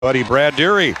buddy Brad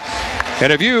Deary.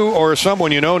 And if you or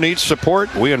someone you know needs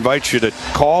support, we invite you to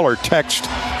call or text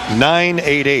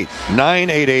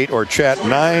 988 or chat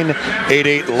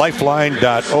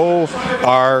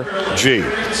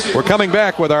 988lifeline.org. We're coming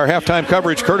back with our halftime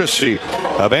coverage courtesy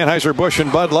of Anheuser-Busch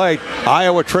and Bud Light.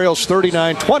 Iowa trails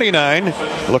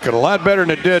 39-29, looking a lot better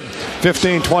than it did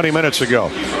 15, 20 minutes ago.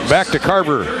 Back to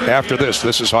Carver after this.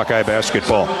 This is Hawkeye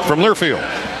basketball from Learfield.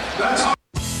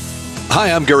 Hi,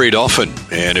 I'm Gary Dolphin,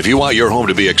 and if you want your home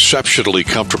to be exceptionally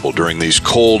comfortable during these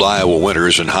cold Iowa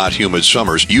winters and hot, humid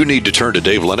summers, you need to turn to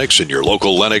Dave Lennox and your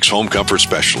local Lennox home comfort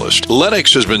specialist.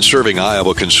 Lennox has been serving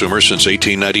Iowa consumers since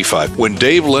 1895, when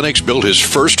Dave Lennox built his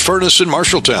first furnace in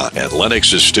Marshalltown, and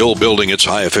Lennox is still building its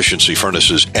high-efficiency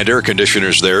furnaces and air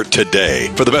conditioners there today.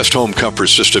 For the best home comfort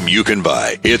system you can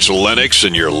buy, it's Lennox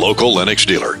and your local Lennox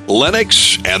dealer.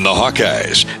 Lennox and the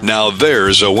Hawkeyes. Now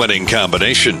there's a winning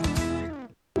combination.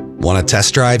 Want to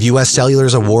test drive U.S.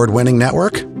 Cellular's award-winning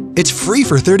network? It's free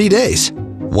for 30 days.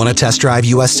 Want to test drive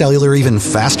U.S. Cellular even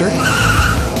faster?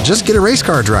 Just get a race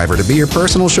car driver to be your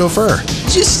personal chauffeur.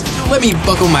 Just let me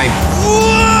buckle my...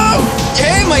 Whoa!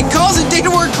 Hey, my calls and data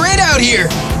work great out here.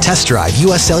 Test drive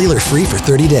U.S. Cellular free for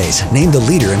 30 days. Named the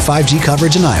leader in 5G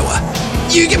coverage in Iowa.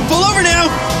 You can pull over now.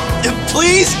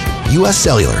 Please? U.S.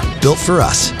 Cellular. Built for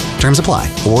us. Terms apply.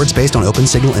 Awards based on open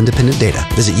signal independent data.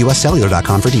 Visit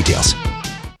uscellular.com for details.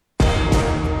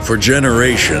 For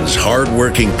generations,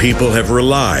 hardworking people have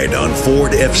relied on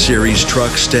Ford F-Series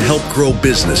trucks to help grow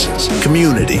businesses,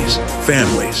 communities,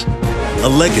 families. A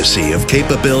legacy of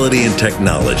capability and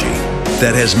technology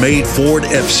that has made Ford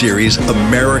F-Series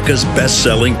America's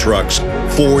best-selling trucks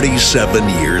 47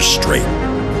 years straight.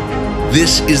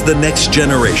 This is the next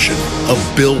generation of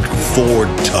Built Ford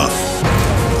Tough.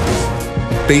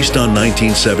 Based on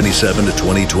 1977 to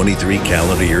 2023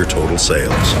 calendar year total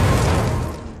sales.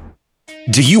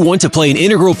 Do you want to play an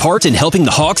integral part in helping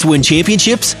the Hawks win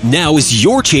championships? Now is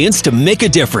your chance to make a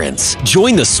difference.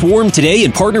 Join the Swarm today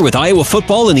and partner with Iowa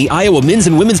football and the Iowa men's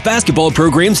and women's basketball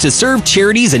programs to serve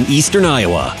charities in eastern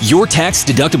Iowa. Your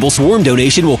tax-deductible Swarm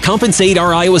donation will compensate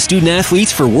our Iowa student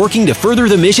athletes for working to further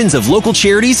the missions of local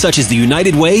charities such as the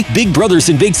United Way, Big Brothers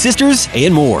and Big Sisters,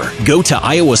 and more. Go to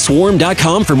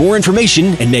iowaswarm.com for more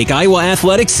information and make Iowa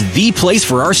athletics the place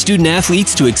for our student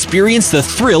athletes to experience the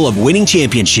thrill of winning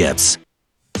championships.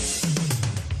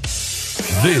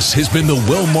 This has been the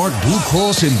Wellmark Blue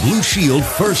Cross and Blue Shield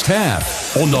first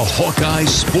half on the Hawkeye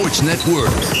Sports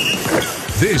Network.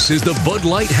 This is the Bud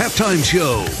Light Halftime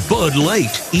Show. Bud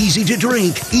Light, easy to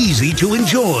drink, easy to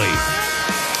enjoy.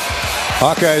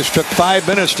 Hawkeyes took 5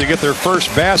 minutes to get their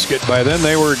first basket. By then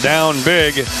they were down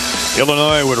big.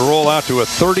 Illinois would roll out to a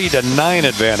 30-9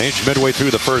 advantage midway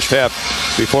through the first half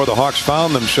before the Hawks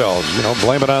found themselves.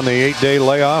 Blame it on the 8-day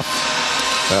layoff.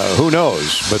 Who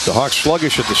knows? But the Hawks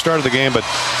sluggish at the start of the game, but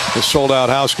the sold-out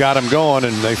house got them going,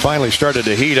 and they finally started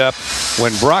to heat up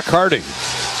when Brock Harding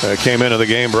came into the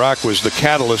game. Brock was the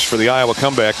catalyst for the Iowa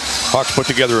comeback. Hawks put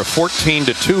together a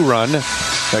 14-2 run.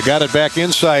 Got it back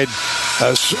inside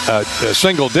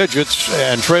single digits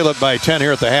and trail it by 10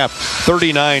 here at the half,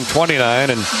 39-29.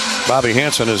 And Bobby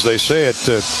Hansen, as they say, it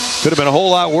could have been a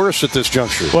whole lot worse at this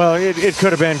juncture. Well, it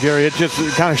could have been, Gary. It just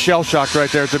kind of shell-shocked right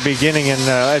there at the beginning. And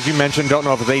as you mentioned, don't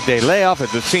know if it's 8-day layoff,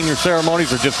 if the senior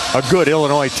ceremonies, or just a good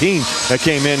Illinois team that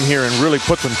came in here and really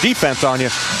put some defense on you.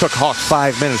 Took Hawks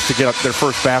 5 minutes to get up their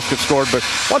first basket scored. But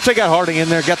once they got Harding in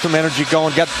there, got some energy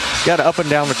going, got up and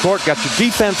down the court, got your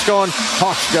defense going,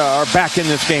 Hawks are back in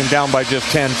this game down by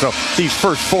just 10. So these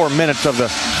first 4 minutes of the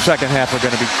second half are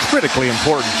going to be critically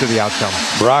important to the outcome.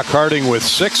 Brock Harding with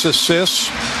 6 assists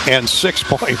and 6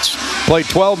 points. Played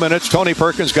 12 minutes. Tony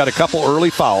Perkins got a couple early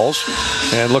fouls.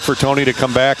 And look for Tony to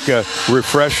come back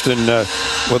refreshed and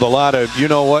with a lot of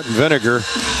you-know-what and vinegar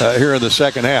here in the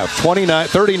second half.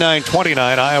 39-29,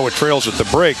 Iowa trails at the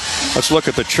break. Let's look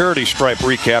at the charity stripe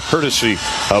recap courtesy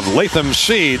of Latham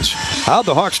Seeds. How'd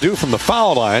the Hawks do from the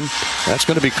foul line? That's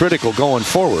going to be critical going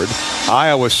forward.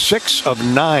 Iowa 6 of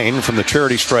 9 from the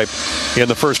charity stripe in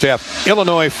the first half.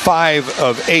 Illinois 5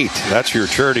 of 8. That's your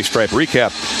charity stripe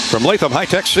recap from Latham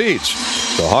High-Tech Seeds.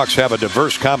 The Hawks have a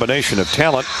diverse combination of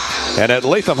talent, and at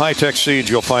Latham High-Tech Seeds,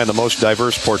 you'll find the most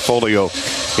diverse portfolio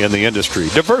in the industry.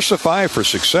 Diversify for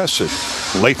success at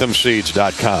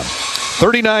lathamseeds.com.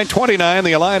 39-29,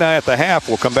 the Illini at the half.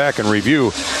 We'll come back and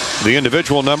review the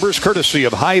individual numbers, courtesy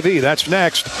of Hy-Vee. That's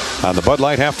next on the Bud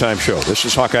Light Halftime Show. This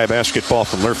is Hawkeye basketball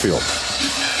from Learfield.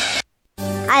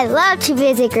 I I love to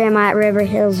visit Grandma at River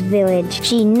Hills Village.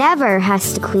 She never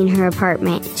has to clean her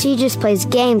apartment. She just plays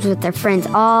games with her friends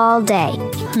all day.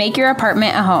 Make your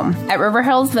apartment a home. At River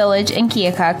Hills Village in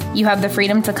Keokuk, you have the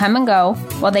freedom to come and go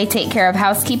while they take care of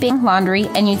housekeeping, laundry,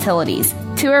 and utilities.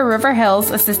 Tour River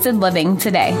Hills Assisted Living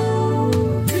today.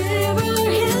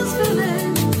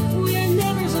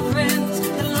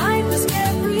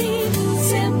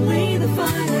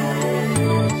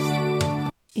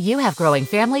 You have growing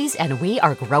families, and we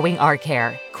are growing our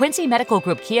care. Quincy Medical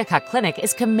Group Keokuk Clinic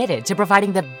is committed to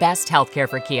providing the best health care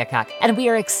for Keokuk, and we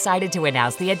are excited to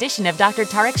announce the addition of Dr.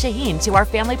 Tarek Shaheen to our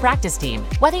family practice team.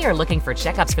 Whether you're looking for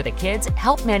checkups for the kids,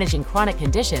 help managing chronic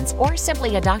conditions, or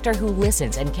simply a doctor who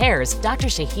listens and cares, Dr.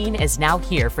 Shaheen is now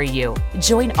here for you.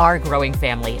 Join our growing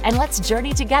family, and let's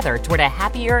journey together toward a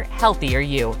happier, healthier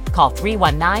you. Call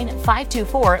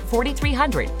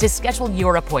 319-524-4300 to schedule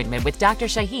your appointment with Dr.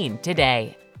 Shaheen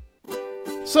today.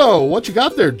 So, what you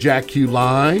got there, Jack Q.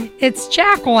 Line? It's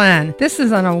Jacqueline. This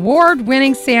is an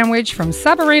award-winning sandwich from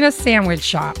Sub-Arena Sandwich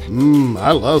Shop.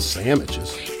 I love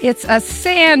sandwiches. It's a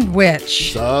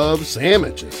sandwich.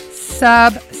 Sandwiches.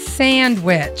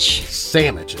 Sandwich.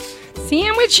 Sandwiches.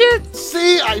 Sandwiches?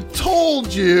 See, I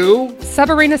told you.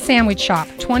 Sub-Arena Sandwich Shop,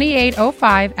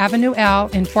 2805 Avenue L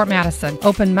in Fort Madison.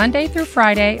 Open Monday through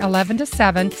Friday, 11 to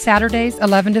 7, Saturdays,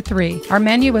 11 to 3. Our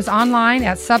menu is online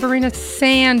at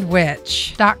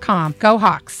subarenasandwich.com. Go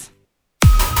Hawks.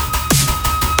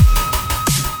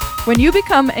 When you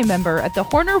become a member at the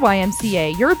Horner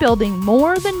YMCA, you're building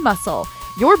more than muscle.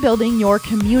 You're building your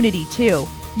community, too.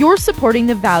 You're supporting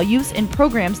the values and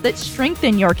programs that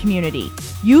strengthen your community.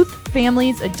 Youth,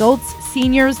 families, adults,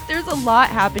 seniors, there's a lot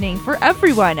happening for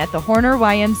everyone at the Horner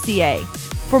YMCA.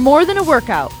 For more than a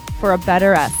workout, for a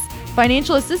better us.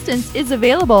 Financial assistance is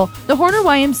available. The Horner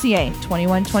YMCA,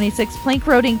 2126 Plank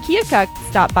Road in Keokuk.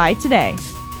 Stop by today.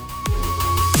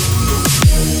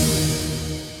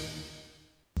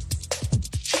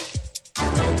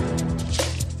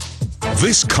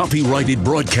 This copyrighted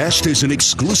broadcast is an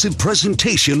exclusive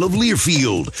presentation of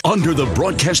Learfield under the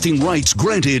broadcasting rights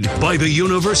granted by the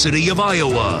University of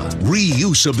Iowa.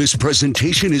 Reuse of this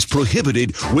presentation is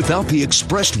prohibited without the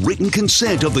expressed written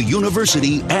consent of the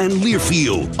university and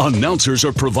Learfield. Announcers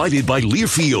are provided by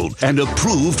Learfield and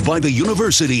approved by the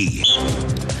university.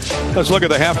 Let's look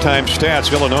at the halftime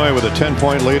stats. Illinois with a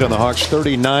 10-point lead on the Hawks,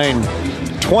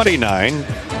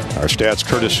 39-29. Our stats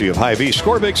courtesy of Hy-Vee.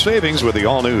 Score big savings with the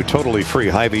all-new, totally free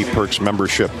Hy-Vee Perks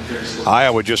membership.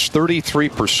 Iowa just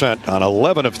 33% on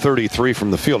 11 of 33 from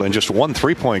the field and just one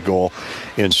three-point goal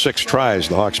in 6 tries.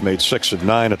 The Hawks made 6 of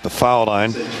 9 at the foul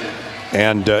line.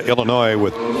 And Illinois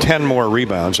with 10 more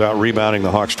rebounds, out-rebounding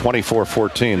the Hawks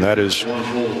 24-14.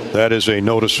 That is a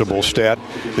noticeable stat.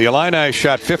 The Illini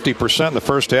shot 50% in the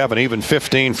first half and even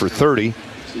 15 for 30.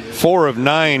 4 of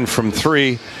 9 from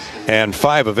 3. And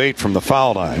 5 of 8 from the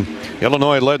foul line.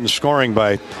 Illinois led in scoring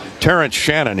by Terrence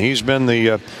Shannon. He's been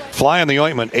the fly in the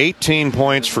ointment. 18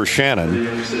 points for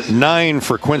Shannon, 9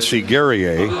 for Quincy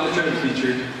Guerrier,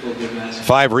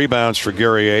 5 rebounds for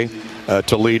Guerrier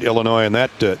to lead Illinois in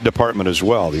that department as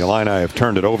well. The Illini have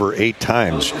turned it over 8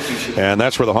 times, and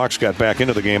that's where the Hawks got back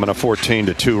into the game in a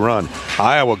 14-2 run.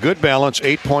 Iowa, good balance,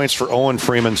 8 points for Owen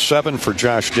Freeman, 7 for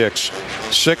Josh Dix,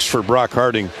 6 for Brock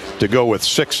Harding to go with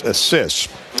 6 assists.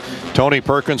 Tony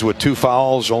Perkins with 2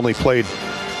 fouls, only played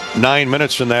 9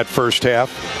 minutes in that first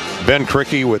half. Ben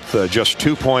Krikke with just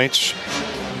 2 points.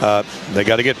 They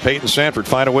got to get Peyton Sanford,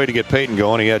 find a way to get Peyton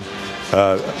going. He had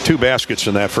 2 baskets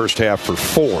in that first half for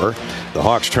 4. The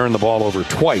Hawks turned the ball over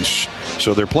twice,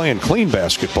 so they're playing clean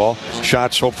basketball.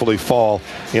 Shots hopefully fall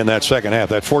in that second half.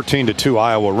 That 14-2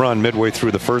 Iowa run midway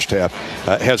through the first half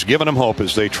has given them hope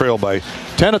as they trail by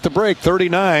 10 at the break,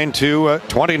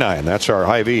 39-29. That's our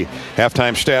Hy-Vee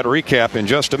halftime stat recap in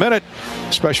just a minute.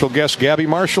 Special guest Gabby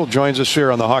Marshall joins us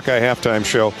here on the Hawkeye Halftime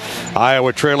Show.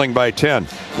 Iowa trailing by 10.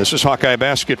 This is Hawkeye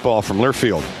basketball from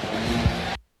Learfield.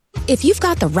 If you've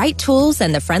got the right tools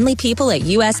and the friendly people at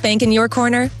U.S. Bank in your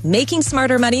corner, making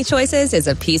smarter money choices is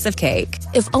a piece of cake.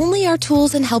 If only our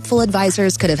tools and helpful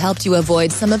advisors could have helped you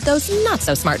avoid some of those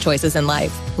not-so-smart choices in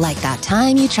life. Like that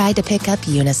time you tried to pick up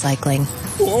unicycling.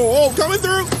 Whoa, coming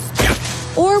through!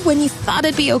 Or when you thought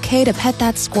it'd be okay to pet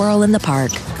that squirrel in the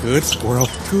park. Good squirrel,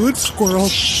 good squirrel.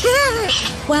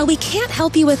 While we can't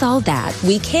help you with all that,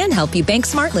 we can help you bank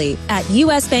smartly at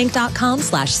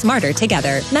usbank.com/smarter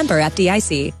together. Member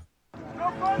FDIC.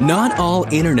 Not all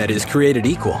internet is created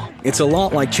equal. It's a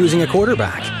lot like choosing a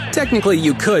quarterback. Technically,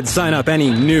 you could sign up any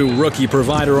new rookie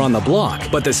provider on the block,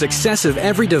 but the success of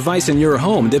every device in your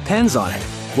home depends on it.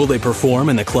 Will they perform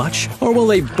in the clutch, or will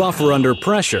they buffer under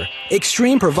pressure?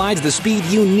 Extreme provides the speed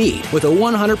you need with a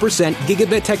 100%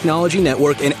 gigabit technology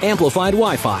network and amplified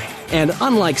Wi-Fi. And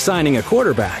unlike signing a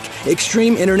quarterback,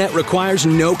 Extreme Internet requires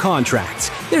no contracts.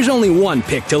 There's only one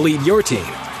pick to lead your team.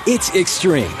 It's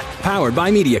Extreme, powered by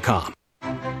Mediacom.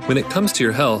 When it comes to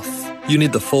your health, you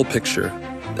need the full picture.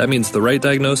 That means the right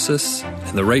diagnosis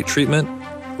and the right treatment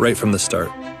right from the start.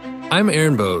 I'm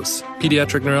Aaron Bose,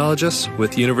 pediatric neurologist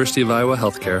with University of Iowa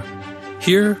Healthcare.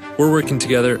 Here, we're working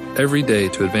together every day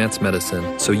to advance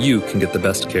medicine so you can get the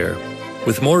best care.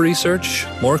 With more research,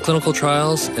 more clinical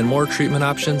trials, and more treatment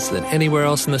options than anywhere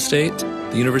else in the state,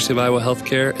 the University of Iowa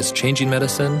Healthcare is changing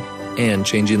medicine and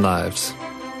changing lives.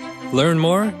 Learn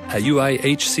more at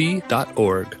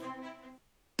uihc.org.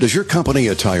 Does your company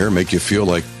attire make you feel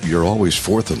like you're always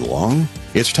fourth and long?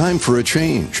 It's time for a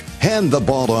change. Hand the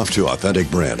ball off to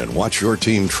Authentic Brand and watch your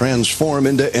team transform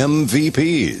into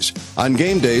MVPs. On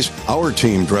game days, our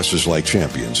team dresses like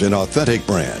champions in Authentic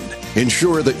Brand.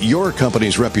 Ensure that your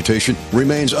company's reputation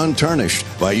remains untarnished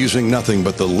by using nothing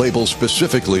but the label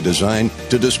specifically designed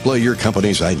to display your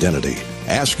company's identity.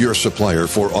 Ask your supplier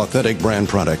for Authentic Brand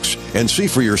products and see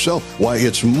for yourself why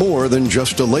it's more than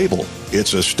just a label.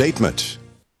 It's a statement.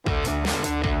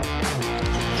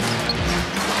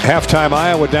 Halftime,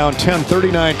 Iowa down 10,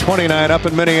 39-29 up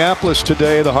in Minneapolis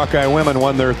today. The Hawkeye women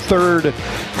won their third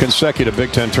consecutive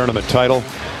Big Ten tournament title.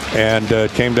 And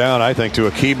it came down, I think, to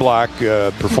a key block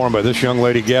performed by this young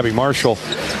lady, Gabby Marshall,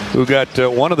 who got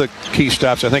one of the key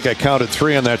stops. I think I counted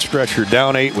 3 on that stretch. You're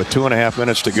down 8 with 2.5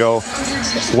 minutes to go.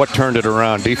 What turned it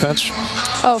around? Defense?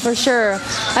 Oh, for sure.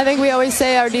 I think we always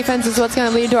say our defense is what's going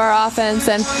to lead to our offense.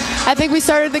 And I think we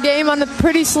started the game on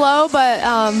pretty slow, but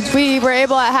we were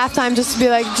able at halftime just to be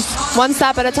like just one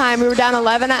stop at a time. We were down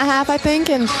 11 at half, I think,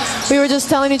 and we were just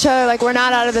telling each other, like, we're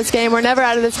not out of this game. We're never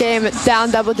out of this game. It's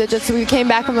down double digits. We came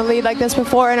back from the lead like this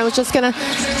before, and it was just going to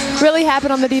really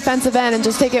happen on the defensive end and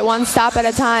just take it one stop at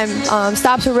a time.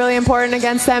 Stops were really important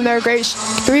against them. They're a great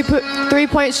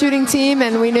three-point shooting team,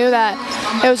 and we knew that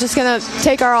it was just going to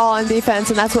take our all on defense,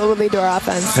 and that's what would lead to our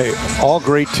offense. Hey, all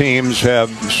great teams have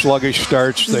sluggish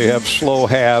starts. They have slow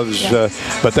halves,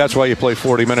 but that's why you play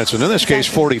 40 minutes, and in this case,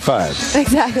 45.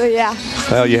 Exactly, yeah.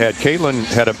 Well, you had Caitlin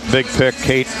had a big pick.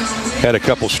 Kate had a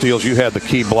couple steals. You had the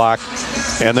key block,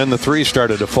 and then the threes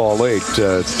started to fall late,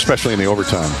 especially in the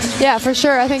overtime. Yeah, for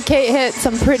sure. I think Kate hit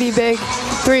some pretty big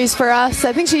threes for us.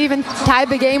 I think she even tied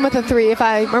the game with a 3, if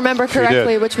I remember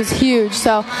correctly, which was huge.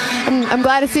 So I'm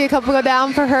glad to see a couple go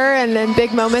down for her, and in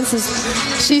big moments,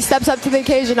 she steps up to the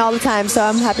occasion all the time. So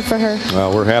I'm happy for her.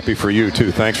 Well, we're happy for you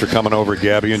too. Thanks for coming over,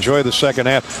 Gabby. Enjoy the second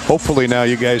half. Hopefully now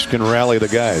you guys can rally the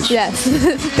guys. Yes.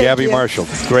 Gabby Marshall,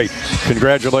 great.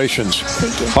 Congratulations.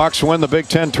 Thank you. Hawks win the Big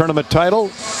Ten tournament title.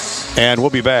 And we'll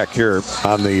be back here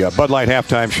on the Bud Light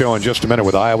Halftime Show in just a minute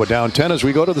with Iowa down 10 as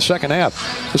we go to the second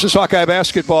half. This is Hawkeye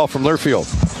basketball from Learfield.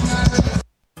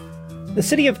 The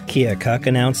city of Keokuk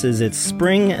announces its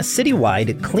spring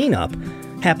citywide cleanup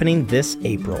happening this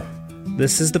April.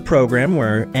 This is the program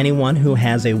where anyone who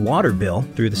has a water bill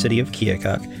through the city of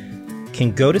Keokuk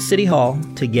can go to City Hall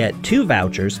to get 2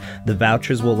 vouchers. The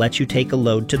vouchers will let you take a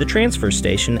load to the transfer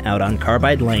station out on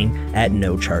Carbide Lane at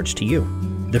no charge to you.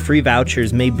 The free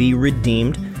vouchers may be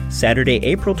redeemed Saturday,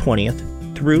 April 20th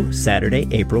through Saturday,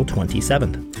 April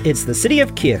 27th. It's the City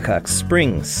of Keokuk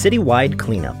Spring Citywide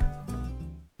Cleanup.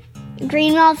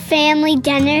 Greenwald Family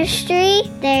Dentistry.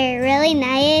 They're really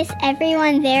nice.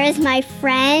 Everyone there is my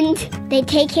friend. They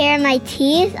take care of my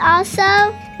teeth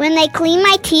also. When they clean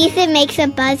my teeth, it makes a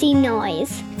buzzy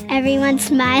noise. Everyone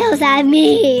smiles at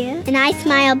me, and I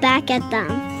smile back at them.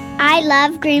 I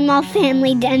love Greenwald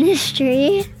Family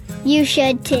Dentistry. You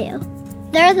should too.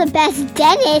 They're the best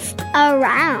dentist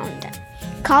around.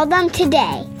 Call them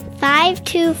today.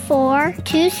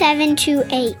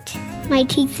 524-2728. My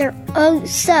teeth are oh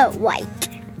so white.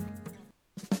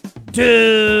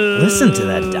 Dude. Listen to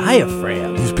that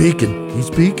diaphragm. He's peeking.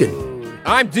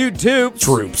 I'm Dude Toops.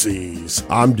 Troopsies.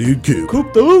 I'm Dude Coop.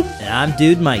 Coop Doop. And I'm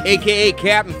Dude Mike. A.K.A.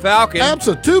 Captain Falcon.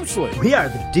 Abso-toopsly. We are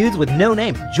the dudes with no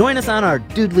name. Join us on our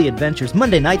doodly adventures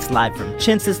Monday nights live from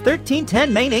Chintz's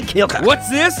 1310 Main in Keokuk.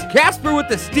 What's this? Casper with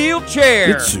the steel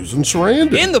chair. It's Susan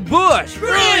Sarandon. In the bush.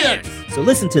 Brilliant. So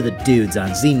listen to the dudes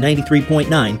on Z93.9,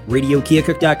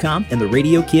 RadioKeokuk.com, and the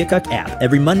Radio Keokuk app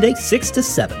every Monday, 6 to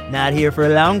 7. Not here for a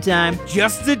long time.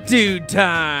 Just a dude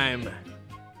time.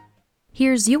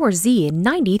 Here's your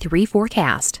Z93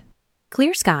 forecast.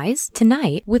 Clear skies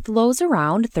tonight with lows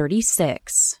around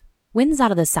 36. Winds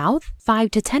out of the south 5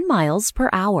 to 10 miles per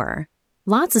hour.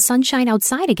 Lots of sunshine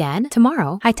outside again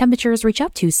tomorrow. High temperatures reach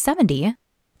up to 70.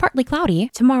 Partly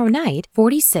cloudy tomorrow night,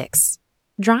 46.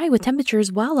 Dry with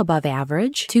temperatures well above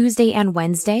average Tuesday and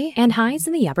Wednesday, and highs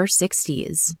in the upper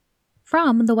 60s.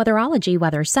 From the Weatherology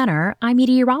Weather Center, I'm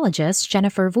meteorologist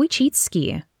Jennifer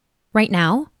Wojcicki. Right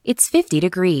now, it's 50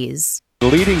 degrees.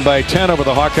 Leading by 10 over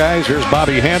the Hawkeyes. Here's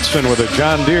Bobby Hansen with a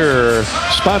John Deere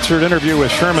sponsored interview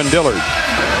with Sherman Dillard.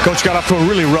 Coach got off to a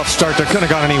really rough start. That couldn't have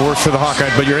gone any worse for the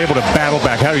Hawkeyes, but you're able to battle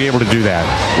back. How are you able to do that?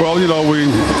 Well,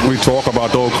 we talk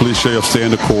about the old cliche of staying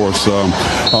the course.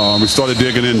 We started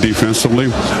digging in defensively.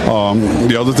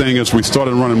 The other thing is we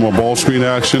started running more ball screen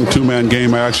action, two-man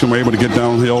game action. We're able to get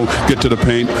downhill, get to the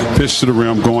paint, pitch to the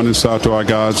rim, going inside to our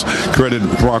guys. Credit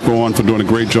Brock Rowan for doing a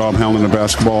great job handling the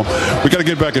basketball. We got to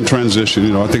get back in transition.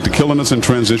 I think they're killing us in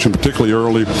transition, particularly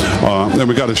early. And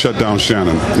we got to shut down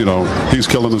Shannon. He's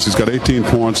killing us. He's got 18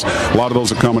 points. A lot of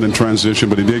those are coming in transition,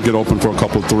 but he did get open for a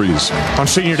couple of threes. On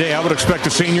senior day, I would expect the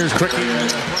seniors quickly.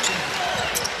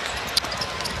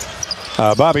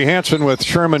 Bobby Hansen with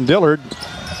Sherman Dillard.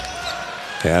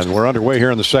 And we're underway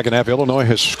here in the second half. Illinois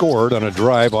has scored on a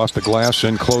drive off the glass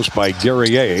in close by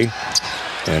Guerrier.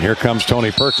 And here comes Tony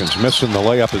Perkins, missing the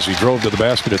layup as he drove to the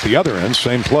basket at the other end.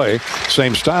 Same play,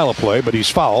 same style of play, but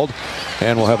he's fouled.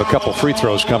 And we'll have a couple free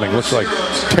throws coming. Looks like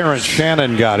Terrence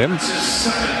Shannon got him.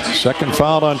 Second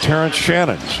foul on Terrence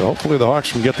Shannon. So hopefully the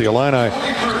Hawks can get the Illini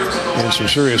in some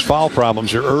serious foul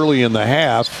problems here early in the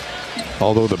half.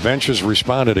 Although the bench has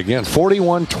responded again.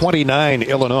 41-29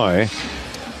 Illinois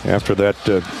after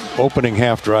that opening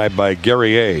half drive by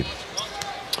Guerrier.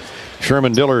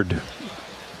 Sherman Dillard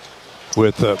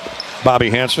with Bobby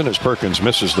Hansen as Perkins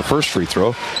misses the first free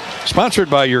throw. Sponsored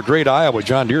by your great Iowa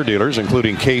John Deere dealers,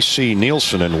 including KC,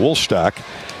 Nielsen, and Woolstock.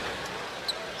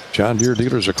 John Deere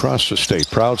dealers across the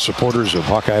state, proud supporters of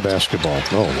Hawkeye basketball.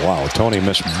 Oh, wow. Tony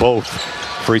missed both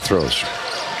free throws.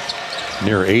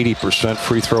 Near 80%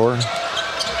 free thrower.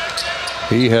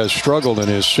 He has struggled in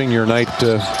his senior night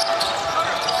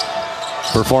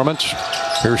performance.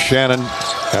 Here's Shannon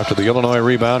after the Illinois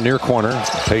rebound near corner.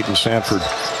 Peyton Sanford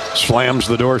slams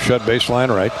the door shut,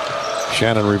 baseline right.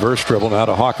 Shannon reverse dribble now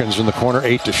to Hawkins in the corner,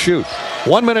 8 to shoot.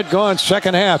 1 minute gone,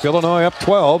 second half. Illinois up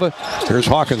 12. Here's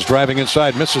Hawkins driving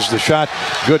inside, misses the shot.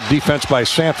 Good defense by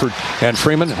Sanford and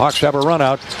Freeman. Hawks have a run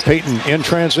out. Peyton in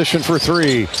transition for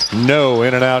three. No,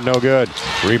 in and out, no good.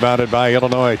 Rebounded by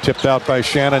Illinois, tipped out by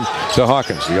Shannon to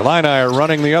Hawkins. The Illini are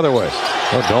running the other way.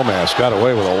 Oh, Domas got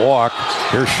away with a walk.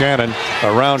 Here's Shannon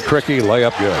around Cricky,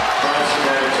 layup good.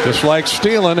 Just like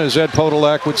stealing, as Ed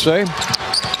Podolak would say.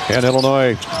 And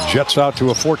Illinois jets out to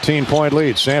a 14-point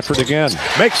lead. Sanford again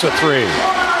makes a three.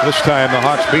 This time the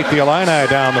Hawks beat the Illini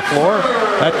down the floor.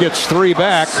 That gets three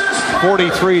back.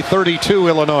 43-32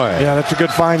 Illinois. Yeah, that's a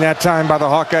good find that time by the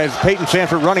Hawkeyes. Peyton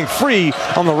Sanford running free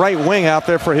on the right wing out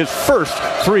there for his first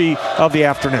three of the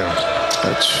afternoon.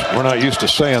 We're not used to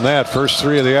saying that. First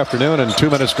three of the afternoon and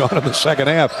 2 minutes gone in the second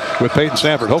half with Peyton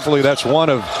Sanford. Hopefully that's one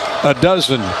of a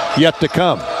dozen yet to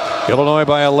come. Illinois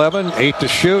by 11, 8 to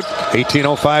shoot,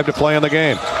 18:05 to play in the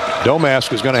game.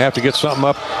 Domask is going to have to get something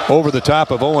up over the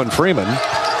top of Owen Freeman.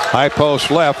 High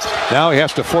post left. Now he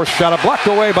has to force a shot. Blocked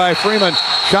away by Freeman.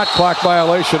 Shot clock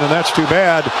violation, and that's too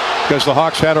bad because the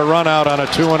Hawks had a run out on a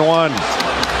 2-and-1.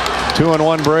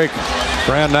 2-and-1 break.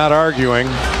 Fran not arguing.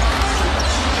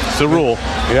 The rule.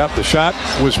 Yep, the shot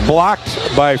was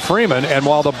blocked by Freeman, and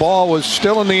while the ball was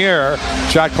still in the air,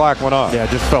 shot clock went off. Yeah,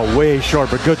 just fell way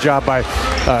short, but good job by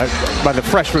the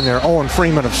freshman there, Owen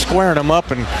Freeman, of squaring him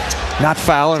up and not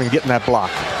fouling and getting that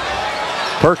block.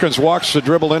 Perkins walks the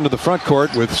dribble into the front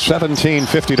court with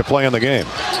 17:50 to play in the game.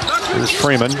 Here's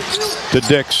Freeman to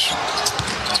Dix.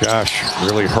 Josh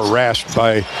really harassed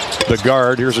by the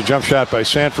guard. Here's a jump shot by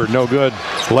Sanford, no good.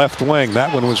 Left wing,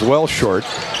 that one was well short.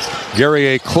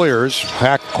 Guerrier clears.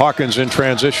 Hawkins in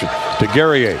transition to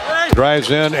Guerrier.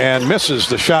 Drives in and misses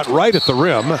the shot right at the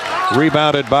rim.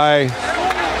 Rebounded by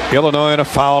Illinois and a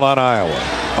foul on Iowa.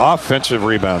 Offensive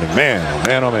rebounding. Man, oh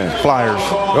man, oh man. Flyers.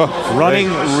 Running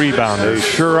rebounders. They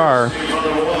sure are.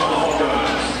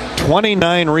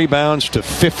 29 rebounds to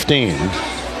 15.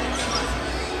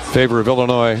 Favor of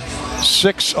Illinois.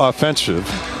 6 offensive.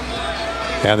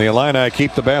 And the Illini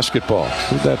keep the basketball.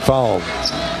 Who'd that foul?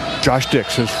 Josh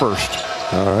Dix, his first.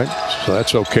 All right, so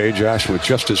that's okay. Josh with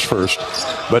just his first.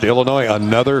 But Illinois,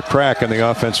 another crack in the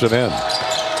offensive end.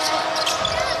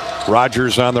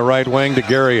 Rogers on the right wing to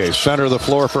Guerrier. Center of the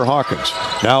floor for Hawkins.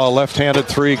 Now a left-handed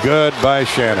three. Good by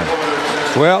Shannon.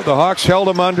 Well, the Hawks held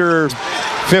him under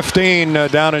 15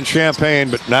 down in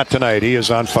Champaign, but not tonight. He is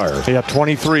on fire. He had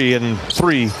 23 and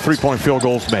 3 three-point field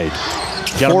goals made.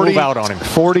 Got to move out on him.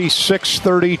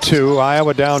 46-32.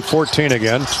 Iowa down 14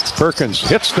 again. Perkins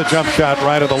hits the jump shot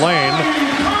right of the lane.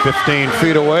 15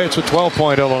 feet away. It's a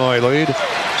 12-point Illinois lead.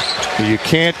 You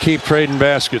can't keep trading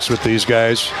baskets with these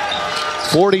guys.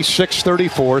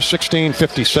 46-34,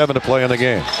 16:57 to play in the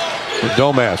game.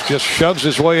 Domas just shoves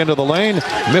his way into the lane,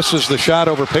 misses the shot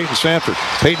over Peyton Sanford.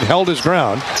 Peyton held his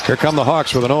ground. Here come the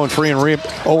Hawks with an Owen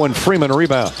Freeman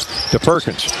rebound to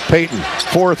Perkins. Peyton,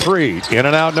 4-3, in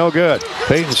and out, no good.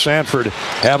 Peyton Sanford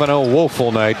having a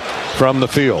woeful night from the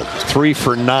field. 3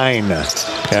 for 9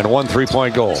 and 1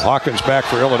 3-point goal. Hawkins back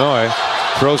for Illinois.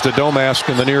 Throws to Domas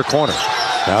in the near corner.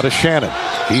 Now to Shannon.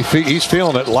 He's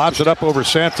feeling it. Lobs it up over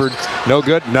Sanford. No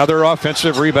good. Another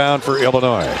offensive rebound for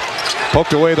Illinois.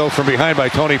 Poked away, though, from behind by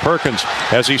Tony Perkins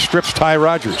as he strips Ty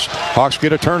Rogers. Hawks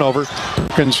get a turnover.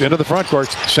 Perkins into the front court.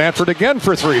 Sanford again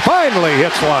for 3. Finally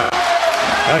hits one.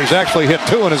 Now he's actually hit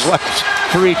 2 in his last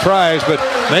 3 tries, but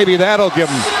maybe that'll give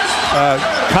him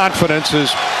confidence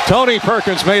as Tony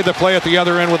Perkins made the play at the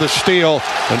other end with a steal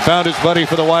and found his buddy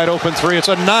for the wide open 3. It's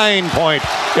a 9-point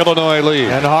Illinois lead.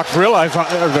 And the Hawks realize,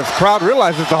 the crowd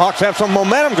realizes the Hawks have some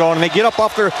momentum going, and they get up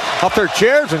off their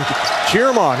chairs and cheer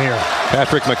them on here.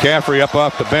 Patrick McCaffrey up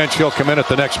off the bench. He'll come in at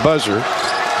the next buzzer.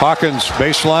 Hawkins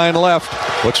baseline left,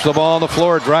 puts the ball on the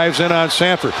floor, drives in on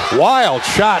Sanford. Wild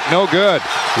shot, no good.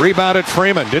 Rebounded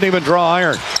Freeman, didn't even draw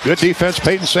iron. Good defense,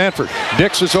 Peyton Sanford.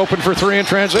 Dix is open for 3 in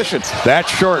transition. That's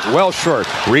short, well short.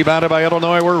 Rebounded by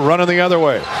Illinois, we're running the other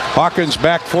way. Hawkins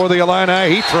back for the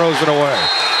Illini, he throws it away.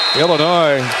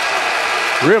 Illinois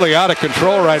really out of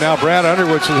control right now. Brad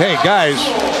Underwood says, hey guys,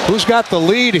 who's got the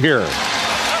lead here?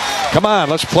 Come on,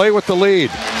 let's play with the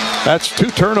lead. That's 2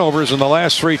 turnovers in the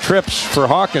last 3 trips for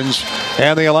Hawkins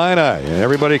and the Illini. And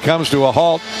everybody comes to a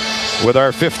halt with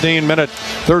our 15-minute,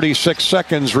 36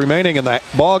 seconds remaining in the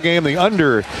ball game. The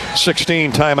under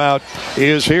 16 timeout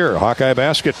is here. Hawkeye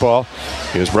basketball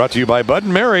is brought to you by Bud &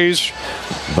 Mary's.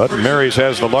 Bud & Mary's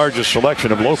has the largest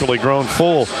selection of locally grown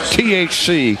full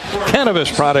THC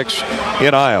cannabis products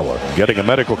in Iowa. Getting a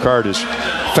medical card is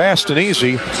fast and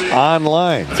easy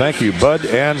online. Thank you, Bud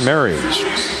 & Mary's.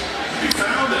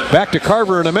 Back to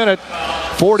Carver in a minute.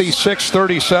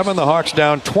 46-37. The Hawks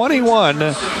down 21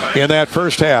 in that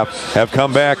first half. Have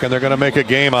come back, and they're going to make a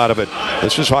game out of it.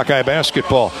 This is Hawkeye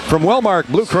basketball from Wellmark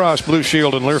Blue Cross Blue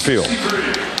Shield in Learfield.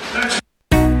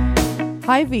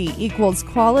 Hy-Vee equals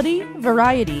quality,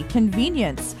 variety,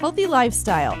 convenience, healthy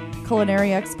lifestyle,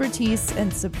 culinary expertise,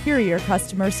 and superior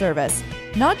customer service.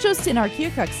 Not just in our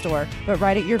Keokuk store, but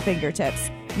right at your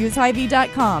fingertips. Use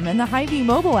Hy-Vee.com and the Hy-Vee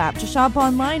mobile app to shop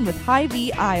online with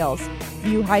Hy-Vee aisles.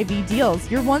 View Hy-Vee deals,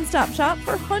 your one-stop shop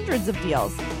for hundreds of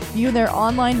deals. View their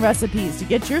online recipes to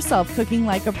get yourself cooking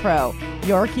like a pro.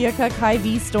 Your Keokuk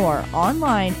Hy-Vee store,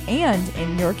 online and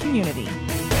in your community.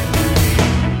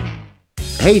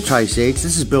 Hey Tri-States,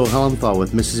 this is Bill Hellenthal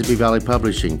with Mississippi Valley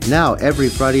Publishing. Now, every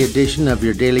Friday edition of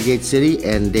your Daily Gate City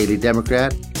and Daily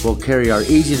Democrat will carry our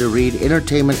easy-to-read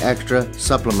Entertainment Extra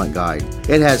Supplement Guide.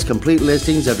 It has complete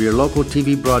listings of your local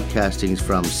TV broadcastings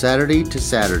from Saturday to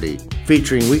Saturday,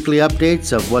 featuring weekly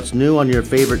updates of what's new on your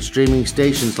favorite streaming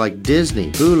stations like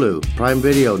Disney, Hulu, Prime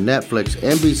Video, Netflix,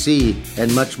 NBC,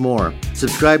 and much more.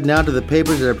 Subscribe now to the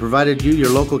papers that have provided you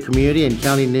your local community and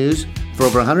county news for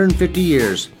over 150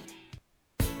 years.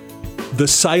 The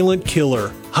silent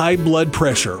killer, high blood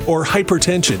pressure or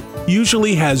hypertension,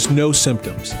 usually has no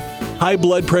symptoms. High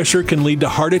blood pressure can lead to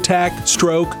heart attack,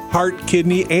 stroke, heart,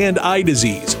 kidney, and eye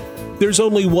disease. There's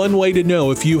only one way to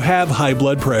know if you have high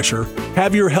blood pressure.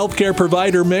 Have your healthcare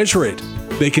provider measure it.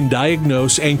 They can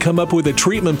diagnose and come up with a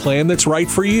treatment plan that's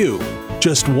right for you.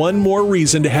 Just one more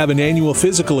reason to have an annual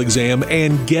physical exam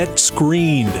and get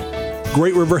screened.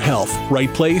 Great River Health,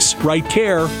 right place, right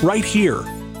care, right here.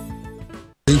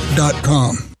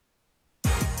 .com.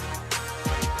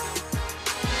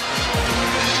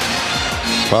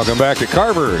 Welcome back to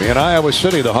Carver in Iowa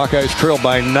City. The Hawkeyes trail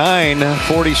by 9,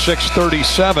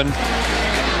 46-37.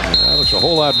 That looks a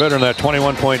whole lot better than that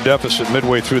 21-point deficit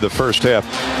midway through the first half.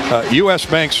 U.S.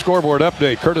 Bank scoreboard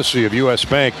update, courtesy of U.S.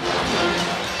 Bank.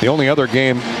 The only other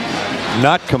game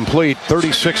not complete,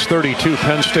 36-32.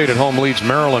 Penn State at home leads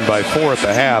Maryland by 4 at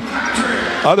the half.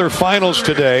 Other finals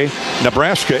today,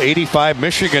 Nebraska 85,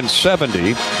 Michigan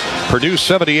 70, Purdue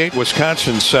 78,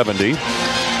 Wisconsin 70.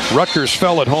 Rutgers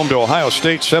fell at home to Ohio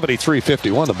State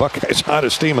 73-51. The Buckeyes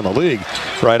hottest team in the league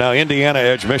right now. Indiana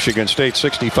edged Michigan State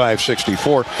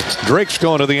 65-64. Drake's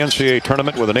going to the NCAA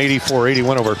tournament with an 84-80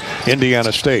 win over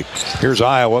Indiana State. Here's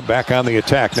Iowa back on the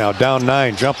attack now, down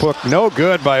 9. Jump hook no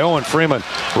good by Owen Freeman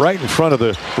right in front of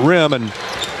the rim, and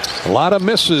a lot of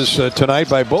misses tonight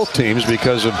by both teams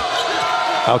because of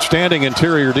outstanding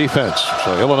interior defense.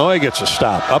 So Illinois gets a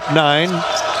stop. Up 9,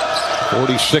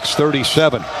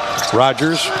 46-37.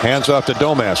 Rogers hands off to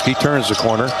Domask. He turns the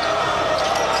corner.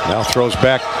 Now throws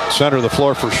back center of the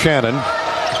floor for Shannon.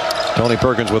 Tony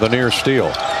Perkins with a near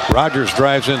steal. Rogers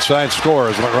drives inside,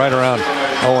 scores, went right around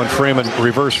Owen Freeman.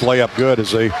 Reverse layup good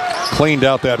as they cleaned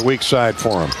out that weak side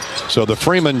for him. So the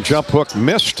Freeman jump hook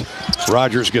missed.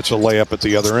 Rogers gets a layup at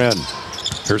the other end.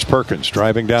 Here's Perkins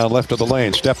driving down left of the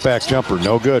lane. Step back jumper,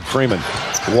 no good. Freeman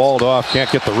walled off,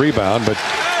 can't get the rebound, but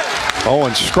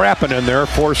Owen scrapping in there,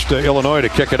 forced Illinois to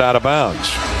kick it out of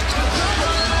bounds.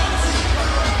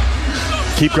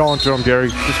 Keep going to him, Gary.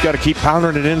 Just got to keep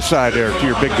pounding it inside there to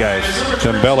your big guys.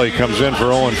 Dembele comes in for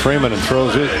Owen Freeman and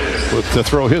throws it to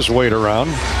throw his weight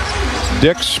around.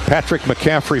 Dix, Patrick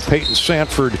McCaffrey, Peyton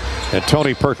Sanford, and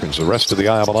Tony Perkins, the rest of the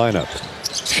Iowa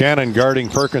lineup. Shannon guarding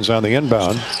Perkins on the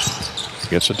inbound.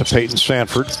 Gets it to Peyton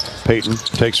Sanford. Peyton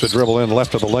takes a dribble in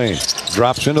left of the lane.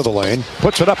 Drops into the lane.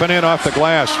 Puts it up and in off the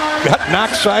glass. Got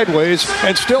knocked sideways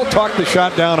and still talked the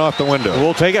shot down off the window.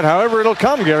 We'll take it however it'll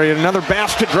come, Gary. Another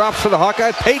basket drops for the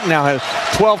Hawkeyes. Peyton now has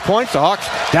 12 points. The Hawks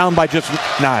down by just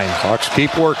 9. Hawks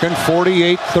keep working.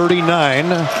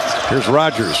 48-39. Here's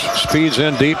Rogers. Speeds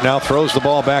in deep. Now throws the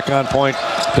ball back on point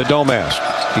to Domas.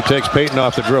 He takes Peyton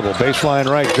off the dribble. Baseline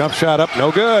right. Jump shot up.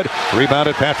 No good.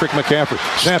 Rebounded Patrick McCaffrey.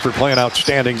 Sanford playing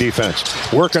outstanding defense.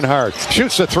 Working hard.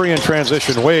 Shoots the 3 in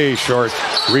transition. Way short.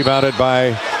 Rebounded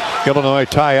by Illinois.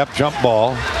 Tie-up. Jump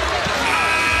ball.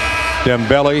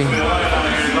 Dembele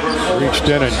reached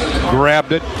in and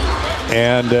grabbed it.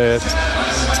 And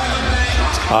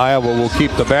Iowa will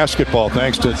keep the basketball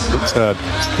thanks to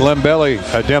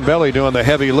Dembele doing the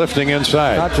heavy lifting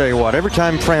inside. I'll tell you what, every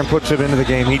time Fran puts it into the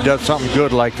game, he does something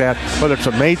good like that, whether it's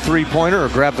a made three-pointer or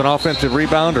grabs an offensive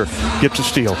rebound or gets a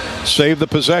steal. Save the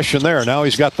possession there. Now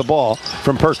he's got the ball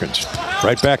from Perkins.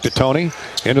 Right back to Tony.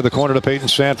 Into the corner to Peyton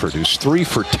Sanford, who's 3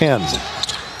 for 10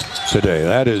 today.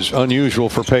 That is unusual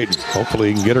for Peyton. Hopefully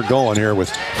he can get her going here with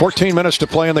 14 minutes to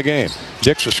play in the game.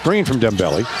 Dix a screen from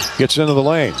Dembele. Gets into the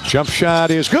lane. Jump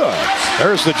shot is good.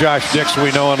 There's the Josh Dix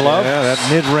we know and love. Yeah, that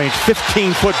mid-range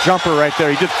 15-foot jumper right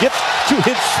there. He just gets to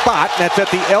his spot. That's at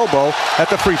the elbow at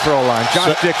the free throw line.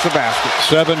 Josh Dix the basket.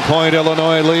 7-point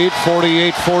Illinois lead,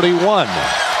 48-41.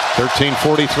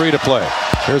 13:43 to play.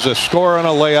 There's a score on a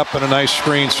layup and a nice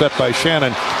screen set by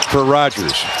Shannon for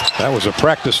Rogers. That was a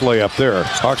practice layup there.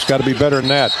 Hawks got to be better than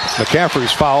that.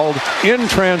 McCaffrey's fouled in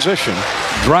transition.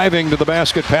 Driving to the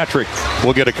basket, Patrick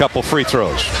will get a couple free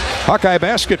throws. Hawkeye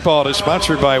basketball is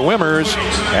sponsored by Wimmers.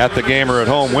 At the game or at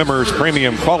home, Wimmers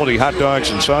premium quality hot dogs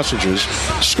and sausages.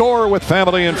 Score with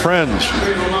family and friends.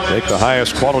 Take the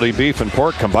highest quality beef and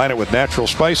pork, combine it with natural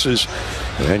spices,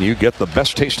 and you get the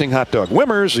best tasting hot dog.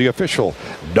 Wimmers, the official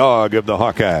dog of the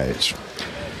Hawkeyes.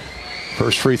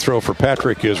 First free throw for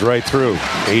Patrick is right through.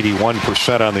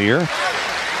 81% on the year.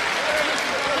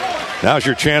 Now's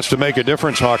your chance to make a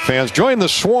difference, Hawk fans. Join the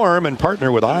Swarm and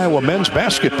partner with Iowa men's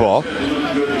basketball,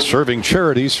 serving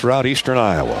charities throughout eastern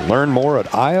Iowa. Learn more at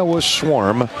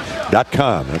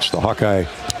iowaswarm.com. That's the Hawkeye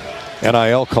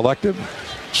NIL Collective.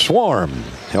 Swarm,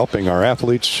 helping our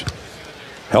athletes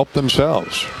help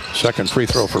themselves. Second free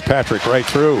throw for Patrick, right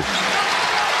through.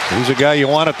 He's a guy you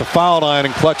want at the foul line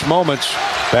in clutch moments.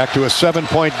 Back to a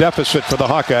 7-point deficit for the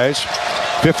Hawkeyes.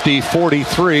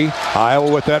 50-43.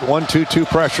 Iowa with that 1-2-2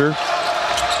 pressure.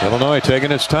 Illinois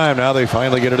taking its time. Now they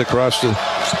finally get it across the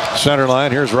center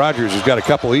line. Here's Rogers, who's got a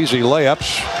couple easy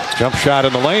layups. Jump shot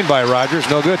in the lane by Rogers.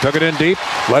 No good. Took it in deep.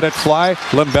 Let it fly.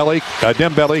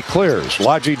 Dembele clears.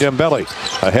 Logi Dembele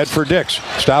ahead for Dix.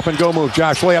 Stop and go move.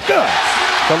 Josh layup. Good.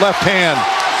 The left hand.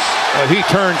 He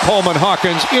turned Coleman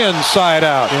Hawkins inside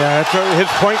out. Yeah, that's his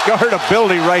point guard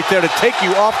ability right there to take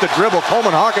you off the dribble.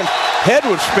 Coleman Hawkins' head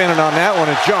was spinning on that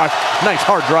one. And Josh, nice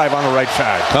hard drive on the right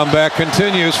side. Comeback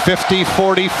continues.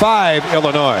 50-45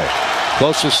 Illinois.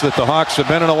 Closest that the Hawks have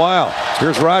been in a while.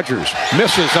 Here's Rogers.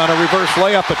 Misses on a reverse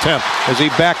layup attempt as he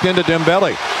backed into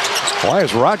Dembele. Why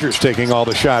is Rogers taking all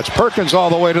the shots? Perkins all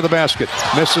the way to the basket.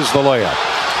 Misses the layup.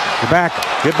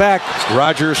 Get back.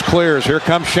 Rogers clears. Here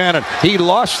comes Shannon. He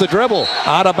lost the dribble.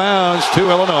 Out of bounds to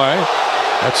Illinois.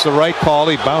 That's the right call.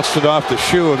 He bounced it off the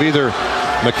shoe of either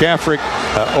McCaffrey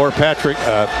or Patrick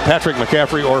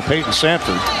McCaffrey or Peyton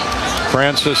Sanford.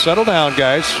 Francis, settle down,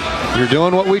 guys. You're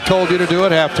doing what we told you to do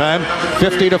at halftime.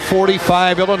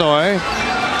 50-45 Illinois.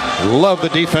 Love the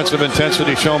defensive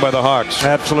intensity shown by the Hawks.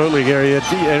 Absolutely, Gary. You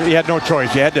had no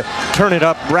choice. You had to turn it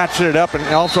up, ratchet it up, and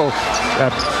also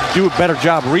do a better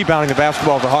job rebounding the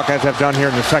basketball the Hawkeyes have done here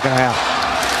in the second half.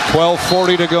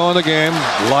 12:40 to go in the game.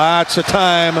 Lots of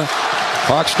time.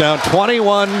 Hawks down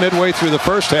 21 midway through the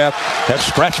first half. Have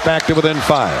scratched back to within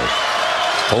 5.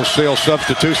 Wholesale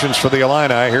substitutions for the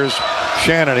Illini. Here's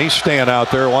Shannon. He's staying out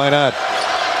there. Why not?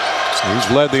 He's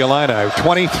led the Illini.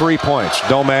 23 points.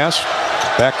 Domas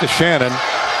back to Shannon.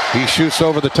 He shoots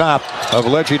over the top of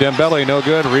Leggy Dembele. No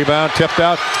good. Rebound tipped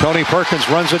out. Tony Perkins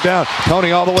runs it down.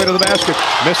 Tony all the way to the basket.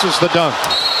 Misses the dunk.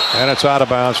 And it's out of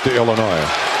bounds to Illinois.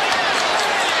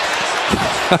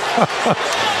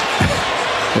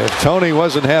 If Tony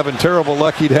wasn't having terrible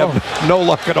luck, he'd have no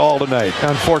luck at all tonight.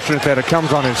 Unfortunate that it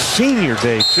comes on his senior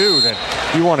day, too, that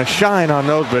you want to shine on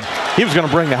those, but he was going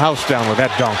to bring the house down with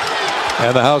that dunk.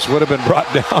 And the house would have been brought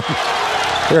down.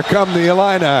 Here come the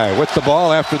Illini with the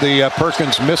ball after the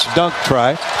Perkins missed dunk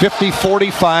try.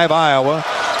 50-45 Iowa,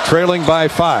 trailing by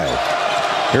 5.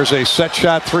 Here's a set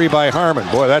shot three by Harmon.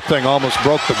 Boy, that thing almost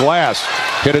broke the glass.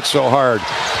 Hit it so hard.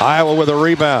 Iowa with a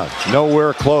rebound.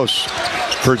 Nowhere close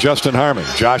for Justin Harmon.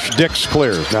 Josh Dix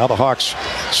clears. Now the Hawks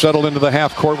settle into the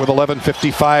half court with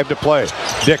 11:55 to play.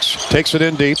 Dix takes it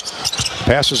in deep.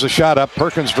 Passes a shot up.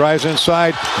 Perkins drives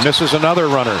inside. Misses another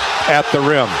runner at the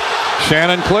rim.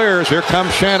 Shannon clears. Here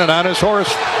comes Shannon on his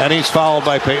horse. And he's fouled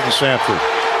by Peyton Sanford.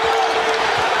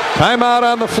 Timeout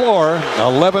on the floor.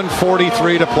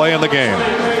 11:43 to play in the game.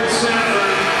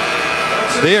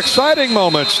 The exciting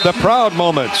moments, the proud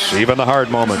moments, even the hard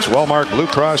moments. Wellmark Blue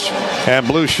Cross and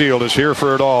Blue Shield is here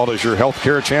for it all as your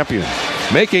healthcare champion.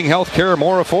 Making healthcare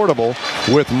more affordable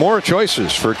with more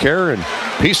choices for care and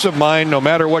peace of mind no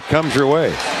matter what comes your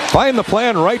way. Find the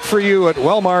plan right for you at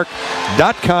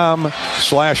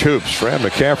wellmark.com/hoops. Fran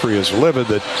McCaffrey is livid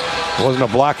that there wasn't a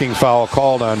blocking foul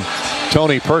called on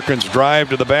Tony Perkins' drive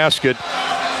to the basket.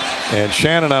 And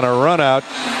Shannon on a run out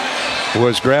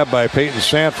was grabbed by Peyton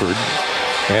Sanford.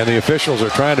 And the officials are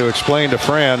trying to explain to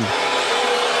Fran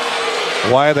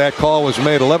why that call was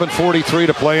made. 11:43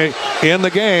 to play in the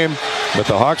game, but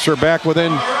the Hawks are back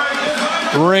within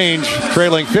range,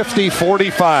 trailing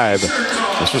 50-45.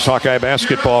 This is Hawkeye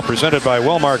basketball presented by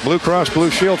Wellmark Blue Cross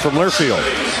Blue Shield from Learfield.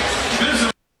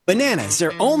 Bananas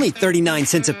are only 39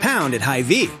 cents a pound at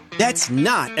Hy-Vee. That's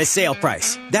not a sale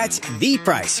price. That's the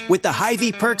price with the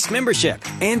Hy-Vee Perks membership.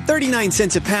 And 39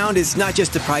 cents a pound is not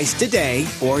just the price today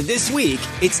or this week.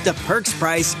 It's the Perks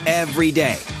price every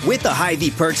day. With the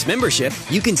Hy-Vee Perks membership,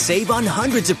 you can save on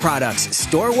hundreds of products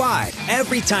store-wide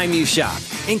every time you shop.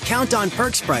 And count on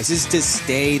Perks prices to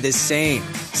stay the same.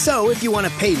 So if you want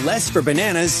to pay less for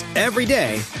bananas every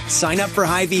day, sign up for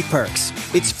Hy-Vee Perks.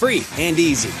 It's free and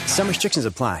easy. Some restrictions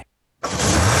apply.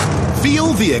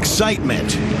 Feel the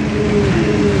excitement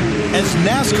as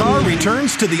NASCAR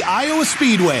returns to the Iowa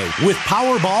Speedway with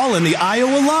Powerball and the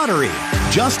Iowa Lottery.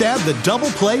 Just add the double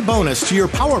play bonus to your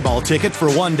Powerball ticket for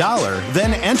 $1,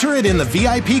 then enter it in the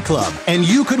VIP club, and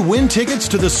you could win tickets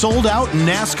to the sold-out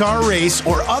NASCAR race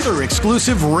or other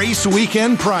exclusive race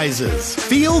weekend prizes.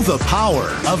 Feel the power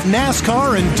of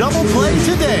NASCAR and double play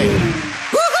today.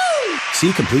 Woohoo!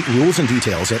 See complete rules and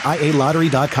details at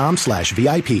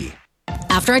ialottery.com/VIP.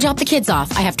 After I drop the kids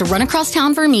off, I have to run across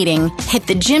town for a meeting, hit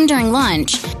the gym during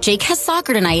lunch. Jake has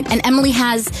soccer tonight, and Emily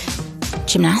has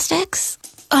gymnastics?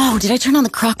 Oh, did I turn on the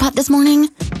crock pot this morning?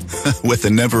 With a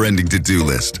never-ending to-do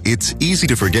list, it's easy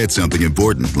to forget something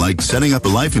important, like setting up a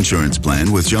life insurance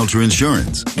plan with Shelter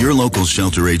Insurance. Your local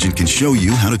Shelter agent can show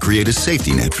you how to create a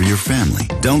safety net for your family.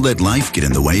 Don't let life get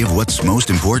in the way of what's most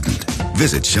important.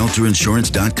 Visit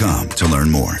shelterinsurance.com to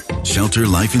learn more. Shelter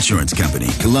Life Insurance Company,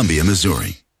 Columbia,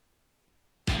 Missouri.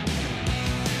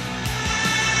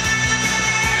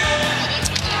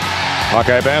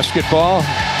 Hawkeye basketball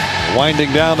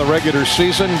winding down the regular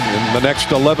season in the next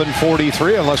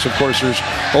 11:43, unless, of course, there's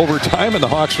overtime, and the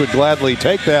Hawks would gladly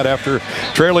take that after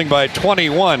trailing by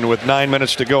 21 with 9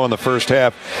 minutes to go in the first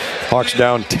half. Hawks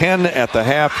down 10 at the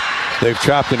half. They've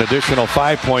chopped an additional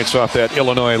 5 points off that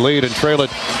Illinois lead and trail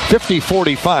it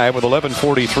 50-45 with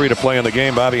 11:43 to play in the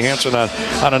game. Bobby Hansen on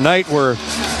a night where,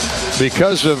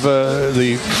 because of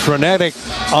the frenetic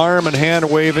arm and hand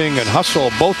waving and hustle,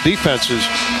 both defenses,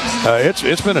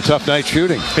 it's been a tough night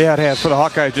shooting. Yeah, it has. For the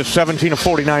Hawkeyes, just 17 of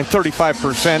 49,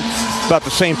 35%. About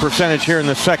the same percentage here in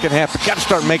the second half. But got to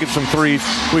start making some threes.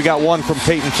 We got one from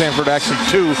Peyton Sanford, actually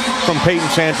two from Peyton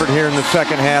Sanford here in the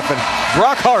second half. And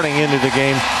Brock Harding into the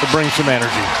game to bring some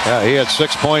energy. Yeah, he had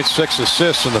 6 points, 6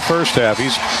 assists in the first half. He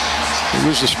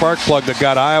was the spark plug that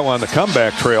got Iowa on the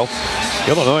comeback trail.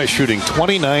 Illinois shooting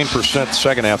 29% the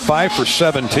second half, 5 for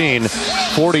 17,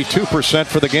 42%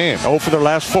 for the game. 0 for their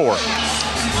last 4.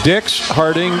 Dix,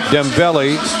 Harding,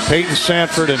 Dembele, Peyton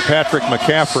Sanford, and Patrick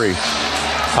McCaffrey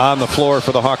on the floor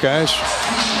for the Hawkeyes.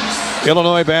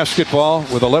 Illinois basketball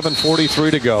with 11:43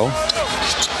 to go.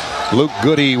 Luke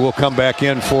Goody will come back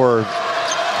in for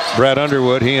Brad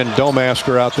Underwood. He and Domask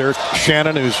are out there.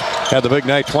 Shannon, who's had the big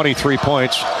night, 23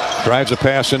 points. Drives a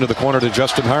pass into the corner to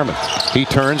Justin Harmon. He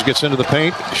turns, gets into the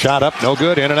paint. Shot up, no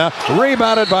good. In and out.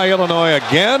 Rebounded by Illinois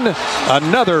again.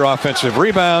 Another offensive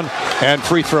rebound. And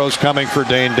free throws coming for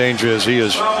Dane Danger as he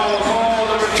is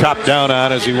chopped down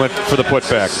on as he went for the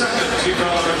putback.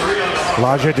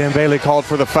 Elijah Dembele called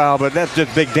for the foul, but that's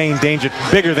just big Dane Danger,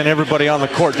 bigger than everybody on the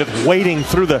court, just wading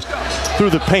through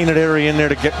the painted area in there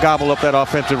to gobble up that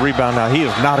offensive rebound. Now, he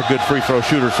is not a good free throw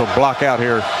shooter, so block out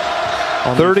here.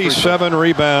 37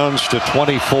 rebounds to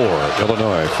 24.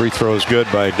 Illinois. Free throws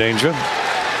good by Danger.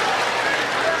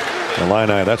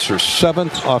 Illini, that's her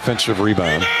 7th offensive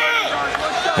rebound.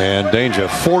 And Danger,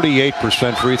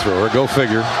 48% free thrower. Go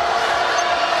figure.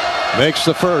 Makes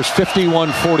the first,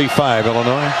 51-45,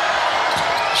 Illinois.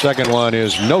 Second one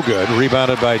is no good.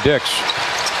 Rebounded by Dix.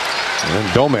 And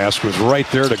Domask was right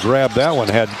there to grab that one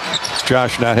had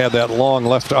Josh not had that long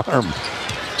left arm.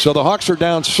 So the Hawks are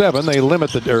down 7. They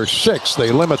limit 6.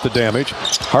 They limit the damage.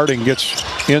 Harding gets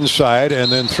inside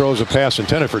and then throws a pass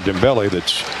intended for Dembele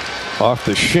that's off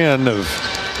the shin of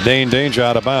Dane Danger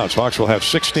out of bounds. Hawks will have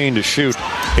 16 to shoot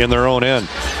in their own end.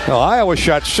 Now, Iowa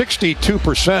shot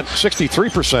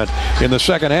 63% in the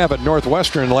second half at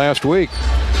Northwestern last week.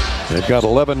 They've got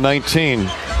 11-19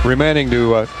 remaining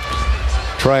to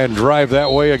try and drive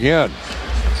that way again.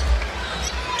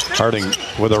 Harding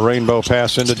with a rainbow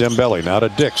pass into Dembele. Now to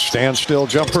Dix. Standstill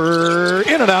jumper.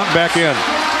 In and out and back in.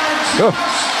 Oh.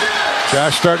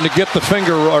 Josh starting to get the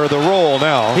finger or the roll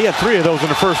now. He had 3 of those in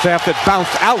the first half that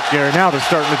bounced out, Gary. Now they're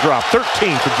starting to drop.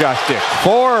 13 for Josh Dix.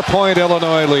 4-point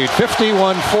Illinois lead.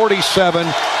 51-47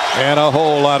 and a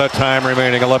whole lot of time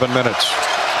remaining. 11 minutes.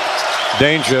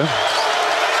 Danger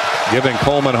giving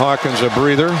Coleman Hawkins a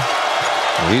breather.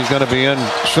 He's going to be in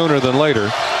sooner than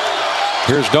later.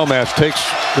 Here's Domask, takes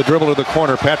the dribble to the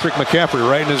corner. Patrick McCaffrey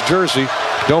right in his jersey.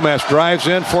 Domask drives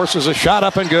in, forces a shot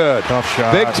up and good. Tough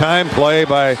shot. Big time play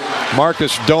by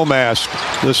Marcus Domask,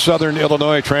 the Southern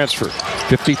Illinois transfer.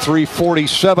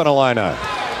 53-47 Illini.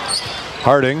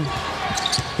 Harding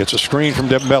gets a screen from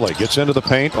Dembele. Gets into the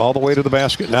paint all the way to the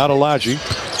basket. Now to Lodgy.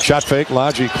 Shot fake.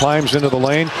 Lodgy climbs into the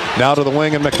lane. Now to the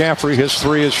wing and McCaffrey. His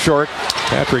 3 is short.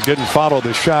 Patrick didn't follow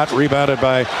the shot. Rebounded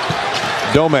by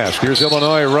Domask. Here's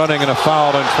Illinois running in a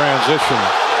foul in transition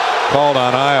called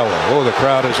on Iowa. Oh, the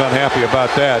crowd is unhappy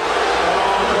about that.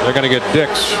 They're going to get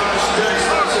Dix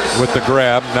with the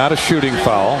grab. Not a shooting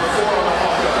foul.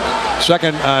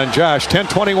 Second on Josh.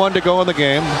 10:21 to go in the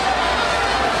game.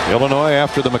 Illinois,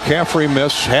 after the McCaffrey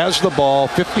miss, has the ball.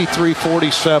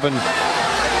 53-47.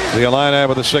 The Illini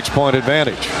with a 6-point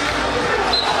advantage.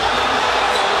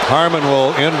 Harmon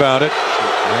will inbound it.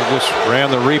 I just ran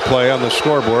the replay on the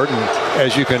scoreboard, and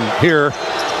as you can hear,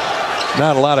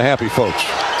 not a lot of happy folks.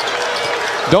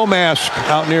 Domask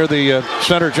out near the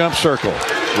center jump circle.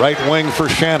 Right wing for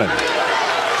Shannon.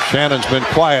 Shannon's been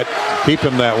quiet. Keep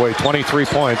him that way. 23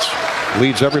 points.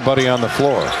 Leads everybody on the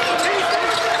floor.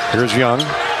 Here's Young.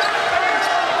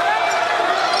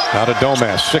 Now to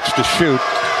Domask. 6 to shoot.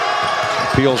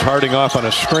 Peels Harding off on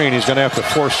a screen. He's going to have to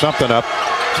force something up.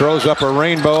 Throws up a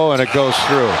rainbow, and it goes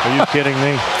through. Are you kidding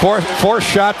me? Fourth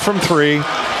shot from 3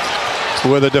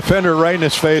 with a defender right in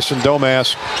his face, and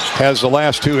Domask has the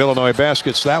last 2 Illinois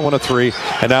baskets. That one a 3,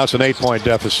 and now it's an 8-point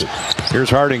deficit. Here's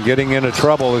Harding getting into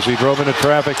trouble as he drove into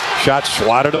traffic. Shot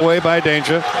swatted away by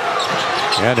Danger.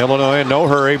 And Illinois in no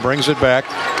hurry brings it back.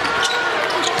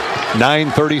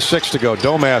 9:36 to go.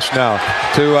 Domask now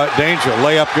to Danger.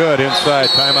 Layup good inside.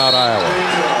 Timeout Iowa.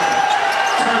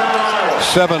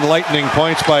 7 lightning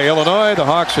points by Illinois. The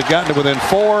Hawks had gotten to within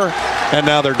 4, and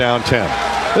now they're down 10.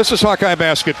 This is Hawkeye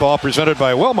Basketball presented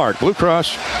by Wellmark Blue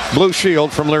Cross Blue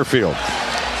Shield from Learfield.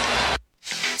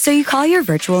 So you call your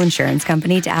virtual insurance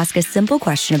company to ask a simple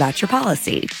question about your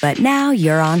policy, but now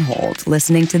you're on hold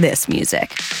listening to this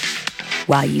music.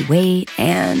 While you wait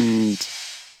and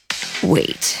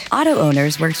wait. Auto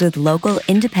Owners works with local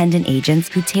independent agents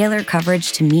who tailor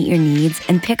coverage to meet your needs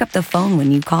and pick up the phone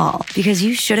when you call, because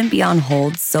you shouldn't be on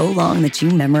hold so long that you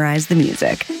memorize the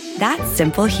music. That's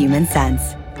simple human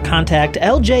sense. Contact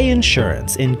LJ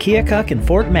Insurance in Keokuk and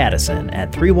Fort Madison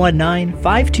at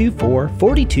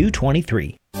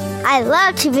 319-524-4223. I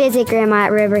love to visit Grandma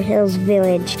at River Hills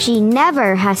Village. She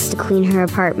never has to clean her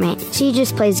apartment. She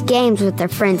just plays games with her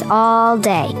friends all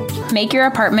day. Make your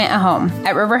apartment a home.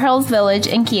 At River Hills Village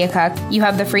in Keokuk, you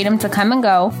have the freedom to come and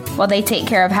go while they take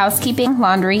care of housekeeping,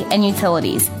 laundry, and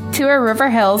utilities. Tour River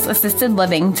Hills Assisted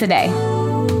Living today.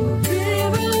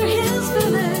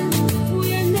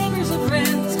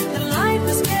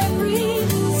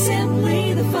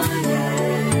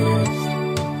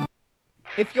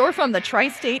 If you're from the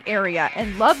tri-state area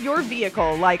and love your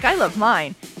vehicle like I love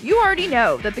mine, you already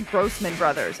know that the Grossman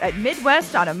Brothers at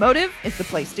Midwest Automotive is the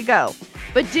place to go.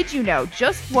 But did you know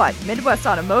just what Midwest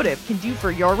Automotive can do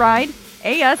for your ride?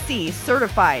 ASE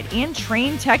certified and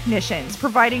trained technicians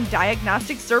providing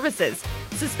diagnostic services,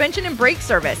 suspension and brake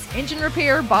service, engine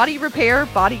repair, body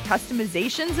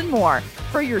customizations, and more.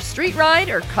 For your street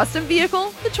ride or custom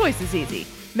vehicle, the choice is easy.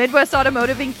 Midwest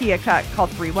Automotive in Keokuk. Call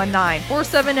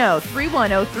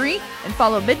 319-470-3103 and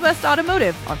follow Midwest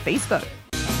Automotive on Facebook.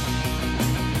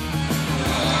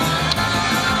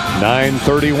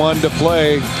 9:31 to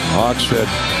play. Hawks had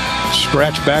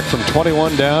scratched back from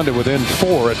 21 down to within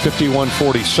 4 at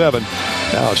 51-47.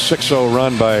 Now a 6-0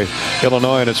 run by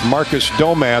Illinois, and it's Marcus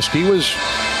Domask. He was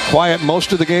quiet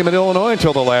most of the game at Illinois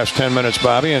until the last 10 minutes,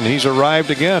 Bobby, and he's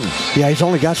arrived again. Yeah, he's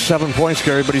only got 7 points,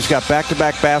 Gary, but he's got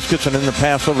back-to-back baskets, and in the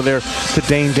pass over there to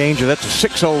Dane Danger. That's a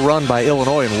 6-0 run by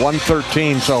Illinois in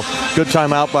 1:13, so good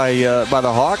timeout by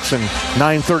the Hawks, and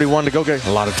 9:31 to go.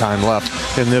 A lot of time left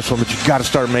in this one, but you've got to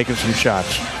start making some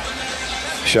shots.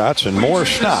 Shots and more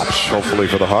stops, hopefully,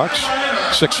 for the Hawks.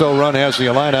 6-0 run has the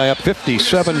Illini up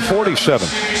 57-47.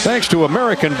 Thanks to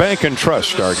American Bank and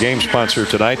Trust, our game sponsor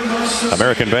tonight.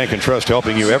 American Bank and Trust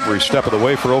helping you every step of the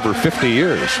way for over 50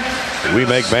 years. We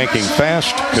make banking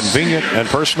fast, convenient, and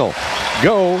personal.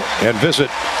 Go and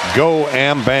visit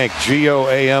GoAmBank,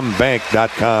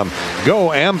 GoAmBank.com.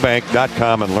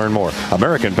 GoAmBank.com and learn more.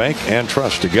 American Bank and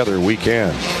Trust, together we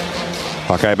can.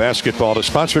 Hawkeye basketball is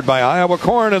sponsored by Iowa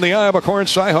Corn and the Iowa Corn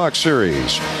Cyhawk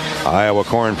Series. Iowa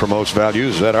Corn promotes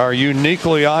values that are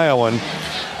uniquely Iowan.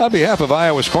 On behalf of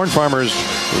Iowa's corn farmers,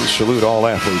 we salute all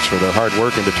athletes for their hard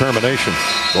work and determination,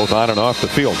 both on and off the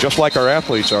field. Just like our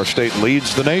athletes, our state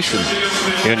leads the nation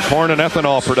in corn and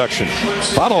ethanol production.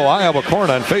 Follow Iowa Corn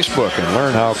on Facebook and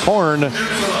learn how corn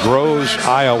grows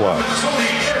Iowa.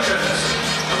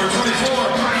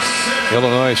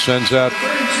 Illinois sends out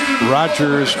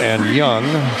Rogers and Young,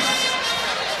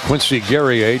 Quincy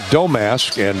Guerrier,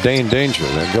 Domask, and Dane Danger.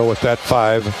 Then go with that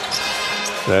 5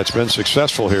 that's been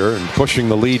successful here and pushing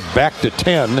the lead back to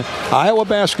 10. Iowa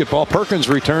basketball. Perkins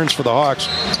returns for the Hawks.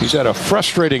 He's had a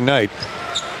frustrating night.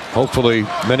 Hopefully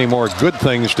many more good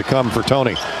things to come for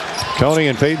Tony. Tony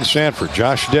and Peyton Sanford,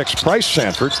 Josh Dix, Price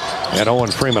Sanford, and Owen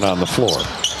Freeman on the floor.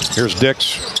 Here's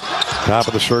Dix, top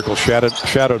of the circle,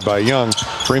 shadowed by Young.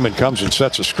 Freeman comes and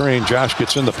sets a screen. Josh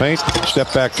gets in the paint.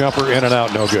 Step back jumper, in and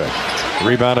out, no good.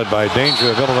 Rebounded by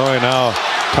Danger of Illinois, now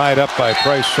tied up by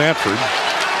Price Sanford.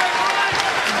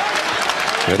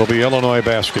 It'll be Illinois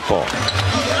basketball.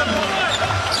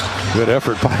 Good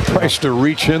effort by Price to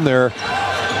reach in there.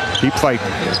 Keep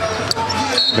fighting.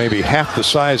 Maybe half the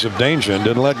size of Danger and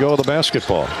didn't let go of the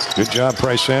basketball. Good job,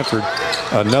 Price Sanford.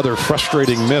 Another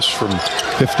frustrating miss from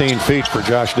 15 feet for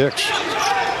Josh Dix.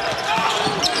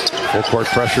 Full court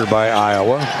pressure by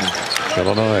Iowa.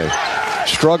 Illinois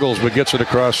struggles but gets it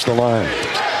across the line.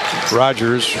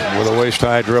 Rogers with a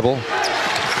waist-high dribble.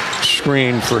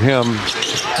 Screen for him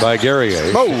by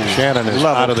Guerrier. Oh, Shannon is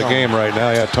out of the game right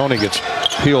now. Yeah, Tony gets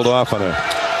peeled off on a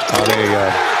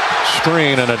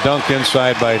screen and a dunk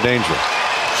inside by Danger.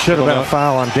 Should have been a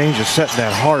foul on Danger setting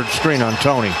that hard screen on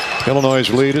Tony. Illinois'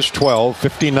 lead is 12,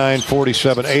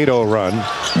 59-47, 8-0 run.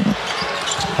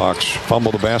 Hawks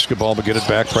fumble the basketball but get it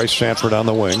back. Price Sanford on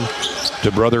the wing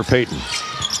to brother Peyton.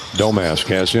 Domask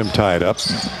has him tied up.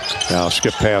 Now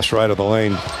skip pass right of the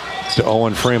lane to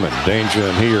Owen Freeman. Danger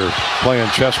and he are playing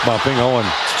chest bumping. Owen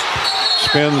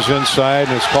spins inside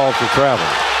and is called for travel.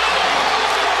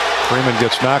 Freeman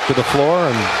gets knocked to the floor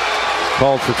and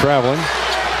called for traveling,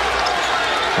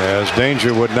 as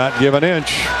Danger would not give an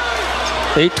inch.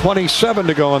 8:27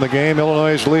 to go in the game.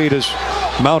 Illinois' lead is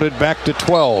mounted back to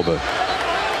 12.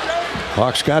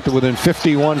 Hawks got to within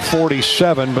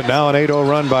 51-47, but now an 8-0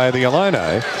 run by the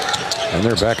Illini, and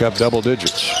they're back up double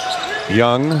digits.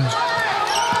 Young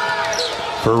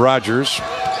for Rogers.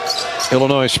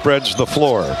 Illinois spreads the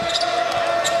floor.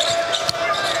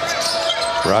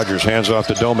 Rogers hands off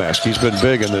to Domask. He's been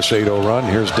big in this 8-0 run.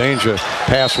 Here's Danger.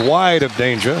 Pass wide of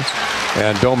Danger.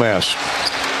 And Domask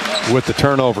with the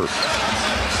turnover.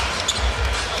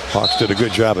 Hawks did a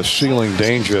good job of sealing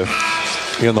Danger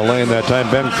in the lane that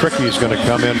time. Ben Krikke is going to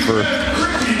come in for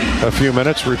a few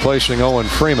minutes, replacing Owen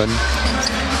Freeman.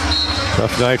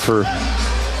 Tough night for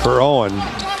Owen.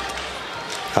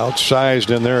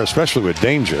 Outsized in there, especially with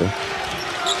Danger.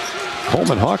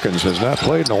 Coleman Hawkins has not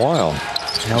played in a while.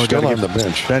 Now still on the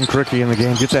bench. Ben Krikke in the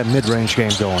game. Get that mid-range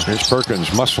game going. Here's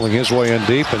Perkins muscling his way in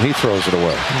deep, and he throws it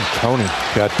away. Tony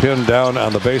got pinned down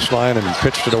on the baseline and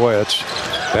pitched it away. It's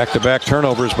back-to-back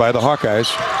turnovers by the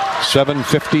Hawkeyes.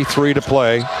 7:53 to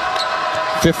play.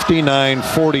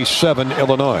 59-47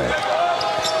 Illinois.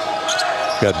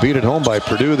 Got beat at home by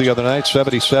Purdue the other night,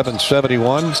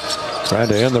 77-71. Trying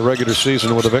to end the regular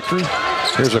season with a victory.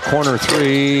 Here's a corner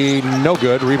three, no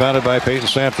good. Rebounded by Peyton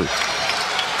Sanford.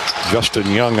 Justin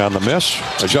Harmon on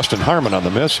the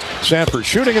miss. Sanford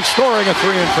shooting and scoring a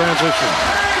three in transition.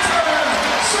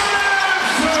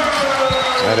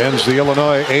 That ends the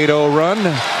Illinois 8-0 run.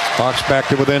 Hawks back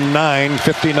to within 9,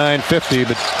 59-50,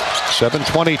 but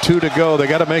 7:22 to go. They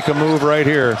got to make a move right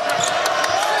here.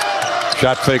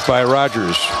 Shot fake by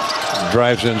Rogers.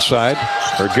 Drives inside,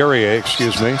 or Guerrier,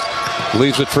 excuse me.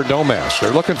 Leaves it for Domas.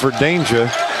 They're looking for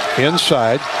Danger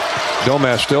inside.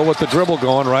 Domas still with the dribble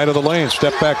going right of the lane.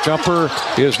 Step back jumper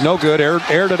is no good.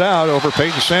 Aired it out over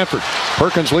Peyton Sanford.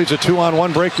 Perkins leads a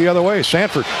 2-on-1 break the other way.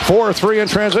 Sanford 4-3 in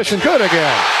transition. Good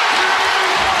again.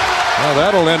 Well,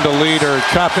 that'll end a lead or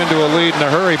chop into a lead in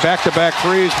a hurry. Back-to-back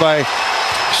threes by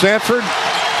Sanford.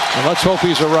 And let's hope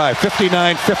he's arrived.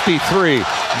 59-53.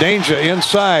 Danger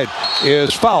inside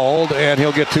is fouled, and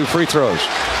he'll get 2 free throws.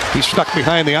 He's stuck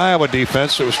behind the Iowa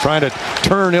defense that was trying to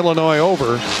turn Illinois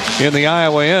over in the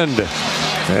Iowa end.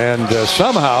 And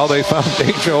somehow they found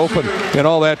Danger open in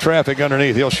all that traffic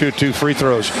underneath. He'll shoot 2 free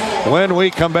throws. When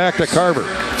we come back to Carver,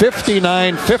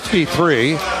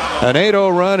 59-53. An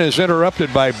 8-0 run is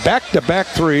interrupted by back-to-back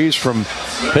threes from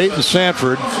Peyton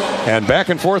Sanford. And back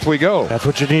and forth we go. That's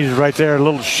what you needed right there. A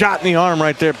little shot in the arm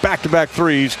right there. Back-to-back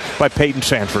threes by Peyton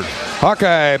Sanford.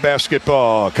 Hawkeye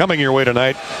basketball coming your way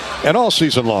tonight and all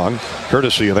season long,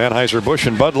 courtesy of Anheuser-Busch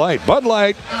and Bud Light. Bud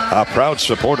Light, a proud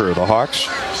supporter of the Hawks.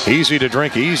 Easy to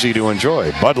drink, easy to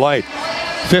enjoy. Bud Light,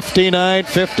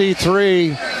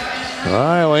 59-53.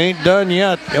 Iowa ain't done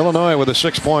yet. Illinois with a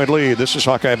 6-point lead. This is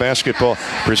Hawkeye basketball,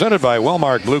 presented by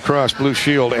Wellmark Blue Cross Blue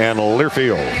Shield and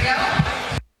Learfield.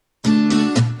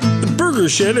 Burger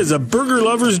Shed is a burger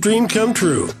lover's dream come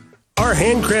true. Our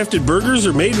handcrafted burgers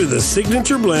are made with a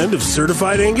signature blend of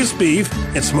certified Angus beef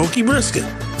and smoky brisket,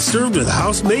 served with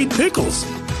house-made pickles.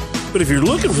 But if you're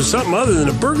looking for something other than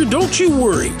a burger, don't you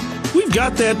worry. We've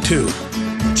got that too.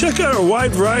 Check out our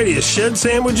wide variety of shed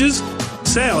sandwiches,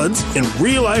 salads, and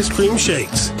real ice cream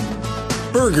shakes.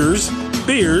 Burgers,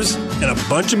 beers, and a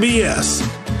bunch of BS.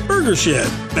 Burger Shed,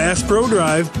 Bass Pro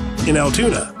Drive in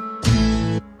Altoona.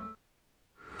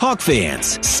 Hawk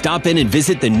fans, stop in and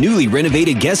visit the newly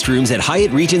renovated guest rooms at Hyatt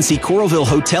Regency Coralville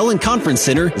Hotel and Conference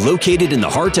Center, located in the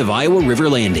heart of Iowa River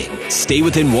Landing. Stay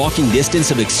within walking distance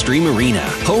of Extreme Arena,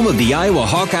 home of the Iowa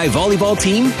Hawkeye volleyball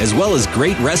team, as well as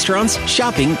great restaurants,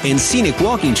 shopping, and scenic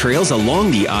walking trails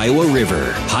along the Iowa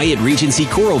River. Hyatt Regency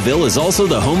Coralville is also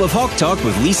the home of Hawk Talk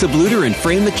with Lisa Bluter and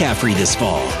Fran McCaffrey this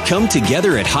fall. Come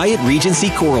together at Hyatt Regency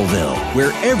Coralville,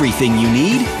 where everything you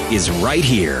need is right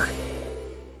here.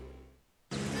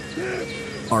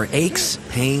 Are aches,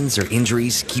 pains, or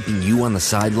injuries keeping you on the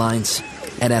sidelines?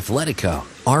 At Athletico,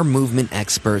 our movement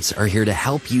experts are here to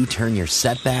help you turn your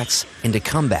setbacks into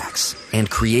comebacks and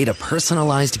create a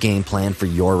personalized game plan for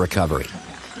your recovery.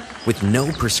 With no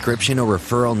prescription or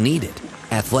referral needed,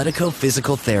 Athletico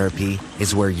Physical Therapy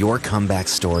is where your comeback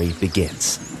story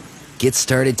begins. Get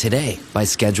started today by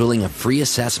scheduling a free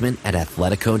assessment at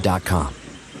Athletico.com.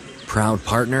 Proud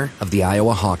partner of the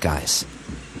Iowa Hawkeyes.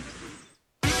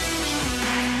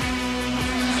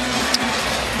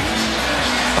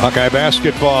 Hawkeye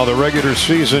basketball, the regular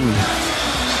season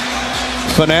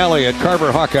finale at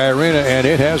Carver Hawkeye Arena, and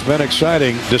it has been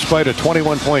exciting. Despite a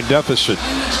 21-point deficit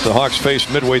the Hawks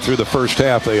faced midway through the first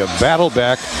half, they have battled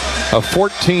back a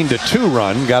 14-2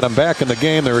 run, got them back in the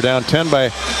game. They were down 10 by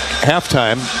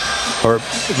halftime,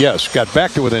 got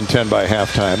back to within 10 by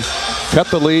halftime.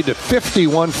 Cut the lead to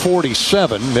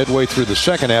 51-47 midway through the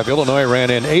second half. Illinois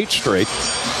ran in 8 straight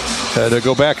to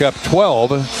go back up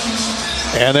 12.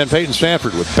 And then Peyton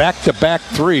Sanford with back-to-back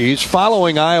threes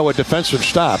following Iowa defensive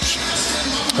stops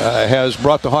has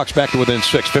brought the Hawks back to within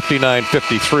 6,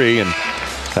 59-53. And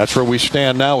that's where we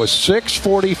stand now with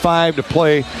 6:45 to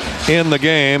play in the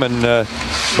game. And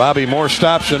Bobby, more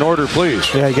stops in order,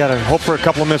 please. Yeah, you got to hope for a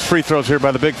couple of missed free throws here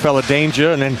by the big fella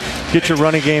Danger, and then get your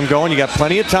running game going. You got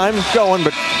plenty of time going,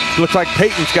 but it looks like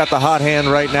Peyton's got the hot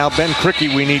hand right now. Ben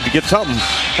Krikke, we need to get something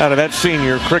out of that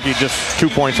senior. Krikke just 2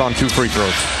 points on 2 free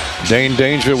throws. Dane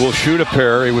Danger will shoot a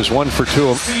pair. He was 1 for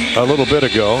 2 a little bit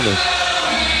ago.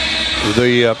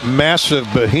 The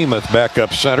massive behemoth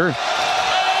backup center,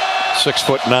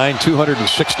 6'9",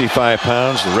 265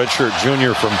 pounds. The redshirt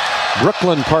junior from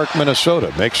Brooklyn Park,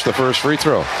 Minnesota, makes the first free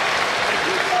throw.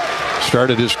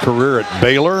 Started his career at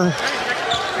Baylor.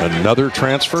 Another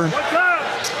transfer.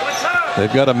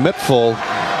 They've got a mittful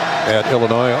at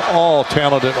Illinois, all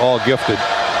talented, all gifted.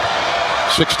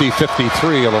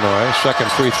 60-53 Illinois.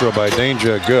 Second free throw by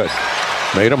Danger, good.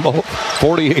 Made them both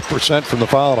 48% from the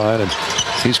foul line, and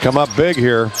he's come up big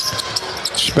here,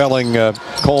 spelling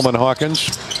Coleman Hawkins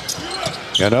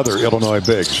and other Illinois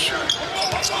bigs.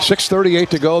 6:38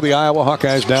 to go. The Iowa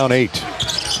Hawkeyes down 8.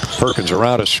 Perkins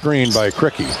around a screen by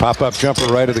Krikke. Pop-up jumper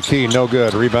right of the key. No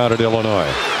good. Rebounded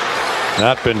Illinois.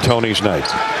 Not been Tony's night.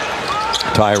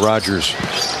 Ty Rodgers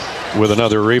with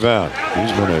another rebound.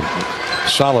 He's been a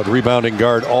solid rebounding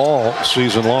guard all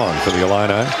season long for the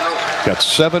Illini. Got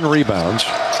 7 rebounds.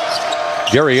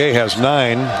 Guerrier has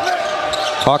 9.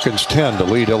 Hawkins 10 to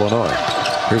lead Illinois.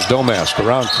 Here's Domask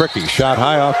around Krikke. Shot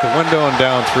high off the window and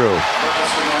down through.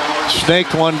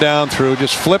 Snaked one down through.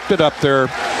 Just flipped it up there.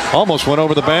 Almost went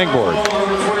over the bangboard.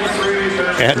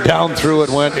 And down through it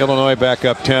went. Illinois back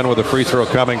up 10 with a free throw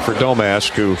coming for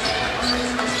Domask, who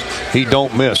he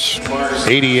don't miss.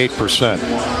 88%.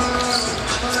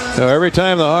 Now, every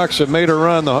time the Hawks have made a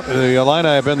run, the Illini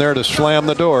have been there to slam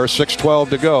the door.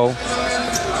 6:12 to go.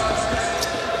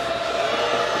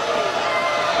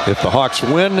 If the Hawks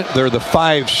win, they're the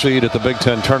 5 seed at the Big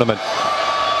Ten tournament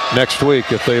next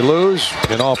week. If they lose,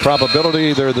 in all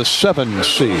probability, they're the 7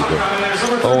 seed.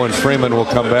 Owen Freeman will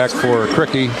come back for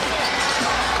Krikke.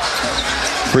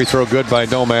 Free throw good by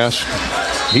Domask.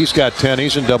 He's got 10.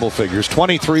 He's in double figures.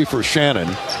 23 for Shannon,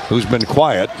 who's been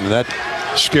quiet, and that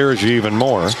scares you even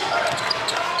more.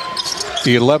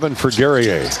 11 for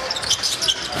Guerrier.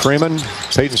 Freeman,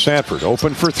 Peyton Sanford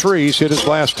open for 3. He's hit his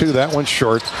last 2. That one's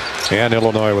short. And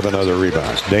Illinois with another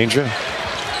rebound. Danger.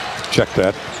 Check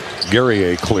that.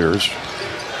 Guerrier clears.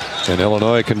 And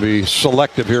Illinois can be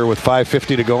selective here with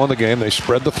 5:50 to go in the game. They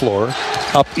spread the floor.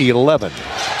 Up 11.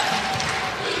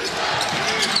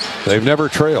 They've never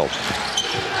trailed.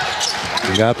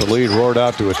 He got the lead, roared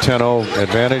out to a 10-0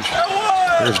 advantage.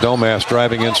 Here's Domask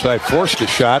driving inside, forced a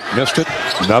shot, missed it.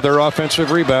 Another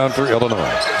offensive rebound for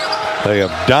Illinois. They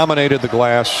have dominated the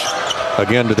glass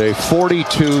again today,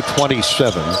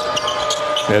 42-27.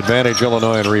 Advantage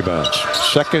Illinois in rebounds.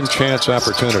 Second chance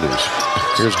opportunities.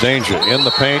 Here's Danger in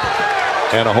the paint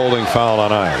and a holding foul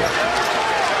on Iowa.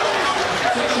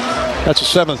 That's a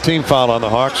 7th team foul on the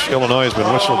Hawks. Illinois has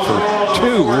been whistled for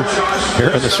 2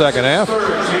 here in the second half.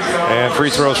 And free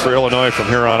throws for Illinois from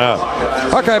here on out.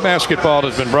 Hawkeye basketball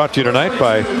has been brought to you tonight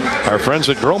by our friends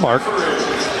at Growmark.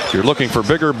 If you're looking for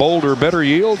bigger, bolder, better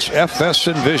yields, FS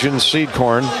Envision seed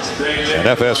corn and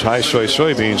FS High Soy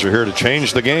soybeans are here to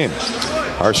change the game.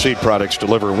 Our seed products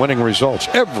deliver winning results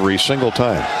every single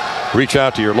time. Reach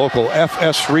out to your local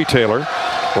FS retailer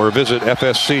or visit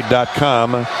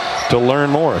fsseed.com to learn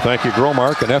more. Thank you,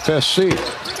 Growmark and FSC.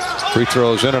 Free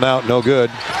throws in and out, no good.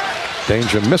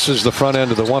 Danger misses the front end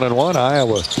of the 1-and-1.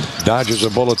 Iowa dodges a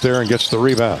bullet there and gets the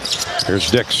rebound. Here's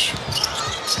Dix.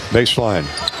 Baseline.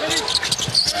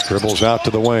 Dribbles out to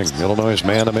the wing. Illinois'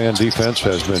 man-to-man defense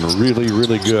has been really,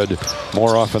 really good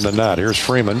more often than not. Here's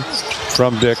Freeman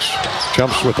from Dix.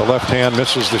 Jumps with the left hand,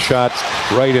 misses the shot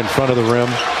right in front of the rim.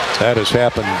 That has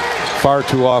happened far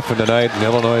too often tonight, and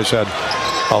Illinois has had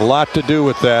a lot to do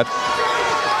with that,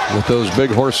 with those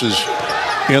big horses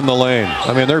in the lane.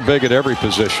 I mean, they're big at every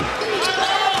position.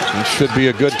 It should be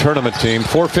a good tournament team.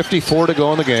 4:54 to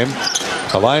go in the game.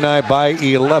 Illini by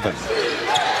 11.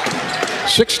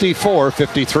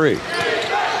 64-53.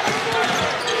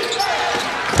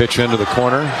 Pitch into the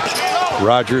corner.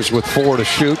 Rodgers with 4 to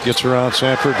shoot. Gets around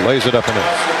Sanford. Lays it up and in.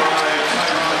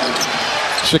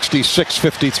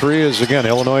 66-53 as again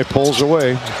Illinois pulls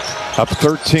away. Up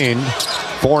 13.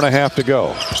 4.5 to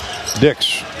go. Dix.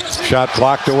 Shot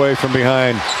blocked away from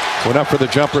behind. Went up for the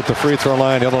jumper at the free throw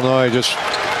line. Illinois just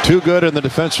too good in the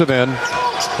defensive end.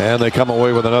 And they come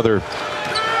away with another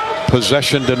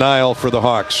possession denial for the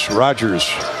Hawks. Rodgers.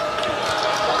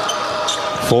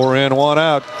 4 in, 1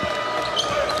 out.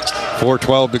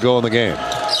 4:12 to go in the game.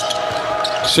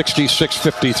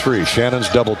 66-53. Shannon's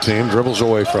double team. Dribbles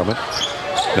away from it.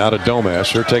 Now to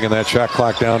Domask. They're taking that shot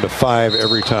clock down to 5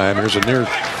 every time. Here's a near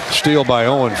steal by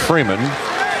Owen Freeman.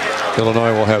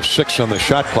 Illinois will have 6 on the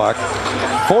shot clock.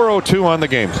 4:02 on the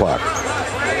game clock.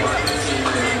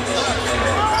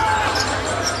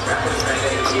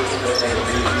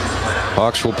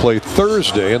 Hawks will play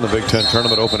Thursday in the Big Ten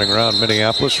tournament opening round.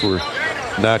 Minneapolis. We're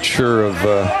not sure of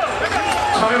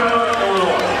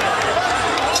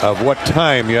what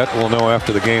time yet. We'll know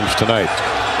after the games tonight.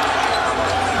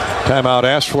 Timeout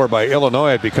asked for by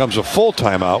Illinois. It becomes a full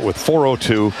timeout with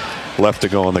 4:02 left to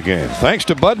go in the game. Thanks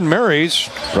to Bud & Mary's,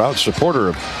 proud supporter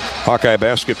of Hawkeye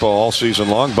basketball all season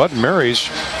long. Bud & Mary's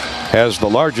has the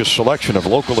largest selection of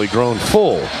locally grown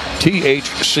full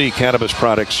THC cannabis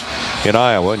products in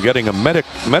Iowa, and getting a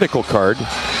medical card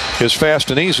is fast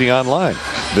and easy online.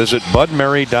 Visit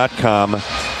budmary.com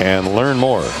and learn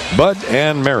more. Bud &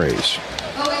 Mary's.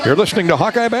 You're listening to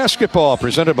Hawkeye Basketball,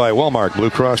 presented by Wellmark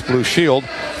Blue Cross Blue Shield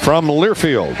from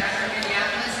Learfield.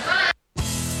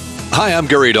 Hi, I'm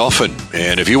Gary Dolphin,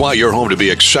 and if you want your home to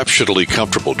be exceptionally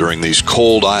comfortable during these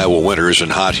cold Iowa winters and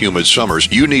hot, humid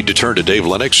summers, you need to turn to Dave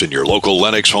Lennox and your local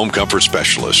Lennox Home Comfort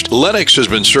Specialist. Lennox has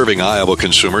been serving Iowa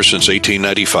consumers since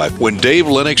 1895, when Dave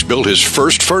Lennox built his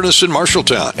first furnace in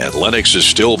Marshalltown, and Lennox is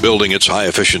still building its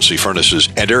high-efficiency furnaces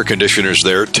and air conditioners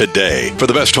there today. For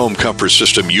the best home comfort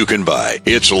system you can buy,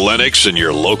 it's Lennox and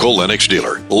your local Lennox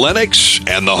dealer. Lennox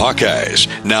and the Hawkeyes.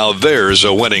 Now there's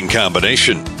a winning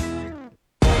combination.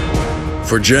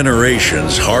 For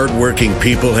generations, hard-working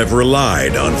people have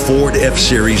relied on Ford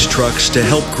F-Series trucks to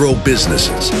help grow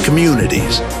businesses,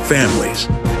 communities, families.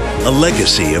 A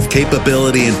legacy of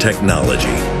capability and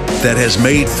technology that has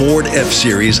made Ford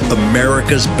F-Series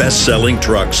America's best-selling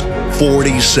trucks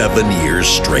 47 years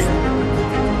straight.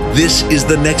 This is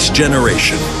the next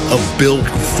generation of Built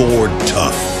Ford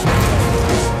Tough.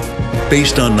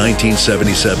 Based on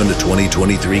 1977 to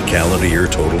 2023 calendar year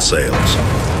total sales.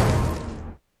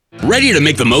 Ready to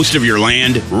make the most of your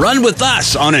land? Run with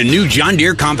us on a new John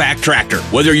Deere compact tractor.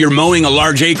 Whether you're mowing a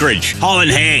large acreage, hauling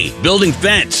hay, building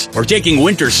fence, or taking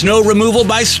winter snow removal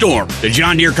by storm, the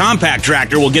John Deere compact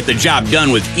tractor will get the job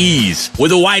done with ease.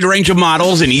 With a wide range of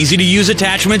models and easy-to-use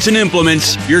attachments and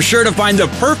implements, you're sure to find the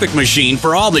perfect machine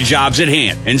for all the jobs at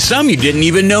hand, and some you didn't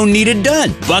even know needed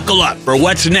done. Buckle up for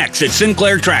what's next at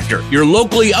Sinclair Tractor, your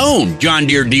locally owned John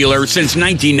Deere dealer since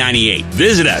 1998.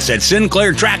 Visit us at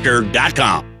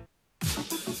sinclairtractor.com.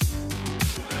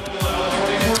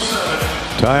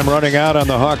 Time running out on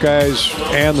the Hawkeyes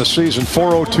and the season.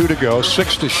 4:02 to go.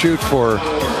 6 to shoot for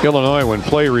Illinois when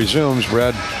play resumes.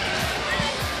 Brad,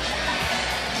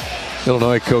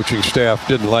 Illinois coaching staff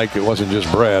didn't like it. Wasn't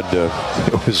just Brad.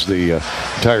 It was the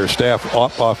entire staff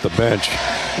off the bench.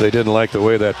 They didn't like the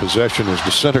way that possession was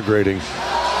disintegrating,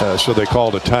 so they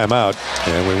called a timeout,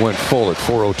 and we went full at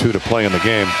 4:02 to play in the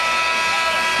game.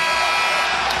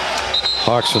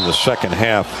 Hawks in the second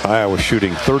half, Iowa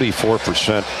shooting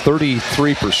 34%,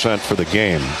 33% for the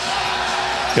game.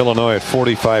 Illinois at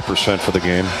 45% for the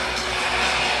game.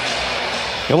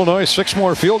 Illinois 6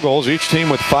 more field goals, each team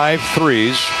with 5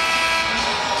 threes.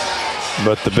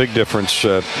 But the big difference,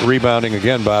 rebounding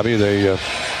again, Bobby. They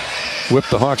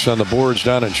whipped the Hawks on the boards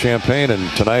down in Champaign,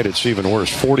 and tonight it's even worse,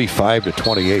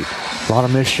 45-28. A lot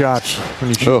of missed shots when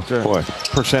you shoot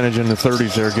percentage in the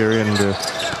 30s there, Gary, and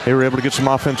they were able to get some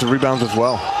offensive rebounds as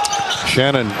well.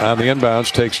 Shannon on the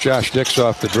inbounds takes Josh Dix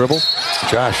off the dribble.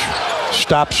 Josh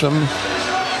stops him. In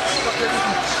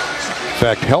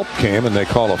fact, help came, and they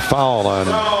call a foul on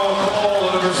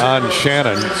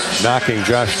Shannon, knocking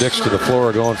Josh Dix to the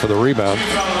floor, going for the rebound.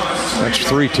 That's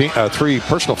 3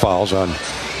 personal fouls on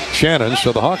Shannon,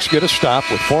 so the Hawks get a stop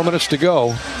with 4 minutes to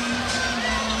go.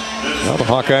 Well, the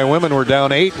Hawkeye women were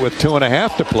down 8 with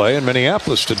 2.5 to play in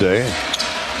Minneapolis today.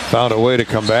 Found a way to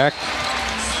come back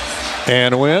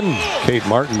and win. Kate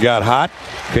Martin got hot.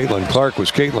 Caitlin Clark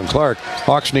was Caitlin Clark.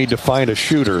 Hawks need to find a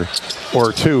shooter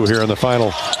or two here in the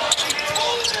final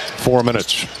 4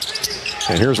 minutes.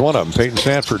 And here's one of them. Peyton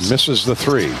Sanford misses the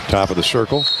 3. Top of the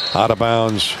circle. Out of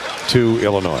bounds to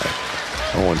Illinois.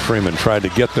 Owen Freeman tried to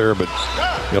get there, but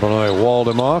Illinois walled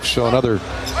him off. So another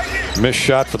missed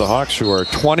shot for the Hawks, who are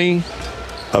 20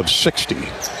 of 60.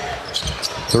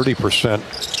 30%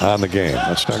 on the game.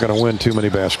 That's not going to win too many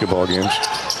basketball games.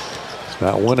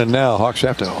 Not winning now. Hawks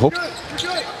have to hope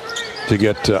to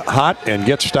get hot and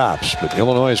get stops. But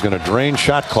Illinois is going to drain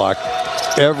shot clock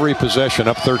every possession,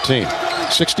 up 13.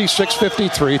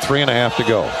 66-53, 3.5 to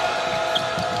go.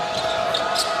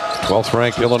 12th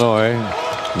ranked Illinois,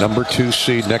 number 2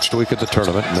 seed next week at the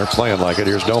tournament, and they're playing like it.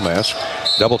 Here's Domas.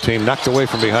 Double team knocked away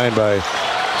from behind by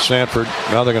Sanford.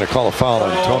 Now they're going to call a foul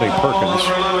on Tony Perkins.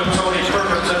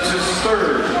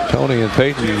 Tony and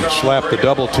Peyton slapped the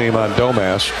double team on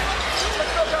Domas.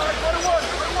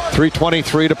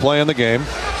 3:23 to play in the game.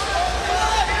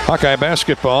 Hawkeye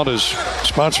Basketball is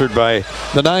sponsored by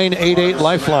the 988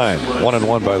 Lifeline.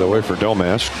 1-1, by the way, for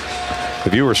Domas.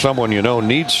 If you or someone you know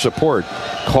needs support,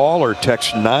 call or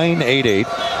text 988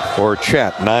 or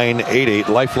chat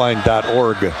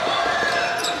 988lifeline.org.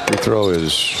 Free throw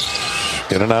is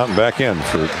in and out and back in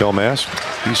for Domas.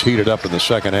 He's heated up in the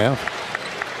second half.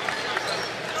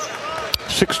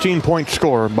 16-point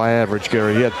score by average,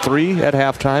 Gary. He had 3 at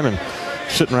halftime and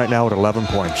sitting right now at 11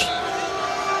 points.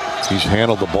 He's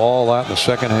handled the ball a lot in the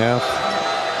second half,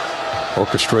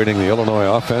 orchestrating the Illinois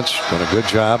offense. Done a good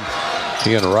job.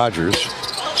 He and Rogers.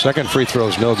 Second free throw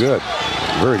is no good.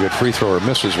 Very good free thrower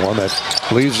misses one. That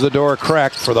leaves the door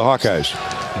cracked for the Hawkeyes.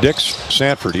 Dix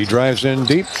Sanford. He drives in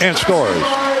deep and scores.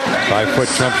 5-foot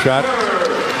jump shot.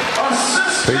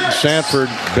 Peyton Sanford,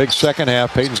 big second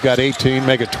half. Peyton's got 18,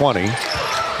 make it 20.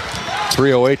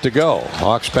 3:08 to go.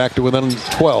 Hawks back to within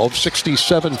 12,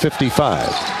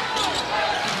 67-55.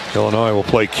 Illinois will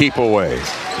play keep away.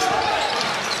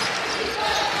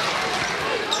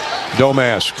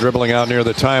 Domask dribbling out near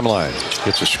the timeline.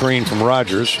 Gets a screen from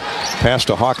Rogers. Pass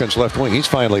to Hawkins left wing. He's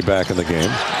finally back in the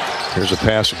game. Here's a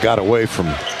pass that got away from,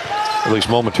 at least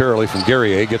momentarily, from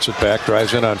Guerrier. Gets it back,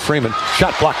 drives in on Freeman.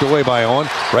 Shot blocked away by Owen.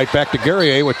 Right back to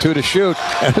Guerrier with 2 to shoot.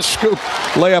 And a scoop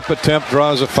layup attempt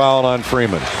draws a foul on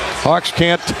Freeman. Hawks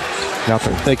can't,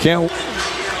 nothing. They can't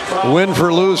win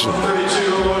for losing.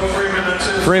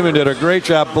 Freeman did a great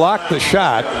job, blocked the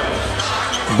shot,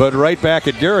 but right back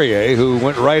at Guerrier, who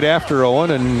went right after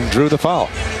Owen and drew the foul.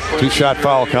 2-shot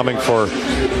foul coming for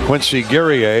Quincy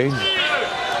Guerrier,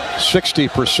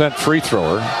 60% free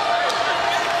thrower.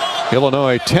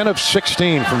 Illinois 10 of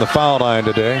 16 from the foul line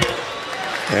today,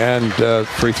 and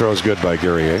free throw is good by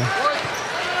Guerrier.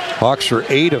 Hawks are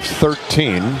 8 of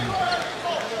 13.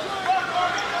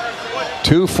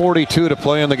 2:42 to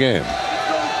play in the game.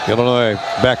 Illinois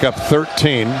back up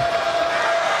 13.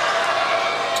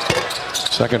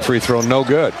 Second free throw, no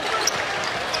good.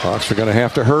 Hawks are going to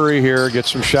have to hurry here, get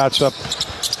some shots up.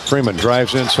 Freeman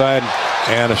drives inside,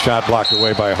 and a shot blocked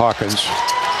away by Hawkins,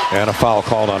 and a foul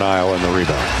called on Iowa in the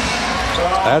rebound.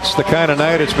 That's the kind of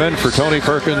night it's been for Tony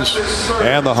Perkins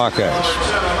and the Hawkeyes.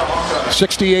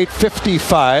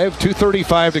 68-55,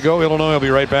 2:35 to go. Illinois will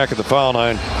be right back at the foul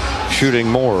line, shooting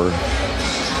more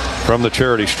from the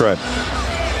charity stripe.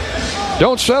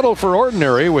 Don't settle for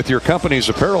ordinary with your company's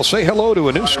apparel. Say hello to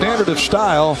a new standard of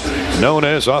style known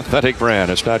as Authentic Brand.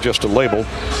 It's not just a label,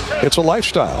 it's a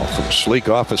lifestyle. From sleek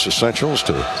office essentials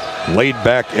to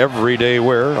laid-back everyday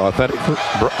wear,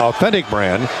 Authentic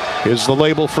Brand is the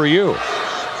label for you.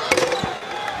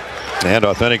 And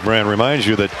Authentic Brand reminds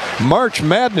you that March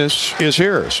Madness is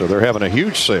here, so they're having a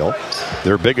huge sale,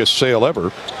 their biggest sale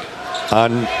ever,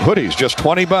 on hoodies, just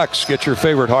 $20. Get your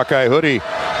favorite Hawkeye hoodie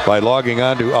by logging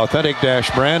on to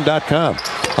authentic-brand.com.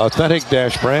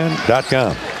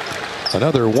 Authentic-brand.com.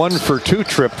 Another 1-for-2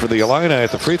 trip for the Illini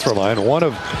at the free throw line. 1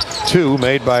 of 2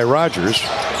 made by Rogers.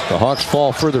 The Hawks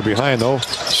fall further behind, though,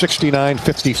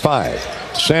 69-55.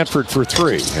 Sanford for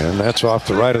 3, and that's off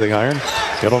the right of the iron.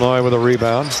 Illinois with a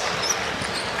rebound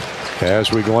as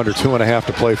we go under 2.5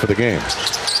 to play for the game.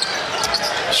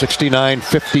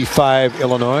 69-55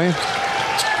 Illinois.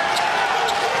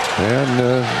 And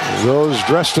those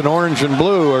dressed in orange and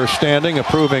blue are standing,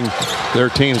 approving their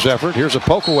team's effort. Here's a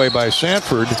poke away by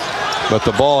Sanford, but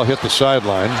the ball hit the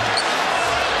sideline.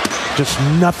 Just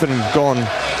nothing going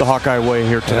the Hawkeye way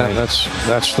here tonight. Yeah,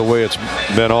 that's the way it's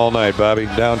been all night, Bobby.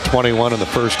 Down 21 in the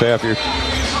first half.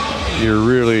 You're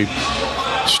really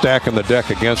stacking the deck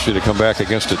against you to come back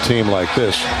against a team like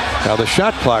this. Now, the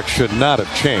shot clock should not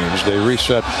have changed. They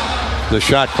reset the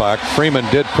shot clock. Freeman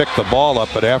did pick the ball up,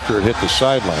 but after it hit the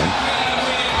sideline.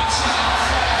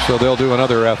 So they'll do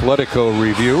another Athletico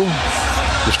review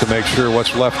just to make sure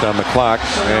what's left on the clock,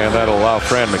 and that'll allow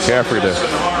Fran McCaffrey to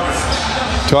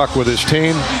talk with his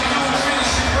team.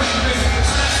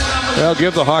 Well,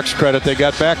 give the Hawks credit. They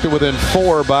got back to within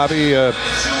 4, Bobby,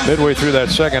 midway through that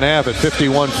second half at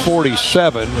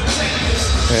 51-47.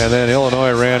 And then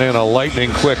Illinois ran in a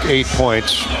lightning-quick 8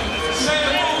 points.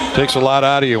 Takes a lot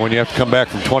out of you when you have to come back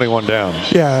from 21 down.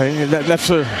 Yeah, that's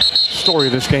the story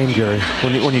of this game, Gary.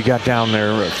 When you got down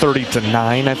there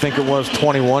 30-9, I think it was,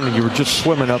 21, and you were just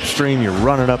swimming upstream, you're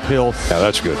running uphill. Yeah,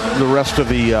 that's good. The rest of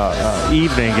the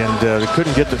evening, and they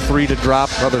couldn't get the 3 to drop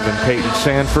other than Peyton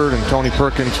Sanford and Tony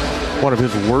Perkins. One of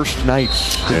his worst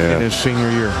nights in his senior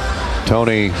year.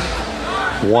 Tony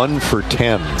 1 for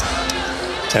 10.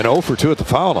 And 0 for 2 at the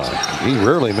foul line. He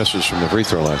rarely misses from the free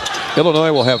throw line.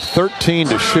 Illinois will have 13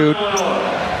 to shoot.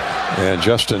 And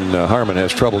Justin Harmon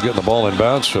has trouble getting the ball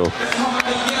inbounds, so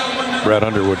Brad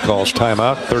Underwood calls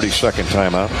timeout, 30-second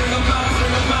timeout.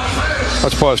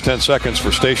 Let's pause 10 seconds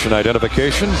for station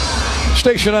identification.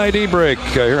 Station ID break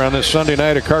here on this Sunday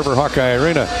night at Carver Hawkeye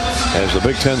Arena as the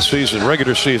Big Ten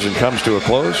regular season comes to a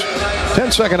close.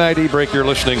 10-second ID break. You're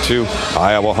listening to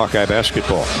Iowa Hawkeye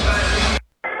basketball.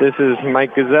 This is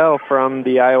Mike Gazelle from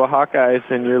the Iowa Hawkeyes,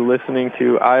 and you're listening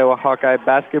to Iowa Hawkeye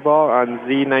basketball on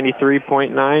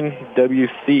Z93.9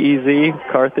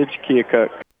 WCEZ, Carthage, Keokuk.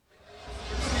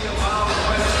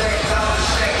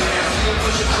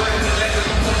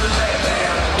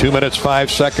 Two minutes,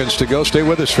 5 seconds to go. Stay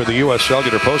with us for the U.S.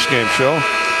 Cellular postgame show.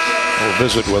 We'll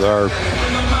visit with our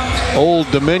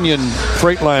Old Dominion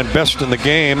Freightline best in the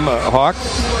game, Hawk.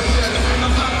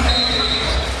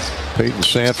 Peyton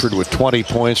Sanford with 20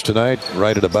 points tonight,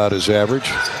 right at about his average.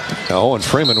 Now Owen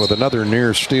Freeman with another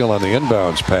near steal on the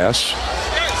inbounds pass.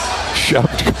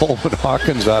 Coleman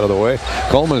Hawkins out of the way.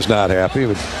 Coleman's not happy,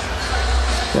 but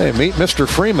hey, meet Mr.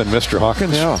 Freeman, Mr.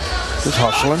 Hawkins. Yeah, just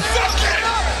hustling.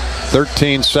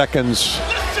 13 seconds.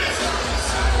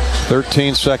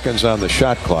 13 seconds on the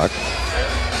shot clock.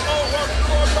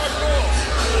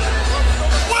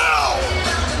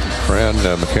 Fran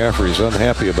McCaffrey's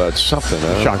unhappy about something.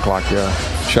 Shot clock, yeah.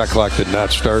 Shot clock did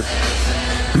not start.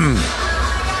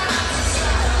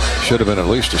 Should have been at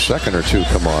least a second or two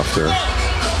come off there.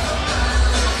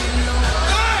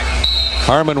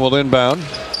 Harmon will inbound.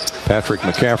 Patrick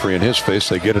McCaffrey in his face.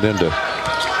 They get it into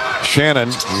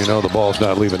Shannon. You know the ball's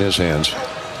not leaving his hands.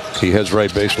 He heads right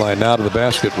baseline now to the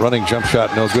basket. Running jump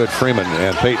shot, no good. Freeman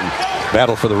and Payton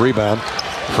battle for the rebound.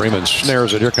 Freeman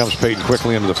snares it. Here comes Payton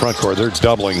quickly into the front court. They're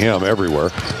doubling him everywhere.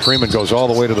 Freeman goes all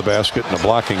the way to the basket, and a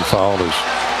blocking foul is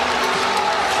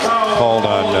called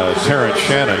on Terrence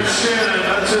Shannon.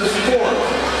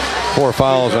 4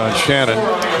 fouls on Shannon.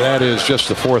 That is just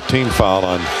the 4th team foul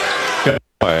on.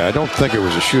 I don't think it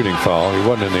was a shooting foul. He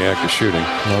wasn't in the act of shooting.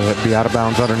 Well, that'd be out of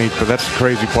bounds underneath, but that's the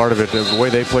crazy part of it. The way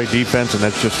they play defense, and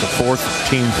that's just the 4th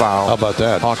team foul. How about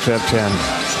that? Hawks have 10.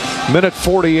 Minute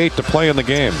 48 to play in the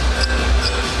game.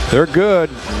 They're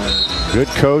good. Good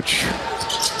coach.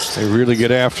 They really get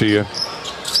after you.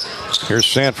 Here's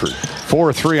Sanford.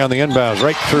 4-3 on the inbounds,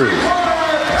 right through.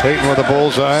 Payton with a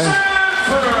bullseye.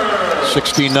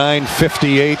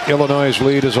 69-58. Illinois'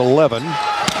 lead is 11.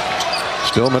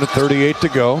 Still a minute 38 to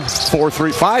go. 5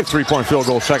 3-point field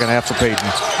goal second half for Payton.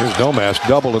 Here's Domas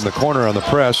doubled in the corner on the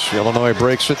press. Illinois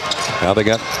breaks it. Now they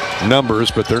got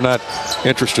numbers, but they're not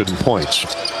interested in points.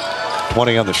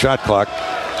 20 on the shot clock.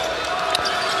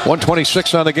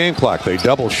 1:26 on the game clock. They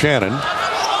double Shannon.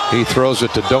 He throws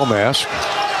it to Domas.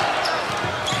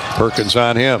 Perkins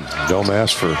on him.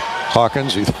 Domas for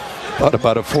Hawkins. He thought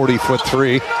about a 40-foot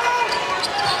three.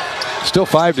 Still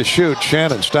 5 to shoot.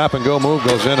 Shannon, stop and go move,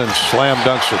 goes in and slam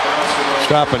dunks it.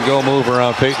 Stop and go move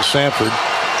around Payton Sanford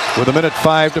with a minute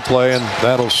 5 to play, and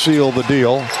that'll seal the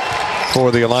deal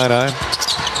for the Illini.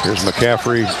 Here's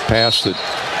McCaffrey pass that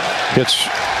hits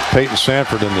Payton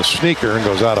Sanford in the sneaker and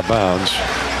goes out of bounds.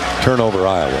 Turnover,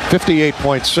 Iowa.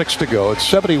 58.6 to go. It's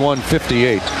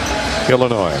 71-58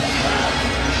 Illinois.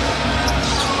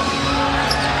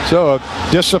 So a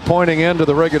disappointing end to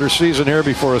the regular season here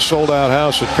before a sold-out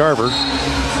house at Carver.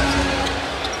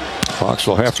 Hawks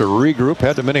will have to regroup,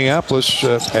 head to Minneapolis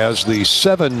as the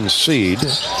 7 seed.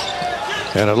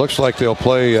 And it looks like they'll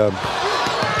play.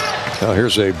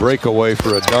 Here's a breakaway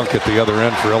for a dunk at the other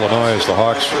end for Illinois as the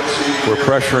Hawks were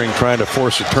pressuring, trying to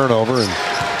force a turnover, and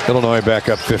Illinois back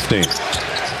up 15.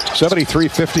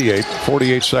 73-58,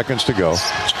 48 seconds to go.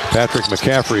 Patrick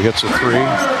McCaffrey hits a 3.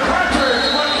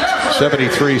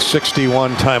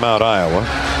 73-61 timeout Iowa.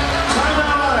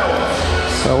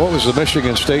 What was the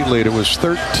Michigan State lead? It was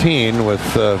 13 with,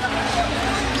 I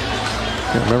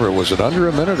can't remember, was it under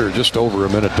a minute or just over a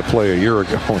minute to play a year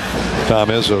ago? Tom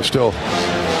Izzo still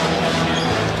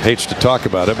hates to talk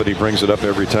about it, but he brings it up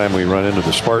every time we run into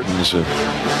the Spartans.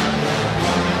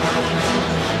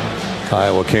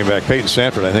 Iowa came back. Payton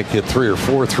Sanford, I think, hit 3 or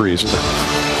 4 threes. A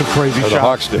crazy shot. The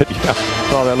Hawks did, yeah.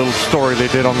 Saw that little story they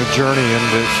did on the journey,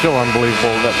 and it's still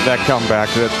unbelievable that comeback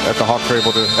that the Hawks were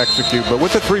able to execute. But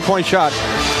with the 3-point shot,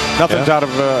 nothing's out of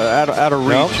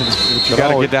reach. Nope. You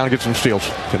got to get down and get some steals.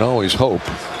 Can always hope.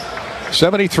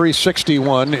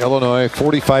 73-61, Illinois,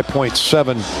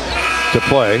 45.7 to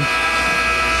play.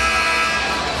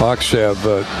 Hawks have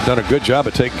done a good job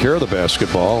of taking care of the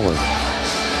basketball. And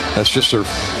that's just their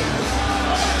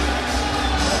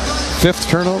 5th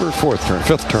turnover,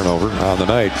 5th turnover on the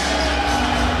night.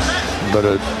 But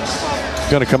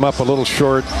going to come up a little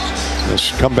short. This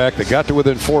comeback, they got to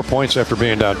within 4 points after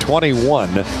being down 21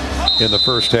 in the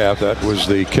first half. That was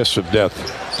the kiss of death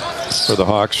for the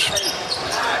Hawks.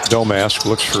 Domas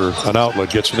looks for an outlet,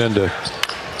 gets it into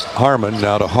Harmon,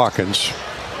 now to Hawkins,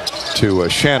 to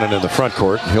Shannon in the front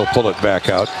court. He'll pull it back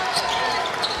out.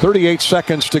 38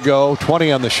 seconds to go,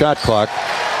 20 on the shot clock.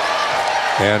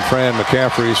 And Fran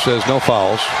McCaffrey says no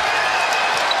fouls.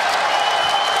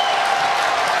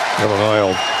 Illinois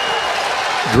will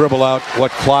dribble out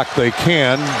what clock they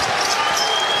can.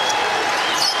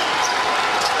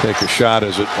 Take a shot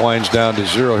as it winds down to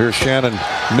 0. Here Shannon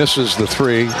misses the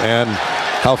 3, and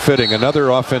how fitting, another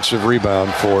offensive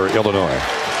rebound for Illinois.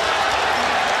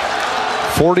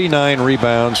 49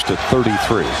 rebounds to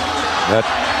 33.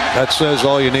 That says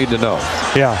all you need to know.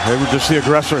 Yeah, they were just the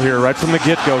aggressor here right from the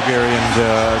get-go, Gary,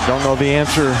 and don't know the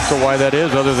answer to why that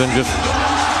is other than just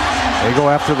they go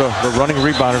after the running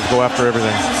rebounders, go after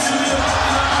everything.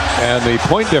 And the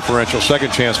point differential,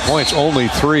 second chance points, only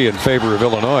 3 in favor of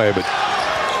Illinois, but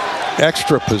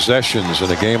extra possessions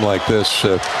in a game like this.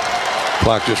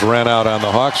 Clock just ran out on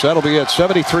the Hawks. That'll be it.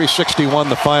 73-61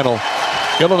 the final.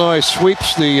 Illinois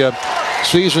sweeps the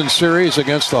season series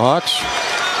against the Hawks.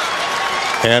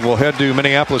 And we'll head to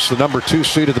Minneapolis, the number 2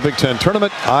 seed of the Big Ten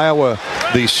tournament. Iowa,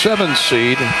 the 7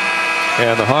 seed.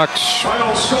 And the Hawks,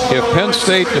 if Penn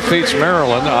State defeats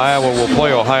Maryland, Iowa will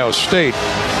play Ohio State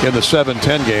in the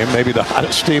 7-10 game, maybe the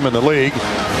hottest team in the league.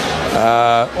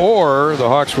 Or the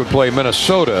Hawks would play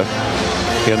Minnesota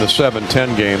in the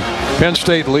 7-10 game. Penn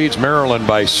State leads Maryland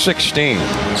by 16.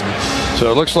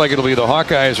 So it looks like it'll be the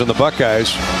Hawkeyes and the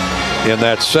Buckeyes in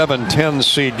that 7-10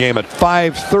 seed game at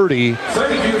 5:30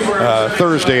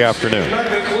 Thursday afternoon.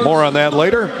 More on that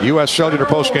later. U.S. Cellular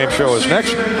postgame show is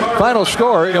next. Final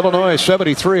score, Illinois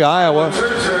 73, Iowa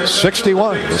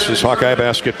 61. This is Hawkeye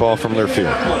basketball from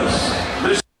Learfield.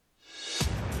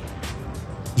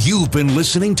 You've been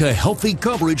listening to healthy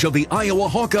coverage of the Iowa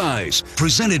Hawkeyes,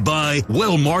 presented by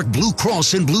Wellmark Blue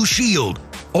Cross and Blue Shield.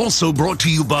 Also brought to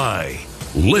you by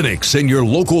Lennox and your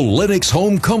local Lennox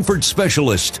home comfort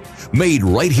specialist. Made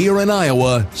right here in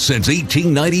Iowa since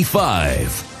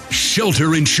 1895.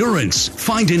 Shelter Insurance.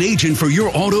 Find an agent for your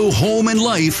auto, home, and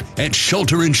life at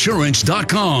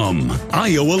shelterinsurance.com.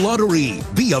 Iowa Lottery.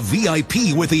 Be a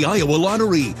VIP with the Iowa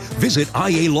Lottery. Visit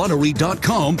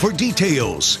ialottery.com for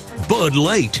details. Bud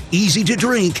Light. Easy to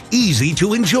drink, easy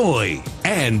to enjoy.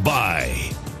 And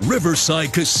by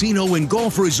Riverside Casino and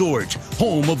Golf Resort,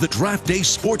 home of the Draft Day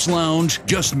Sports Lounge,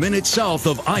 just minutes south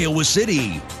of Iowa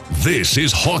City. This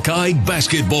is Hawkeye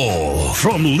basketball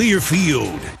from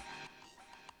Learfield.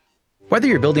 Whether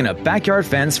you're building a backyard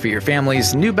fence for your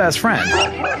family's new best friend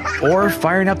or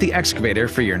firing up the excavator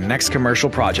for your next commercial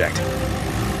project,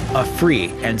 a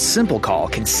free and simple call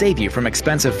can save you from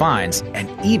expensive fines and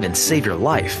even save your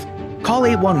life. Call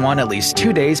 811 at least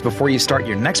 2 days before you start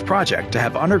your next project to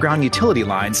have underground utility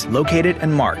lines located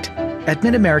and marked. At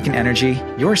MidAmerican Energy,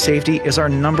 your safety is our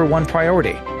 #1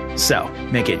 priority. So,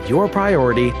 make it your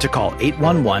priority to call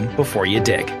 811 before you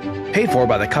dig. Paid for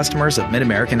by the customers of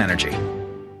MidAmerican Energy.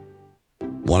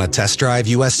 Want to test drive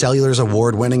U.S. Cellular's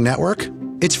award-winning network?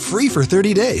 It's free for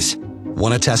 30 days.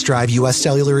 Want to test drive U.S.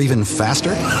 Cellular even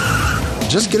faster?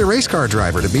 Just get a race car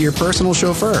driver to be your personal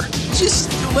chauffeur. Just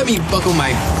let me buckle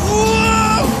my...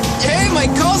 Whoa! Hey, my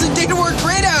calls and data work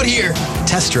great out here!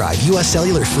 Test drive U.S.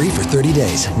 Cellular free for 30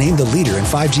 days. Named the leader in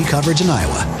 5G coverage in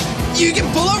Iowa. You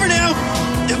can pull over now!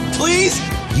 Please?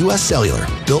 U.S. Cellular.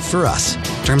 Built for us.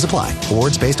 Terms apply.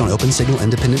 Awards based on open signal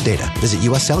independent data. Visit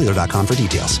uscellular.com for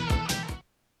details.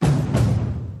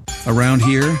 Around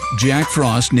here, Jack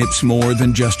Frost nips more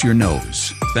than just your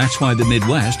nose. That's why the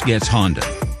Midwest gets Honda.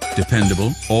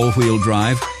 Dependable, all-wheel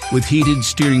drive, with heated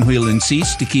steering wheel and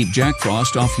seats to keep Jack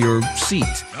Frost off your seat,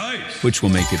 which will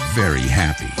make it very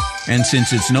happy. And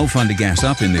since it's no fun to gas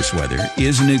up in this weather,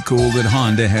 isn't it cool that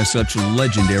Honda has such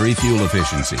legendary fuel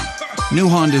efficiency? New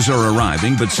Hondas are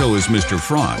arriving, but so is Mr.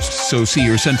 Frost, so see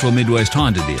your Central Midwest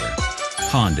Honda dealer.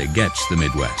 Honda gets the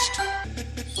Midwest.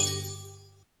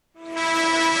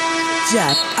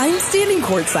 Jeff, I'm standing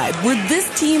courtside where this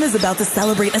team is about to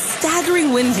celebrate a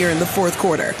staggering win here in the fourth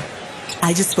quarter.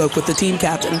 I just spoke with the team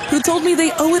captain, who told me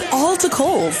they owe it all to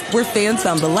Kohl's, where fans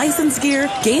found the license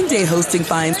gear, game day hosting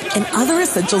fines, and other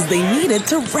essentials they needed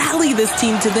to rally this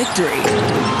team to victory.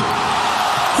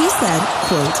 He said,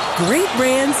 quote, "Great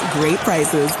brands, great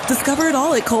prices. Discover it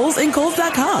all at Kohl's and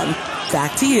Kohl's.com.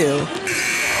 Back to you."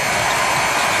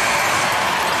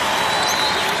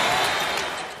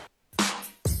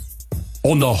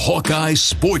 On the Hawkeye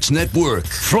Sports Network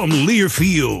from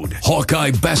Learfield, Hawkeye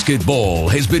basketball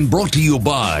has been brought to you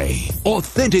by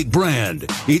Authentic Brand.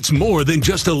 It's more than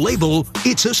just a label,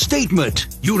 it's a statement.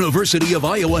 University of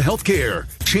Iowa Healthcare,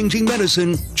 changing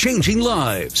medicine, changing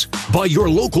lives. By your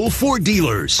local Ford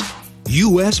dealers.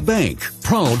 U.S. Bank,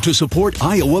 proud to support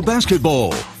Iowa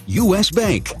basketball. U.S.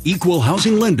 Bank, equal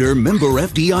housing lender, member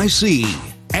FDIC.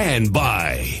 And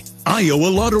by Iowa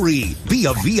Lottery. Be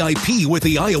a VIP with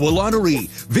the Iowa Lottery.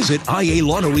 Visit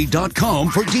ialottery.com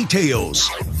for details.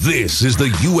 This is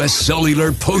the U.S.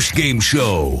 Cellular postgame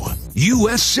show.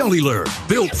 U.S. Cellular,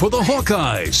 built for the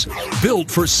Hawkeyes.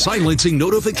 Built for silencing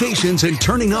notifications and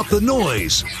turning up the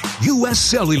noise. U.S.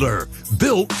 Cellular,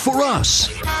 built for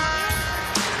us.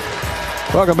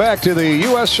 Welcome back to the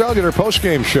U.S. Cellular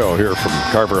postgame show here from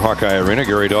Carver Hawkeye Arena.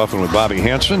 Gary Dolphin with Bobby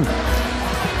Hansen.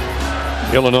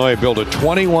 Illinois built a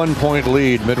 21-point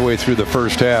lead midway through the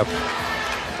first half.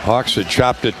 Hawks had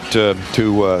chopped it to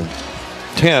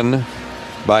 10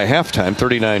 by halftime,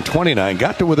 39-29.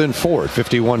 Got to within 4 at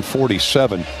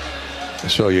 51-47.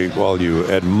 So while you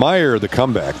admire the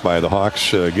comeback by the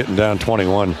Hawks, getting down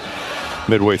 21,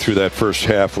 midway through that first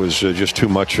half was just too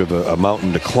much of a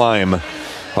mountain to climb.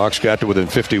 Hawks got to within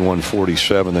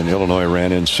 51-47, then Illinois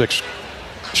ran in 6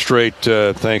 straight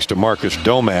thanks to Marcus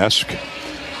Domask,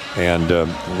 and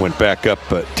went back up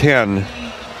 10,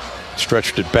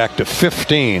 stretched it back to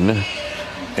 15,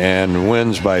 and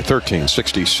wins by 13,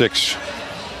 66.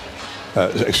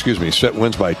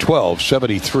 Wins by 12,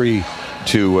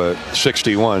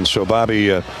 73-61. So,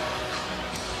 Bobby,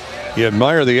 you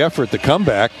admire the effort, the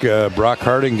comeback. Brock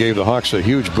Harding gave the Hawks a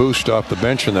huge boost off the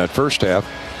bench in that first half.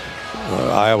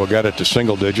 Iowa got it to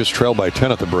single digits, trailed by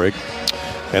 10 at the break.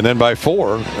 And then by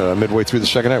 4, midway through the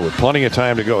second half, with plenty of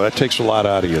time to go. That takes a lot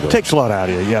out of you, though. It takes a lot out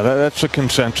of you, yeah. That's the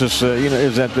consensus,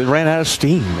 is that they ran out of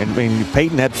steam. I mean,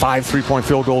 Peyton had 5 3-point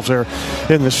field goals there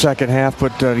in the second half,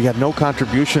 but he had no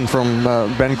contribution from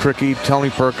Ben Krikke, Tony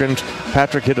Perkins.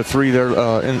 Patrick hit a 3 there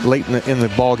late in the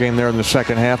ball game there in the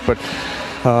second half, but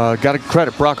got to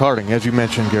credit Brock Harding, as you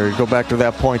mentioned, Gary. Go back to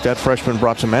that point. That freshman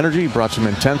brought some energy, brought some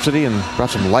intensity, and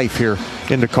brought some life here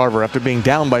into Carver. After being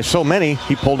down by so many,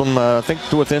 he pulled them, I think,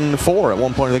 to within 4 at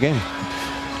one point of the game.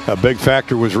 A big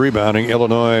factor was rebounding.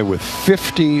 Illinois with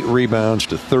 50 rebounds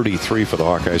to 33 for the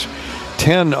Hawkeyes.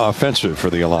 10 offensive for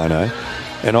the Illini.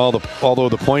 And although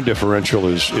the point differential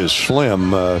is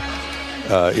slim,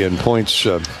 in points,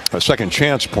 second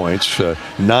chance points,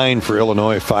 9 for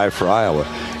Illinois, 5 for Iowa.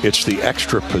 It's the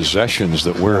extra possessions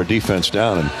that wear a defense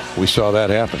down, and we saw that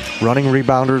happen. Running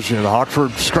rebounders, the Hawks were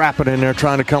scrapping in there,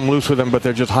 trying to come loose with them, but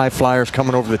they're just high flyers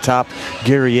coming over the top.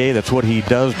 Guerrier, that's what he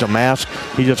does. Domask,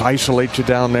 he just isolates you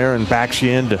down there and backs you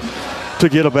in to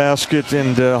get a basket,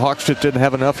 and Hawks just didn't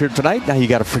have enough here tonight. Now you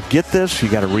got to forget this, you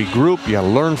got to regroup, you got to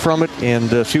learn from it,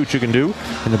 and see what you can do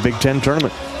in the Big Ten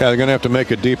tournament. Yeah, they're going to have to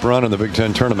make a deep run in the Big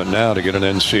Ten tournament now to get an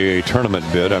NCAA tournament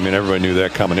bid. I mean, everybody knew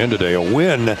that coming in today. A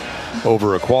win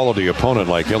over a quality opponent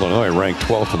like Illinois, ranked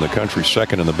 12th in the country,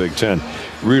 2nd in the Big Ten,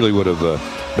 really would have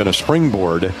been a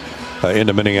springboard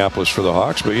into Minneapolis for the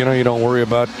Hawks. But, you don't worry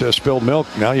about spilled milk.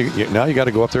 Now you got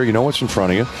to go up there. You know what's in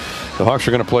front of you. The Hawks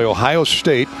are going to play Ohio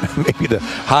State, maybe the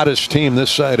hottest team this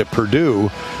side of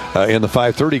Purdue, in the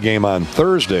 5:30 game on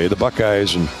Thursday. The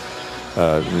Buckeyes and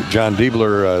John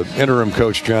Diebler, interim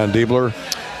coach John Diebler,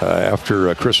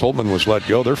 after Chris Holtman was let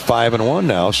go, they're 5-1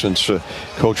 now since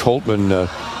Coach Holtman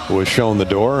was shown the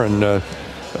door. And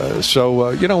so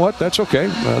you know what? That's okay.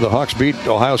 The Hawks beat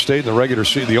Ohio State in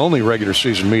the only regular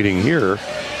season meeting here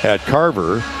at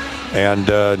Carver. And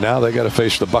now they got to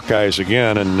face the Buckeyes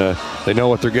again, and they know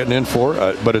what they're getting in for.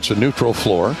 But it's a neutral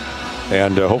floor,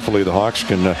 and hopefully the Hawks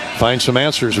can find some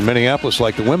answers in Minneapolis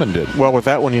like the women did. Well, with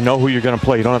that one, you know who you're going to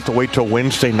play. You don't have to wait till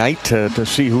Wednesday night to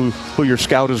see who your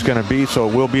scout is going to be. So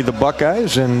it will be the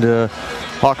Buckeyes, and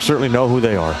Hawks certainly know who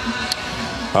they are.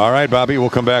 All right, Bobby, we'll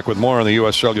come back with more on the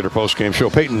U.S. Cellular postgame show.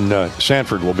 Peyton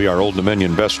Sanford will be our Old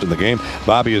Dominion best in the game.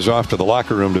 Bobby is off to the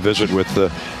locker room to visit with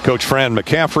Coach Fran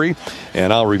McCaffrey,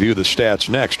 and I'll review the stats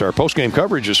next. Our postgame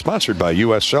coverage is sponsored by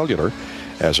U.S. Cellular.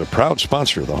 As a proud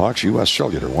sponsor of the Hawks, U.S.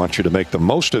 Cellular wants you to make the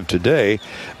most of today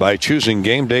by choosing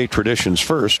game day traditions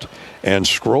first and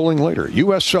scrolling later.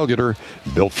 U.S. Cellular,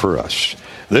 built for us.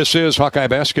 This is Hawkeye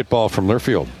Basketball from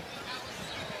Learfield.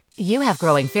 You have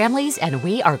growing families, and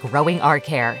we are growing our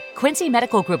care. Quincy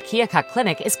Medical Group Keokuk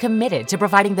Clinic is committed to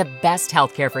providing the best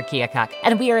health care for Keokuk,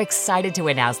 and we are excited to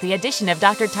announce the addition of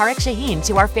Dr. Tarek Shaheen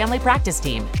to our family practice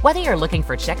team. Whether you're looking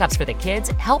for checkups for the kids,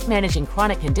 help managing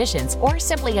chronic conditions, or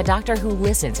simply a doctor who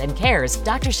listens and cares,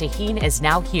 Dr. Shaheen is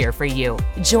now here for you.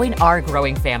 Join our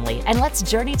growing family, and let's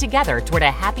journey together toward a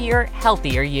happier,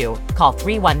 healthier you. Call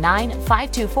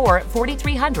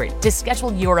 319-524-4300 to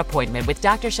schedule your appointment with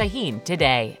Dr. Shaheen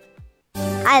today.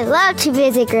 I love to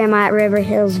visit Grandma at River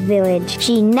Hills Village.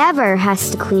 She never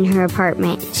has to clean her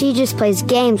apartment. She just plays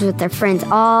games with her friends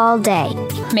all day.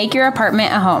 Make your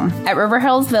apartment a home. At River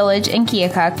Hills Village in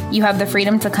Keokuk, you have the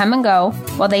freedom to come and go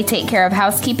while they take care of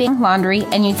housekeeping, laundry,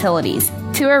 and utilities.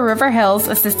 Tour River Hills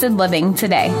Assisted Living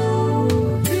today.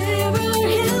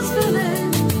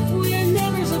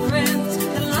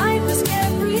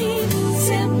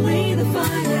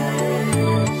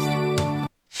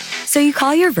 So you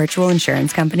call your virtual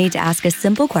insurance company to ask a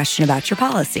simple question about your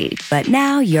policy, but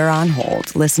now you're on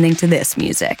hold listening to this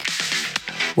music.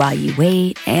 While you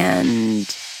wait and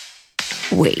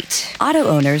wait. Auto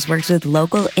Owners works with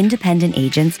local independent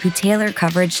agents who tailor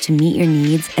coverage to meet your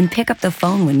needs and pick up the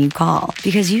phone when you call,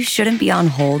 because you shouldn't be on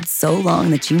hold so long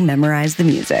that you memorize the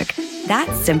music.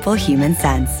 That's simple human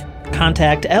sense.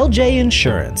 Contact LJ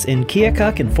Insurance in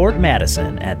Keokuk and Fort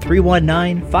Madison at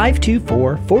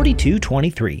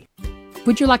 319-524-4223.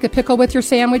 Would you like a pickle with your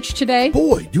sandwich today?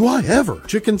 Boy, do I ever.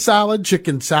 Chicken salad,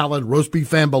 roast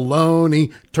beef and bologna,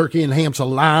 turkey and ham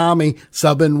salami,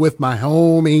 subbing with my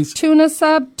homies. Tuna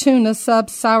sub,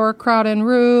 sauerkraut and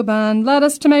Reuben,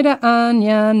 lettuce, tomato,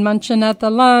 onion, munching at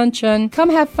the luncheon. Come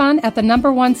have fun at the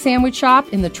 #1 sandwich shop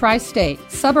in the Tri-State.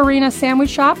 Sub Arena Sandwich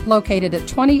Shop, located at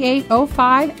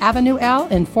 2805 Avenue L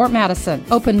in Fort Madison.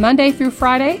 Open Monday through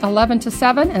Friday, 11 to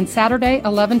 7, and Saturday,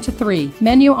 11 to 3.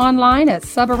 Menu online at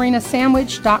subarenasandwich.com.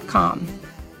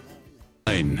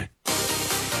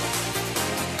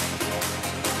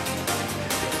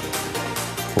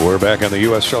 We're back on the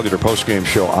U.S. Cellular postgame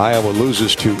show. Iowa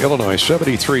loses to Illinois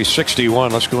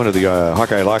 73-61. Let's go into the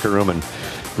Hawkeye locker room and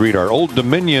greet our Old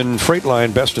Dominion Freight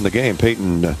Best in the game.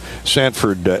 Peyton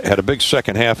Sanford had a big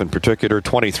second half in particular,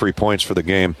 23 points for the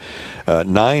game,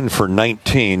 9 for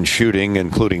 19 shooting,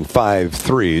 including 5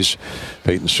 threes.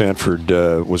 Peyton Sanford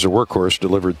was a workhorse,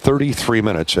 delivered 33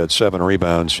 minutes, had 7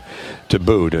 rebounds to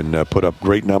boot, and put up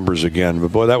great numbers again.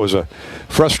 But, boy, that was a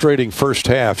frustrating first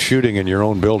half shooting in your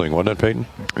own building, wasn't it, Peyton?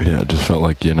 Yeah, it just felt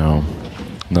like,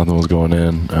 nothing was going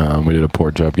in. We did a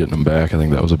poor job getting them back. I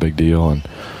think that was a big deal. And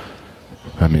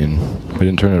I mean, we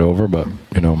didn't turn it over, but,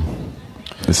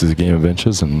 this is a game of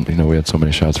inches, and, we had so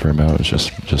many shots for him out. It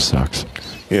just sucks.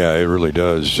 Yeah, it really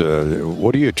does.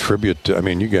 What do you attribute to,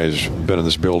 you guys have been in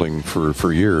this building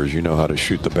for years. You know how to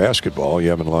shoot the basketball. You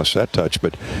haven't lost that touch.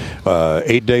 But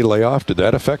 8-day layoff, did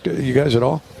that affect you guys at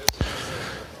all?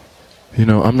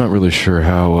 I'm not really sure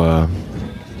how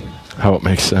it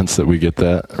makes sense that we get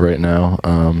that right now.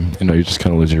 You just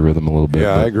kind of lose your rhythm a little bit.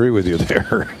 Yeah, I agree with you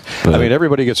there.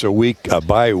 Everybody gets a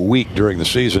bye week during the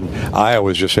season.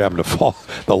 Iowa's just happened to fall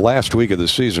the last week of the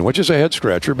season, which is a head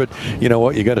scratcher, but you know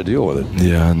what? You got to deal with it.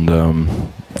 Yeah, and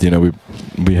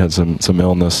we had some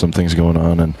illness, some things going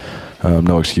on, and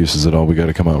no excuses at all. We got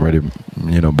to come out ready,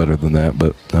 better than that.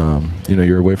 But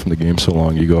you're away from the game so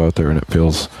long. You go out there and it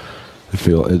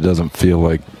doesn't feel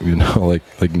like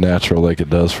like natural like it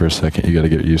does for a second. You got to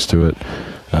get used to it,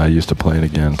 used to playing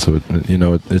again. So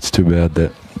it's too bad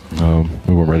that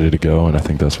we weren't ready to go, and I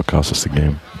think that's what cost us the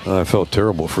game. I felt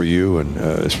terrible for you, and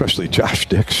especially Josh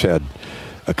Dix had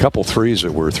a couple threes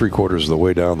that were 3/4 of the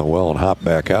way down the well and hopped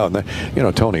back out.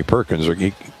 And Tony Perkins,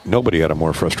 nobody had a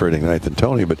more frustrating night than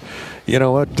Tony. But you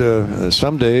know what?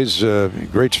 Some days,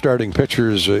 great starting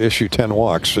pitchers issue 10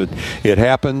 walks. It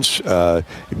happens,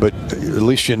 but at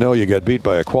least you got beat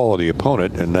by a quality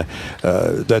opponent. And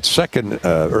the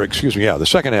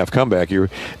second half comeback, you were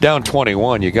down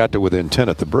 21. You got to within 10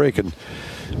 at the break, and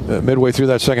midway through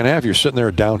that second half, you're sitting there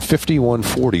down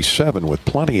 51-47 with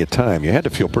plenty of time. You had to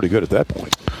feel pretty good at that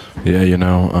point. Yeah,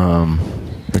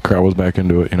 the crowd was back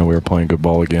into it. We were playing good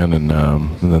ball again, and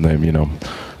then they,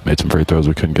 made some free throws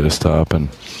we couldn't get a stop. And,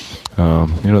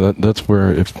 that's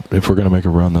where, if we're going to make a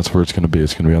run, that's where it's going to be.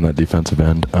 It's going to be on that defensive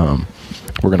end.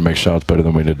 We're going to make shots better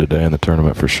than we did today in the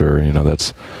tournament for sure.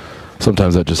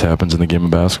 Sometimes that just happens in the game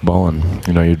of basketball, and,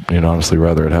 you'd honestly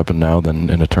rather it happen now than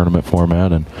in a tournament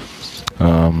format. And,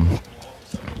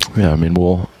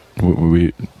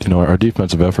 our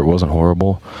defensive effort wasn't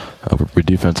horrible. We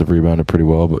defensive rebounded pretty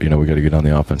well, but, we got to get on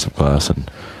the offensive glass,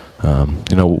 and,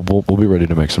 we'll be ready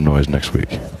to make some noise next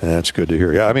week. That's good to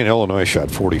hear. Yeah, Illinois shot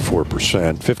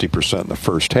 44%, 50% in the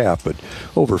first half, but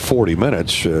over 40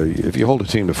 minutes, if you hold a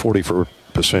team to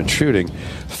 44% shooting,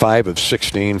 5 of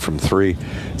 16 from 3.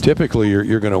 Typically,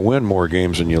 you're going to win more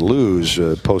games than you lose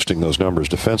posting those numbers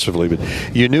defensively. But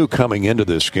you knew coming into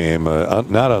this game,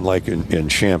 not unlike in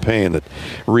Champaign, that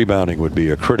rebounding would be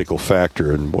a critical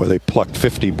factor. And boy, they plucked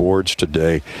 50 boards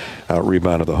today,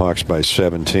 rebounded the Hawks by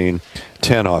 17,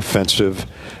 10 offensive.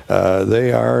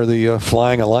 They are the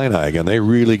Flying Illini again. They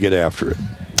really get after it.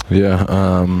 Yeah,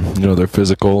 they're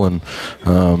physical, and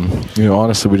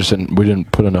honestly, we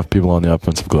didn't put enough people on the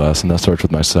offensive glass, and that starts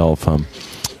with myself. I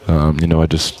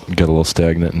just got a little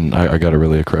stagnant, and I got to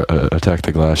really attack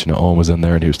the glass. Owen was in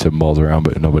there, and he was tipping balls around,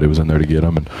 but nobody was in there to get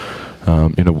him. And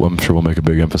I'm sure we'll make a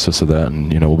big emphasis of that,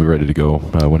 and we'll be ready to go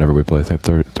whenever we play. I think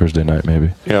Thursday night,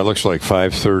 maybe. Yeah, it looks like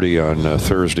 5:30 on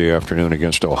Thursday afternoon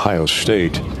against Ohio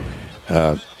State.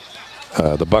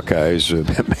 The Buckeyes,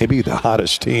 maybe the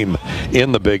hottest team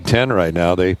in the Big Ten right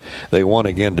now. They won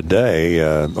again today,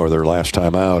 or their last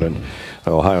time out, and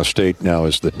Ohio State now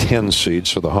is the 10 seed.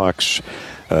 So the Hawks,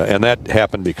 and that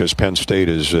happened because Penn State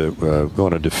is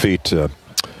going to defeat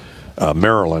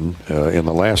Maryland in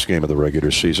the last game of the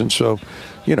regular season. So,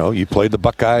 you played the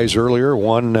Buckeyes earlier,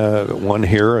 one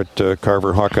here at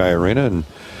Carver Hawkeye Arena, and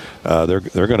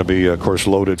they're going to be, of course,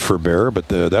 loaded for bear. But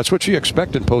that's what you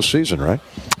expect in postseason, right?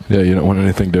 Yeah, you don't want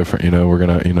anything different.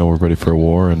 We're ready for a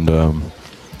war, and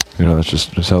that's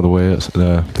just how the way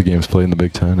the game's played in the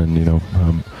Big Ten, and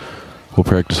we'll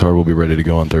practice hard. We'll be ready to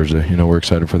go on Thursday. We're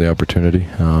excited for the opportunity.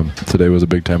 Today was a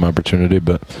big-time opportunity,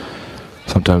 but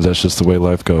sometimes that's just the way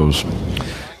life goes.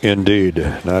 Indeed.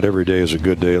 Not every day is a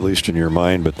good day, at least in your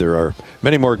mind, but there are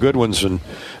many more good ones than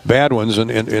bad ones. And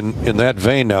in that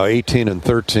vein now,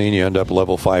 18-13, you end up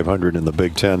level 500 in the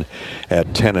Big Ten at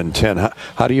 10-10.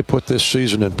 How do you put this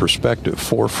season in perspective?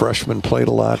 4 freshmen played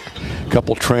a lot, a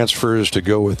couple transfers to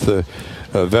go with the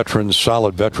veterans,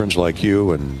 solid veterans like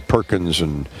you and Perkins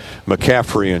and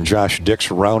McCaffrey and Josh Dix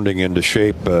rounding into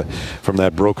shape from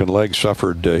that broken leg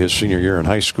suffered his senior year in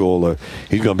high school.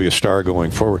 He's going to be a star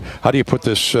going forward. How do you put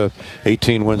this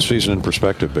 18-win season in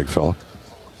perspective, big fella?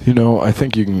 I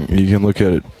think you can look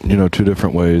at it, 2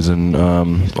 different ways, and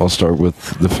I'll start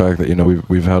with the fact that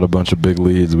we've had a bunch of big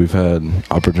leads, we've had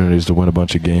opportunities to win a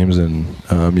bunch of games, and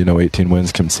 18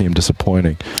 wins can seem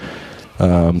disappointing.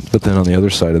 But then on the other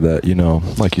side of that,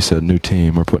 like you said, new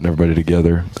team, we're putting everybody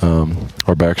together.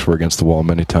 Our backs were against the wall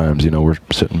many times. We're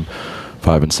sitting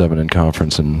 5-7 in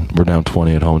conference, and we're down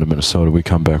 20 at home to Minnesota. We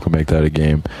come back, we make that a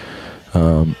game.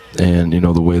 And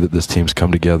the way that this team's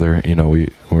come together,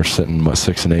 we're sitting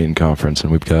 6-8 in conference,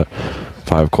 and we've got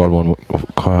 5 quad one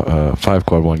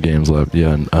games left.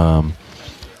 Yeah, and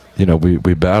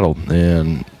we battled,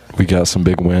 and we got some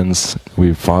big wins.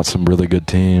 We fought some really good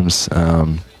teams.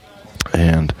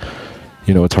 And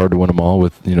it's hard to win them all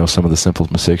with some of the simple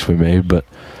mistakes we made, but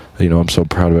I'm so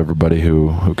proud of everybody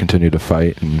who continued to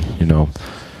fight, and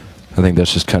I think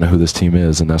that's just kind of who this team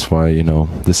is, and that's why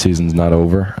this season's not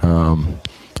over.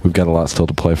 We've got a lot still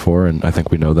to play for, and I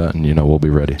think we know that, and we'll be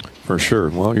ready. For sure.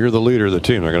 Well, you're the leader of the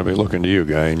team. They're going to be looking to you,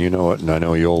 guy, and you know it. And I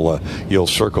know you'll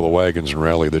circle the wagons and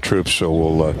rally the troops. So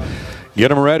we'll get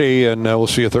them ready, and we'll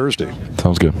see you Thursday.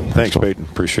 Sounds good. Thanks, Peyton.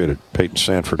 Appreciate it. Peyton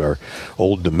Sanford, our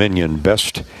Old Dominion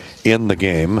best in the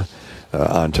game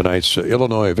on tonight's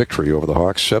Illinois victory over the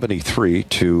Hawks,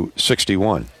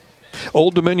 73-61.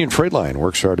 Old Dominion Freight Line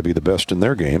works hard to be the best in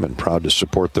their game and proud to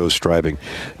support those striving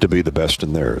to be the best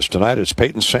in theirs. Tonight it's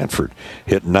Peyton Sanford.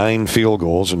 Hit 9 field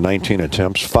goals in 19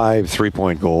 attempts, 5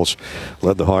 3-point goals.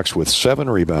 Led the Hawks with 7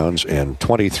 rebounds and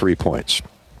 23 points.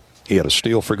 He had a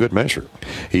steal for good measure.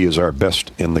 He is our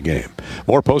best in the game.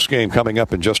 More postgame coming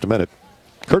up in just a minute,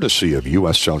 courtesy of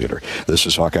U.S. Cellular. This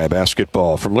is Hawkeye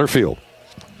Basketball from Learfield.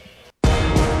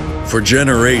 For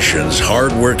generations,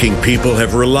 hardworking people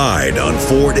have relied on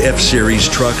Ford F-Series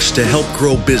trucks to help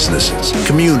grow businesses,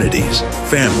 communities,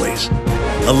 families.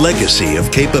 A legacy of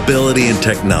capability and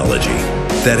technology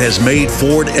that has made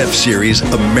Ford F-Series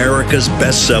America's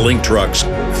best-selling trucks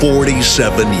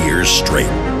 47 years straight.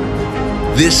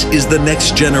 This is the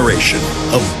next generation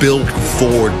of Built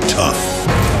Ford Tough.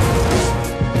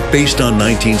 Based on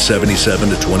 1977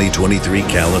 to 2023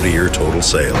 calendar year total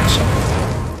sales.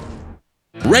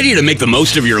 Ready to make the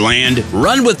most of your land?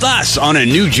 Run with us on a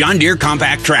new John Deere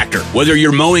compact tractor. Whether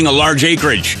you're mowing a large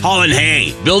acreage, hauling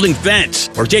hay, building fence,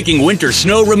 or taking winter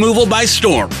snow removal by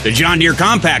storm, the John Deere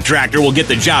compact tractor will get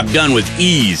the job done with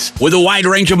ease. With a wide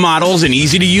range of models and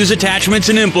easy-to-use attachments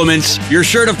and implements, you're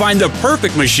sure to find the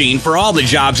perfect machine for all the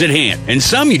jobs at hand, and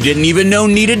some you didn't even know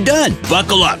needed done.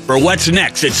 Buckle up for what's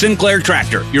next at Sinclair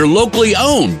Tractor, your locally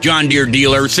owned John Deere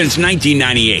dealer since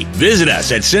 1998. Visit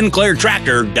us at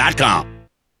sinclairtractor.com.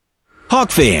 Hawk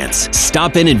fans,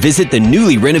 stop in and visit the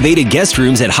newly renovated guest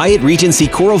rooms at Hyatt Regency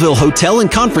Coralville Hotel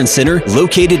and Conference Center,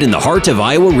 located in the heart of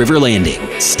Iowa River Landing.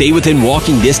 Stay within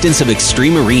walking distance of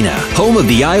Extreme Arena, home of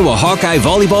the Iowa Hawkeye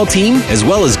volleyball team, as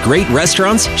well as great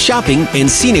restaurants, shopping,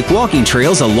 and scenic walking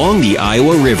trails along the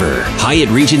Iowa River. Hyatt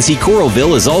Regency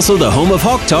Coralville is also the home of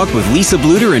Hawk Talk with Lisa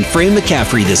Bluter and Fran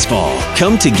McCaffrey this fall.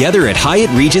 Come together at Hyatt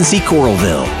Regency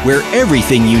Coralville, where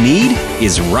everything you need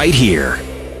is right here.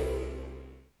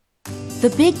 The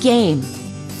big game.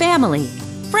 Family.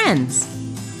 Friends.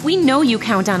 We know you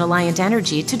count on Alliant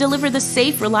Energy to deliver the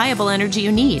safe, reliable energy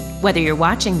you need, whether you're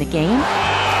watching the game,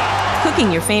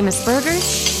 cooking your famous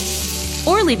burgers,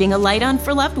 or leaving a light on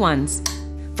for loved ones.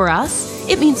 For us,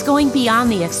 it means going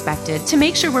beyond the expected to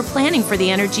make sure we're planning for the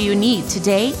energy you need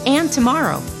today and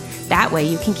tomorrow. That way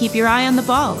you can keep your eye on the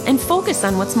ball and focus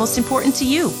on what's most important to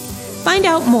you. Find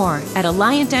out more at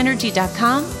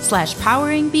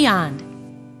alliantenergy.com/poweringbeyond.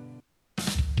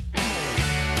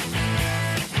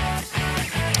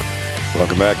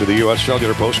 Welcome back to the U.S.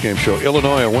 Cellular postgame show.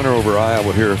 Illinois, a winner over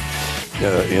Iowa here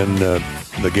in the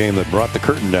game that brought the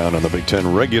curtain down on the Big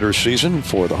Ten regular season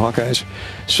for the Hawkeyes.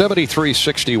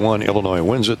 73-61, Illinois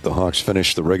wins it. The Hawks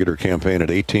finished the regular campaign at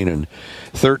 18-13,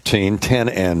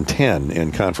 10-10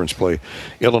 in conference play.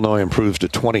 Illinois improves to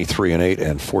 23-8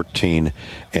 and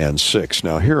 14-6.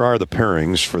 Now, here are the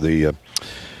pairings for the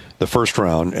the first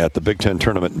round at the Big Ten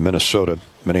tournament in Minnesota,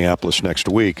 Minneapolis next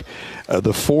week.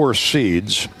 The 4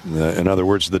 seeds, in other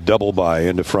words, the double bye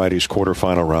into Friday's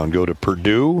quarterfinal round, go to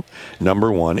Purdue,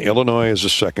 number 1, Illinois is the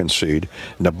 2nd seed,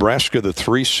 Nebraska the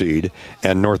 3 seed,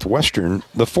 and Northwestern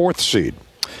the 4th seed.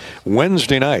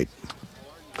 Wednesday night,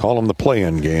 call them the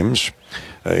play-in games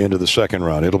into the second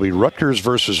round. It'll be Rutgers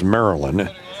versus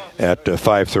Maryland at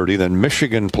 5:30. Then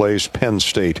Michigan plays Penn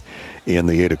State in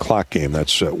the 8 o'clock game.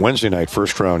 That's Wednesday night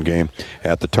first round game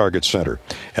at the Target Center.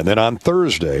 And then on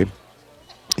Thursday,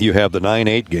 you have the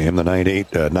 9-8 game,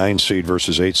 the 9 seed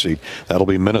versus 8 seed. That'll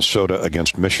be Minnesota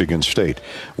against Michigan State.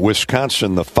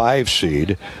 Wisconsin, the 5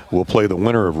 seed, will play the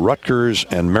winner of Rutgers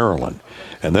and Maryland.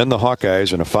 And then the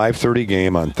Hawkeyes in a 5:30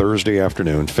 game on Thursday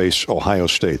afternoon face Ohio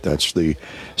State. That's the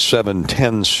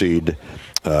 7-10 seed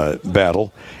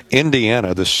battle.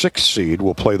 Indiana, the 6th seed,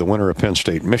 will play the winner of Penn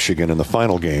State, Michigan in the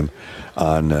final game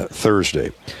on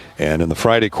Thursday. And in the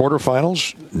Friday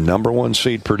quarterfinals, number 1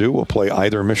 seed Purdue will play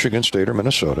either Michigan State or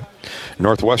Minnesota.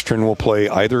 Northwestern will play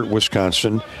either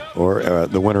Wisconsin or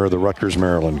the winner of the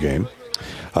Rutgers-Maryland game.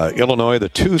 Illinois, the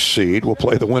 2 seed, will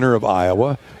play the winner of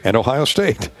Iowa and Ohio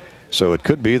State. So it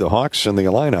could be the Hawks and the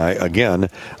Illini again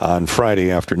on Friday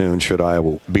afternoon should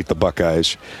Iowa beat the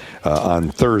Buckeyes on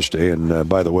Thursday. And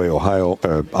by the way,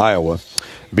 Iowa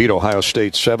beat Ohio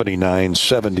State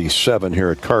 79-77 here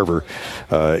at Carver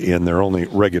in their only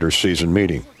regular season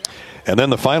meeting. And then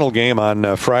the final game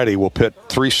on Friday will pit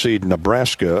 3-seed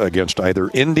Nebraska against either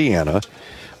Indiana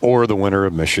or the winner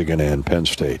of Michigan and Penn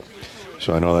State.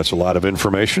 So I know that's a lot of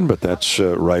information, but that's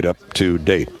right up to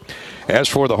date. As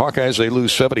for the Hawkeyes, they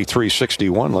lose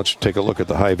 73-61. Let's take a look at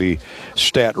the Hy-Vee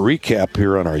stat recap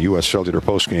here on our U.S. Cellular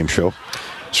postgame show.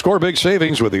 Score big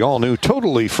savings with the all-new,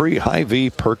 totally free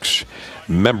Hy-Vee Perks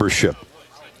membership.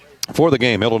 For the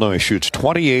game, Illinois shoots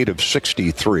 28 of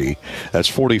 63. That's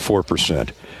 44%.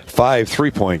 5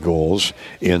 3-point goals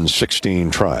in 16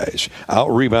 tries.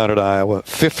 Out-rebounded Iowa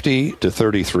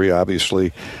 50-33.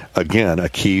 Obviously, again, a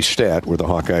key stat where the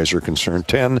Hawkeyes are concerned.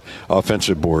 10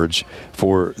 offensive boards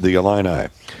for the Illini.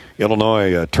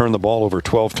 Illinois turned the ball over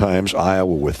 12 times,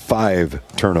 Iowa with 5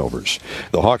 turnovers.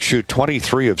 The Hawks shoot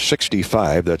 23 of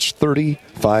 65. That's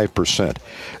 35%.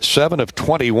 7 of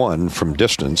 21 from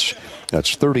distance.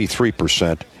 That's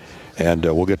 33%. And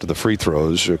we'll get to the free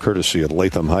throws, courtesy of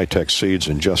Latham High-Tech Seeds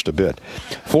in just a bit.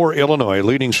 For Illinois,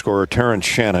 leading scorer Terrence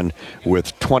Shannon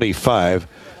with 25.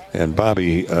 And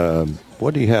Bobby,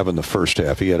 what did he have in the first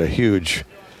half? He had a huge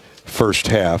first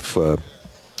half.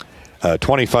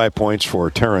 25 points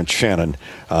for Terrence Shannon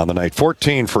on the night.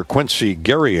 14 for Quincy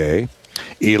Guerrier.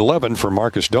 11 for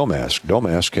Marcus Domask.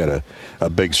 Domask had a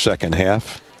big second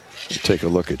half. Take a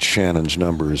look at Shannon's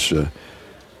numbers.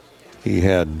 He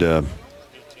had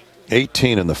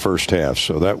 18 in the first half,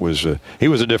 so that was he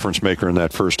was a difference maker in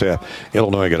that first half.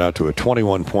 Illinois got out to a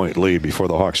 21-point lead before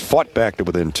the Hawks fought back to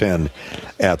within 10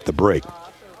 at the break.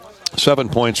 7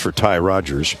 points for Ty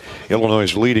Rogers,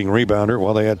 Illinois' leading rebounder.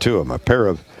 Well, they had 2 of them.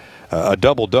 A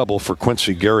double-double for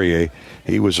Quincy Guerrier.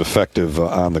 He was effective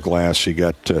on the glass. He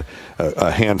got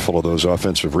a handful of those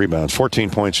offensive rebounds. 14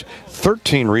 points,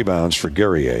 13 rebounds for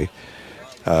Guerrier.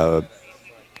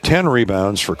 10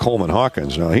 rebounds for Coleman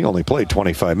Hawkins. Now, he only played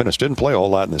 25 minutes. Didn't play a whole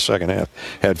lot in the second half.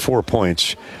 Had 4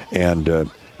 points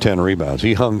and 10 rebounds.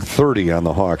 He hung 30 on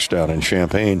the Hawks down in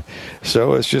Champaign.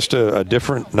 So it's just a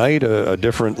different night, a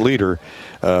different leader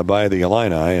by the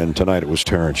Illini. And tonight it was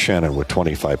Terrence Shannon with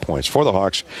 25 points. For the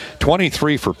Hawks,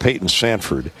 23 for Peyton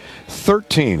Sanford,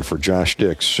 13 for Josh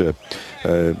Dix.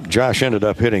 Josh ended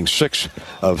up hitting 6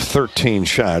 of 13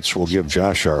 shots. We'll give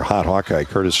Josh our Hot Hawkeye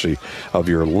courtesy of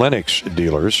your Lennox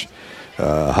dealers.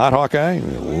 Hot Hawkeye,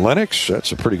 Lennox,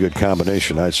 that's a pretty good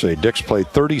combination, I'd say. Dix played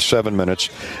 37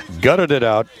 minutes, gutted it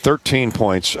out, 13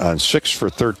 points on 6 for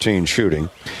 13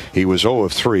 shooting. He was 0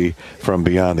 of 3 from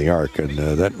beyond the arc, and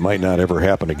that might not ever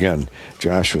happen again.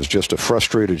 Josh was just a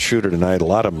frustrated shooter tonight. A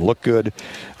lot of them looked good,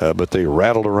 but they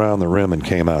rattled around the rim and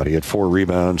came out. He had 4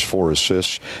 rebounds, 4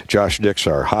 assists. Josh Dix,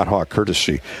 our Hot Hawk,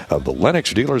 courtesy of the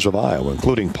Lennox dealers of Iowa,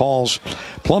 including Paul's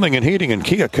Plumbing and Heating in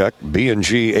Keokuk,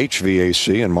 B&G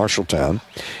HVAC in Marshalltown.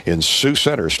 In Sioux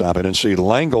Center, stop in and see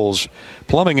Langle's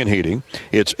Plumbing and Heating.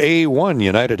 It's A1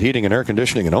 United Heating and Air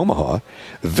Conditioning in Omaha.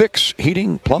 Vicks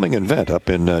Heating, Plumbing and Vent up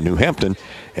in New Hampton.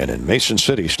 And in Mason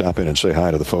City, stop in and say hi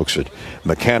to the folks at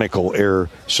Mechanical Air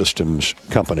Systems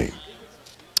Company.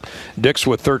 Dix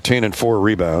with 13 and 4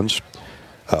 rebounds.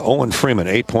 Owen Freeman,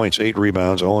 8 points, 8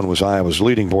 rebounds. Owen was Iowa's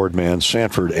leading board man.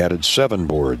 Sanford added 7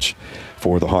 boards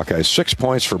for the Hawkeyes. 6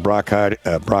 points for Brock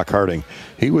Harding.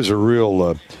 He was a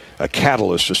real a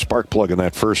catalyst, a spark plug in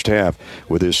that first half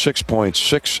with his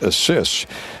 6.6 assists.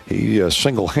 He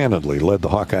single-handedly led the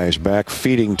Hawkeyes back,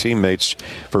 feeding teammates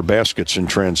for baskets in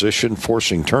transition,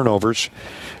 forcing turnovers,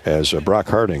 as Brock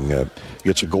Harding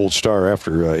gets a gold star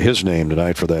after his name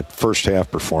tonight for that first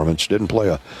half performance. Didn't play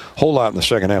a whole lot in the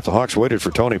second half. The Hawks waited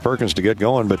for Tony Perkins to get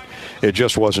going, but it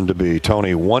just wasn't to be.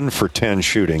 Tony 1 for 10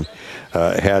 shooting,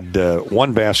 had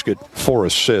 1 basket, 4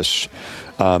 assists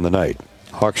on the night.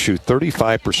 Hawks shoot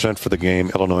 35% for the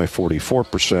game, Illinois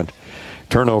 44%.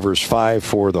 Turnovers 5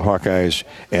 for the Hawkeyes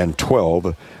and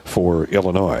 12 for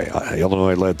Illinois.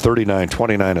 Illinois led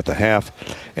 39-29 at the half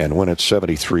and win it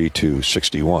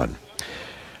 73-61.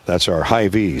 That's our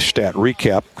Hy-Vee stat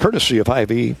recap, courtesy of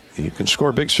Hy-Vee. You can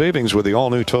score big savings with the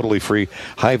all-new, totally free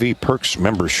Hy-Vee Perks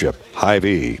membership.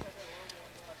 Hy-Vee.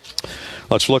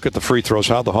 Let's look at the free throws,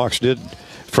 how the Hawks did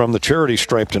from the charity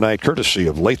stripe tonight, courtesy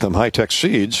of Latham High-Tech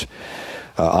Seeds.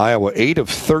 Iowa 8 of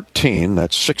 13,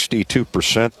 that's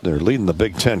 62%. They're leading the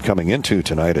Big Ten coming into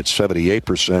tonight at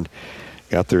 78%.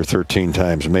 Got their 13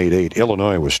 times, made 8.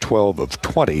 Illinois was 12 of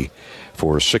 20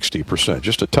 for 60%.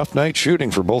 Just a tough night shooting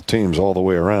for both teams all the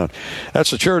way around. That's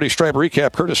the charity stripe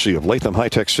recap, courtesy of Latham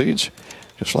High-Tech Seeds.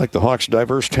 Just like the Hawks'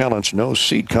 diverse talents, no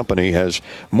seed company has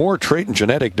more trait and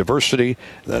genetic diversity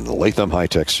than Latham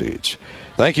High-Tech Seeds.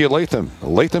 Thank you,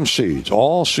 Latham Seeds,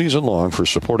 all season long for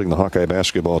supporting the Hawkeye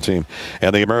basketball team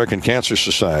and the American Cancer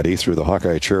Society through the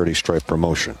Hawkeye Charity Stripe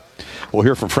promotion. We'll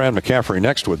hear from Fran McCaffrey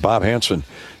next with Bob Hansen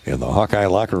in the Hawkeye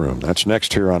locker room. That's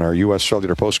next here on our U.S.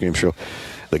 Cellular postgame show.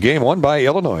 The game won by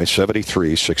Illinois,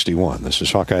 73-61. This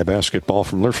is Hawkeye basketball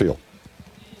from Learfield.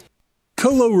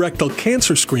 Colorectal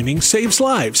cancer screening saves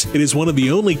lives. It is one of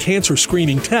the only cancer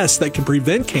screening tests that can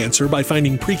prevent cancer by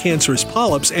finding precancerous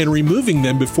polyps and removing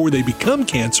them before they become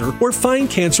cancer, or find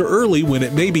cancer early when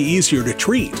it may be easier to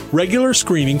treat. Regular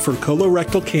screening for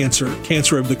colorectal cancer,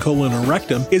 cancer of the colon or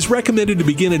rectum, is recommended to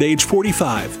begin at age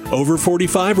 45. Over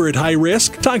 45 or at high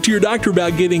risk? Talk to your doctor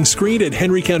about getting screened at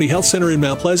Henry County Health Center in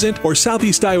Mount Pleasant or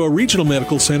Southeast Iowa Regional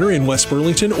Medical Center in West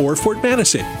Burlington or Fort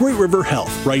Madison. Great River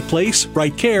Health. Right place,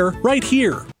 right care, right here.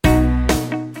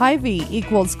 Hy-Vee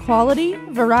equals quality,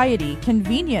 variety,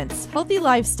 convenience, healthy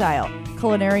lifestyle,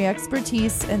 culinary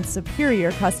expertise, and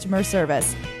superior customer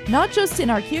service. Not just in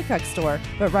our Keokuk store,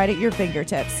 but right at your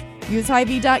fingertips. Use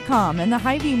Hy-Vee.com and the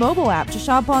Hy-Vee mobile app to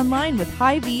shop online with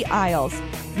Hy-Vee aisles.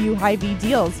 View Hy-Vee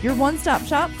Deals, your one-stop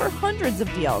shop for hundreds of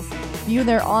deals. View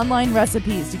their online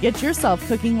recipes to get yourself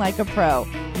cooking like a pro.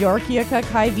 Your Keokuk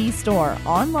Hy-Vee store,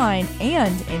 online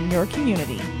and in your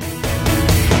community.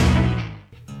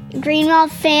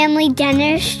 Greenwald Family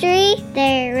Dentistry.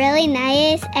 They're really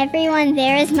nice. Everyone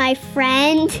there is my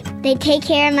friend. They take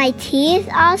care of my teeth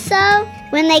also.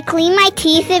 When they clean my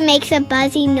teeth, it makes a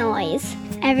buzzy noise.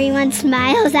 Everyone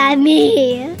smiles at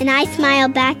me, and I smile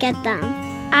back at them.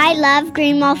 I love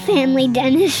Greenwald Family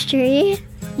Dentistry.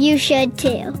 You should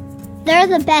too. They're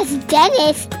the best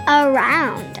dentist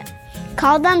around.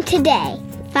 Call them today,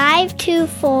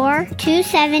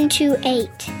 524-2728.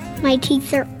 My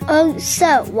teeth are oh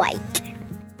so white.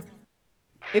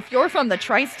 If you're from the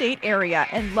tri-state area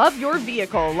and love your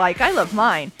vehicle like I love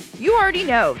mine, you already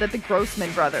know that the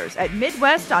Grossman Brothers at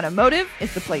Midwest Automotive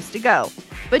is the place to go.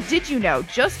 But did you know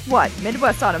just what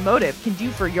Midwest Automotive can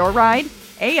do for your ride?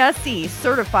 ASE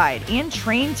certified and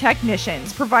trained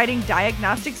technicians providing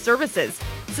diagnostic services,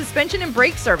 suspension and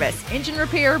brake service, engine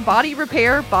repair, body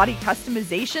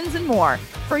customizations, and more.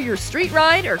 For your street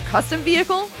ride or custom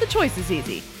vehicle, the choice is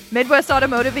easy. Midwest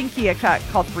Automotive in Keokuk.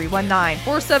 Call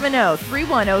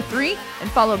 319-470-3103 and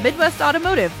follow Midwest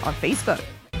Automotive on Facebook.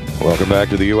 Welcome back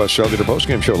to the U.S. Cellular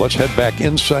postgame show. Let's head back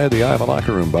inside the Iowa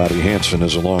locker room. Bobby Hansen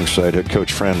is alongside head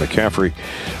coach Fran McCaffrey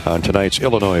on tonight's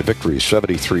Illinois victory,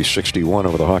 73-61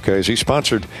 over the Hawkeyes.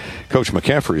 Coach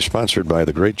McCaffrey is sponsored by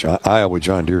the great Iowa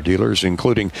John Deere dealers,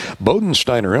 including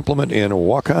Bodensteiner Implement in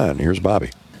Waukon. Here's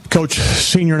Bobby. Coach,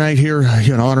 senior night here,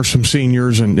 honor some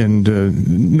seniors, and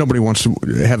nobody wants to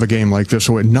have a game like this.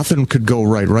 So nothing could go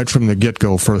right from the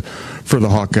get-go for the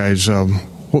Hawkeyes.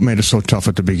 What made it so tough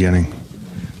at the beginning?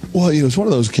 Well, it's one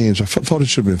of those games. I thought it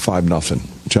should have been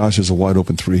 5-0. Josh has a wide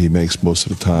open three he makes most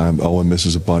of the time. Owen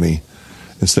misses a bunny.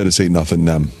 Instead, it's 8-0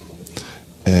 them.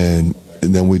 And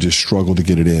then we just struggled to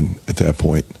get it in at that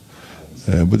point.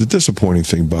 But the disappointing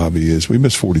thing, Bobby, is we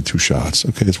missed 42 shots.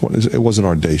 Okay, it wasn't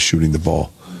our day shooting the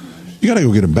ball. You got to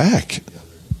go get them back.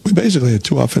 We basically had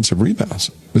 2 offensive rebounds.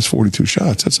 Missed 42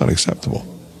 shots. That's unacceptable.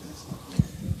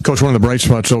 Coach, one of the bright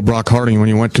spots, though, Brock Harding, when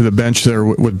you went to the bench there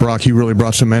with Brock, he really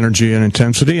brought some energy and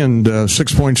intensity, and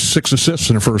 6.6 assists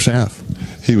in the first half.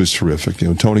 He was terrific.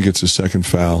 Tony gets his second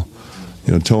foul.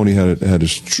 Tony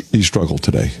he struggled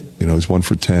today. He's 1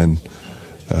 for 10.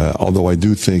 Although I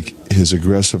do think his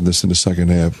aggressiveness in the second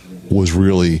half was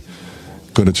really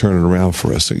going to turn it around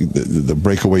for us. The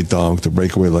breakaway dunk, the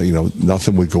breakaway,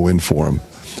 nothing would go in for him.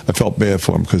 I felt bad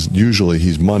for him because usually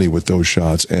he's money with those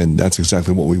shots, and that's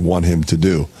exactly what we want him to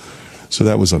do. So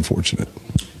that was unfortunate.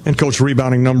 And, Coach,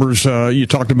 rebounding numbers, you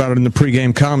talked about it in the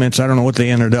pregame comments. I don't know what they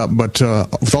ended up, but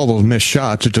with all those missed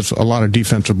shots, it's just a lot of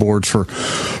defensive boards for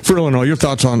Illinois. Your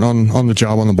thoughts on the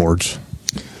job on the boards?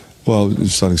 Well,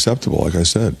 it's unacceptable, like I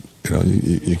said.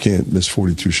 You can't miss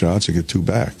 42 shots and get 2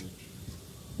 back.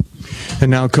 And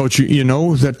now, Coach, you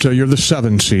know that you're the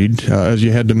 7 seed as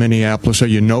you head to Minneapolis. So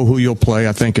you know who you'll play.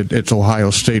 I think it's Ohio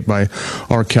State by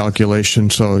our calculation.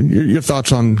 So your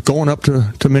thoughts on going up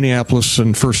to Minneapolis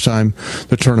and first time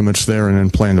the tournament's there and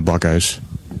then playing the Buckeyes?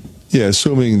 Yeah,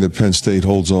 assuming that Penn State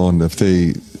holds on. If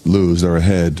they lose, they're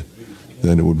ahead,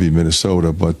 then it would be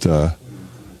Minnesota. But,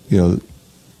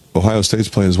 Ohio State's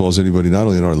playing as well as anybody, not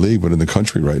only in our league, but in the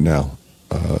country right now.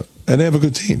 And they have a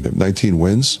good team. They have 19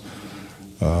 wins.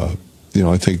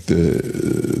 I think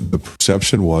the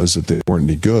perception was that they weren't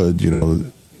any good.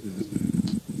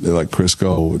 They let Chris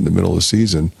go in the middle of the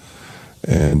season,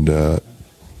 and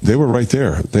they were right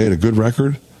there. They had a good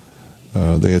record.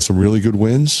 They had some really good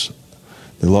wins.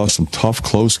 They lost some tough,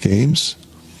 close games,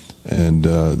 and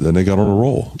then they got on a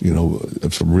roll.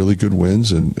 Have some really good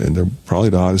wins, and they're probably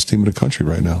the hottest team in the country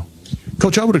right now.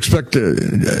 Coach, I would expect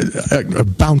a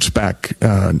bounce-back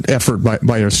effort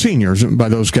by your seniors, by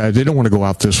those guys. They don't want to go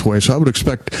out this way, so I would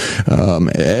expect,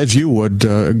 as you would,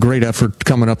 a great effort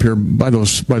coming up here by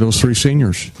those 3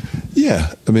 seniors.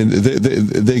 Yeah, I mean,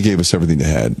 they gave us everything they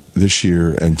had this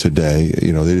year and today.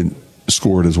 They didn't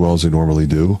score it as well as they normally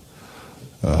do.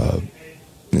 I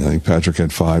think Patrick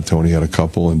had 5, Tony had a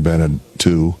couple, and Ben had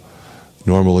 2.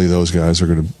 Normally, those guys are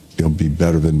going to be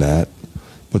better than that.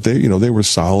 But they were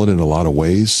solid in a lot of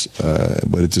ways,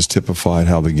 but it just typified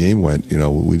how the game went.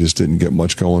 We just didn't get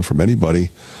much going from anybody,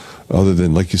 other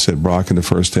than, like you said, Brock in the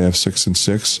first half, 6 and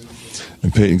 6,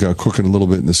 and Peyton got cooking a little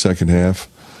bit in the second half.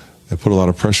 And put a lot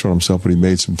of pressure on himself, but he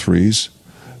made some threes.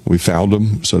 We found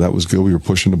him, so that was good. We were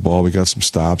pushing the ball. We got some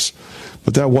stops.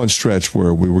 But that one stretch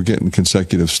where we were getting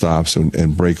consecutive stops and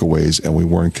breakaways, and we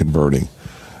weren't converting.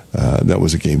 That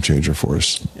was a game changer for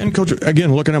us. And, Coach,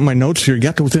 again, looking at my notes here, you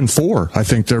got to within 4. I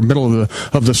think they're middle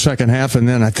of the second half, and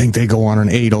then I think they go on an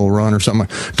 8-0 run or something.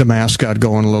 Damas got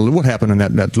going a little. What happened in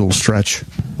that little stretch?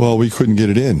 Well, we couldn't get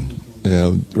it in,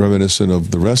 reminiscent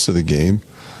of the rest of the game.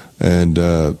 And,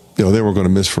 they were going to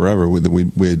miss forever. We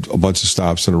had a bunch of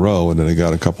stops in a row, and then they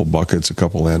got a couple buckets, a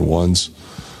couple and ones.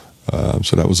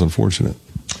 So that was unfortunate.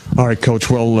 All right, Coach.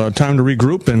 Well, time to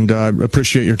regroup, and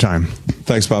appreciate your time.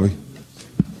 Thanks, Bobby.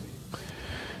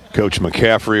 Coach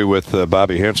McCaffrey with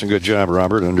Bobby Hansen. Good job,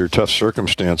 Robert. Under tough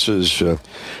circumstances,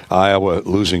 Iowa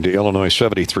losing to Illinois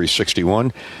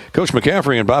 73-61. Coach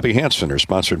McCaffrey and Bobby Hansen are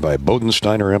sponsored by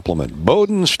Bodensteiner Implement.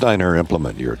 Bodensteiner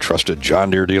Implement, your trusted John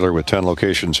Deere dealer with 10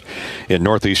 locations in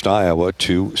Northeast Iowa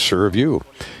to serve you.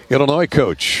 Illinois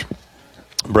coach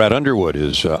Brad Underwood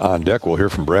is on deck. We'll hear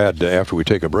from Brad after we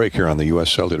take a break here on the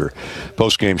U.S. Cellular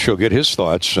postgame show. Get his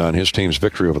thoughts on his team's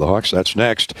victory over the Hawks. That's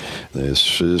next.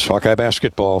 This is Hawkeye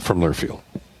Basketball from Learfield.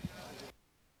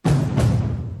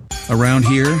 Around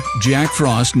here, Jack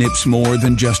Frost nips more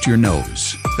than just your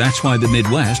nose. That's why the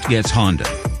Midwest gets Honda.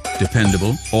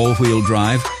 Dependable, all-wheel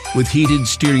drive, with heated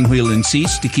steering wheel and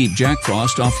seats to keep Jack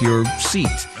Frost off your seat,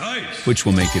 which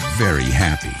will make it very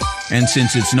happy. And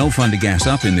since it's no fun to gas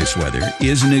up in this weather,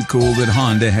 isn't it cool that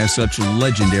Honda has such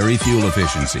legendary fuel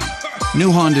efficiency?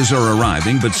 New Hondas are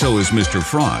arriving, but so is Mr.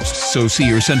 Frost, so see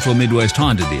your Central Midwest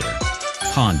Honda dealer.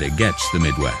 Honda gets the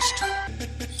Midwest.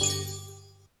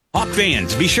 Hawk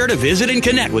fans, be sure to visit and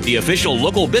connect with the official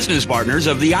local business partners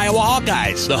of the Iowa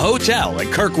Hawkeyes. The hotel at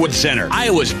Kirkwood Center,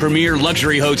 Iowa's premier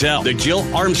luxury hotel. The Jill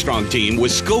Armstrong team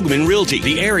with Skogman Realty,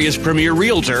 the area's premier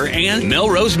realtor, and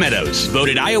Melrose Meadows,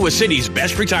 voted Iowa City's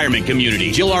best retirement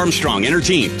community. Jill Armstrong and her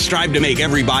team strive to make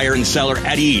every buyer and seller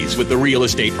at ease with the real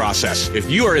estate process. If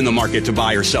you are in the market to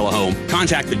buy or sell a home,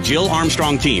 contact the Jill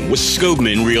Armstrong team with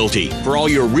Skogman Realty. For all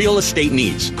your real estate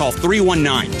needs, call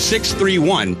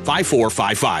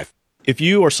 319-631-5455. If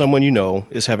you or someone you know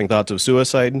is having thoughts of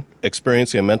suicide,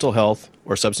 experiencing a mental health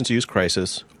or substance use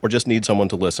crisis, or just need someone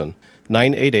to listen,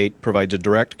 988 provides a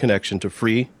direct connection to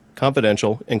free,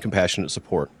 confidential, and compassionate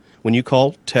support. When you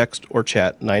call, text, or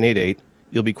chat 988,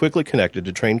 you'll be quickly connected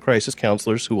to trained crisis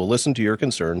counselors who will listen to your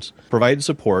concerns, provide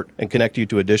support, and connect you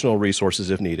to additional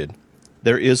resources if needed.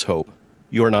 There is hope.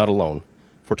 You are not alone.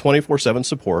 For 24/7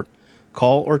 support,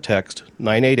 call or text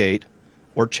 988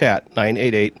 or chat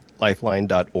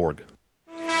 988lifeline.org.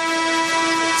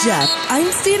 Jeff,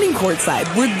 I'm standing courtside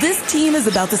where this team is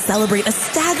about to celebrate a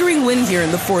staggering win here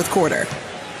in the fourth quarter.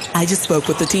 I just spoke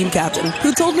with the team captain,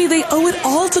 who told me they owe it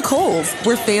all to Kohl's,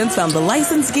 where fans found the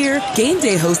license gear, game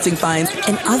day hosting fines,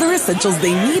 and other essentials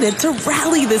they needed to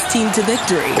rally this team to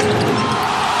victory.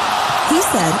 He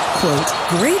said, quote,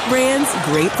 "Great brands,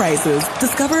 great prices.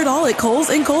 Discover it all at Kohl's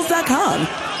and Kohl's.com.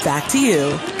 Back to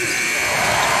you."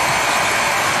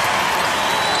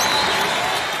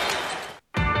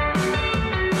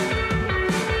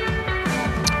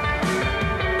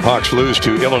 Hawks lose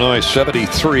to Illinois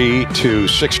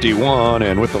 73-61,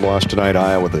 and with the loss tonight,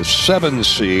 Iowa the 7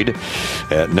 seed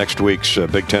at next week's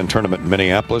Big Ten tournament in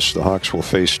Minneapolis. The Hawks will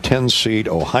face 10 seed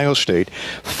Ohio State,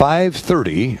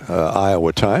 5:30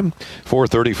 Iowa time,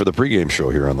 4:30 for the pregame show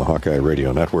here on the Hawkeye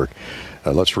Radio Network.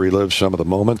 Let's relive some of the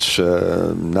moments.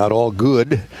 Not all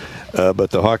good.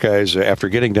 But the Hawkeyes, after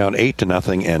getting down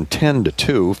 8-0 and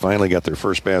 10-2, finally got their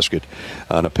first basket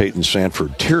on a Peyton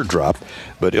Sanford teardrop.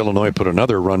 But Illinois put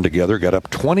another run together, got up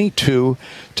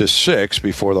 22-6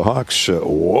 before the Hawks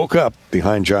woke up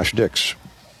behind Josh Dix.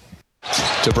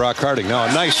 To Brock Harding. Now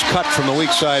a nice cut from the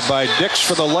weak side by Dix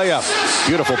for the layup.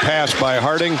 Beautiful pass by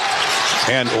Harding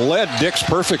and led Dix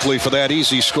perfectly for that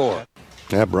easy score.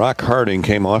 Yeah, Brock Harding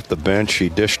came off the bench. He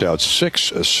dished out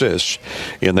 6 assists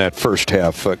in that first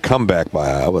half comeback by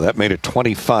Iowa. That made it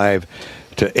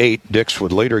 25-8. Dix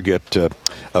would later get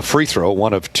a free throw,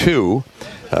 one of 2.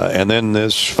 And then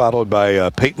this followed by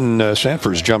Peyton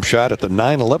Sanford's jump shot at the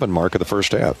 9-11 mark of the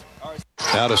first half.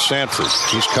 Now to Sanford.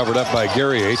 He's covered up by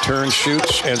Guerrier. Turns,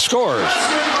 shoots, and scores.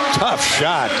 Tough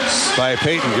shot by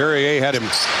Peyton. Guerrier had him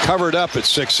covered up at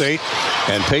 6'8",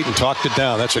 and Peyton talked it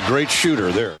down. That's a great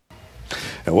shooter there.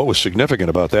 And what was significant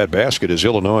about that basket is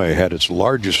Illinois had its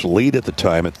largest lead at the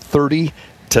time at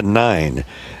 30-9.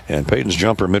 And Peyton's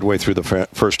jumper midway through the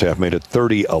first half made it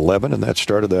 30-11, and that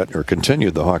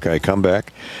continued the Hawkeye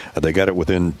comeback. They got it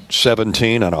within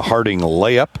 17 on a Harding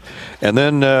layup. And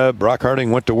then Brock Harding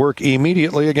went to work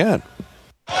immediately again.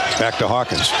 Back to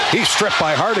Hawkins. He's stripped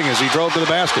by Harding as he drove to the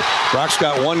basket. Brock's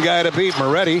got one guy to beat.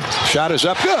 Moretti. Shot is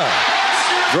up. Good.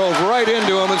 Drove right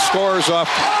into him and scores off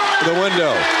the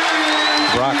window.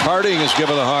 Brock Harding has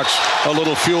given the Hawks a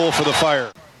little fuel for the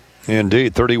fire.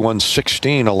 Indeed,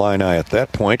 31-16 Illini at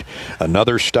that point.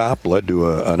 Another stop led to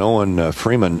an Owen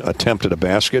Freeman attempt at a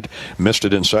basket. Missed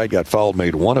it inside, got fouled,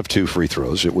 made one of 2 free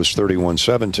throws. It was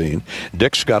 31-17.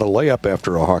 Dix got a layup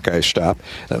after a Hawkeye stop.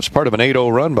 That was part of an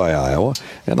 8-0 run by Iowa,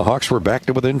 and the Hawks were back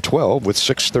to within 12 with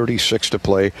 6:36 to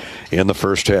play in the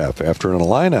first half. After an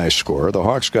Illini score, the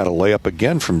Hawks got a layup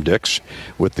again from Dix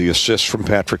with the assist from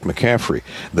Patrick McCaffrey.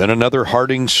 Then another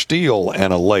Harding steal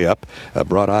and a layup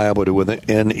brought Iowa to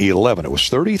within 11. It was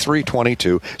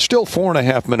 33-22. Still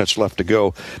 4.5 minutes left to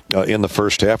go in the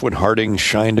first half when Harding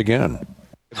shined again.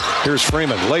 Here's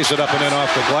Freeman, lays it up and in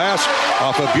off the glass,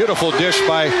 off a beautiful dish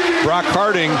by Brock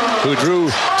Harding, who drew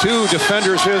 2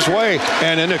 defenders his way,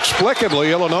 and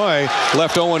inexplicably Illinois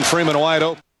left Owen Freeman wide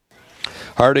open.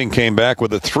 Harding came back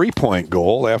with a 3-point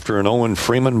goal after an Owen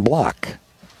Freeman block.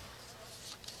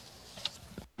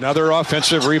 Another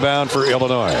offensive rebound for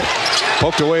Illinois.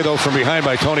 Poked away, though, from behind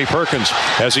by Tony Perkins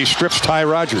as he strips Ty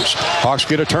Rodgers. Hawks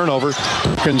get a turnover.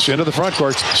 Perkins into the front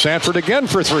court. Sanford again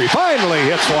for 3. Finally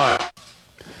hits one.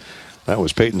 That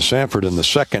was Peyton Sanford in the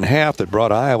second half that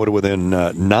brought Iowa to within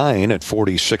 9 at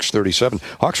 46-37.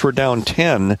 Hawks were down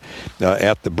 10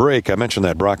 at the break. I mentioned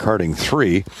that Brock Harding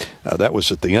 3. That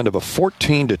was at the end of a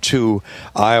 14-2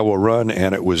 Iowa run,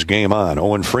 and it was game on.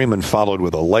 Owen Freeman followed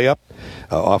with a layup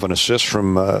off an assist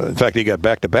from, in fact, he got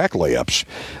back-to-back layups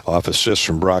off assists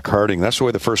from Brock Harding. That's the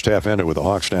way the first half ended with the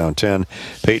Hawks down 10.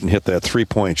 Peyton hit that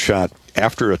 3-point shot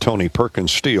after a Tony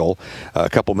Perkins steal a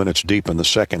couple minutes deep in the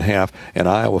second half, and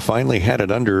Iowa finally had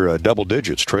it under double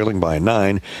digits, trailing by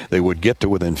 9. They would get to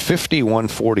within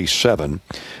 51-47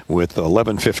 with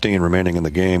 11:15 remaining in the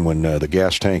game when the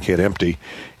gas tank hit empty.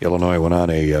 Illinois went on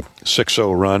a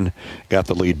 6-0 run, got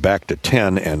the lead back to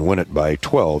 10, and win it by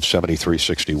 12,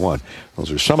 73-61.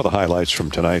 Those are some of the highlights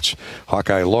from tonight's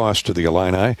Hawkeye loss to the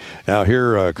Illini. Now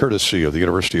here, courtesy of the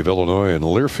University of Illinois and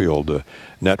Learfield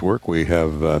Network, we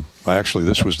have, actually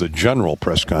this was the general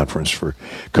press conference for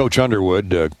Coach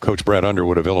Underwood, Coach Brad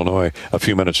Underwood of Illinois a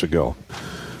few minutes ago.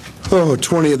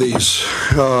 20 of these.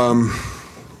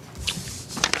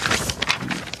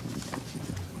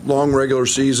 Long regular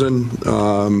season.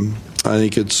 I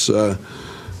think it's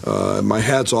my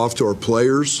hat's off to our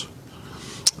players.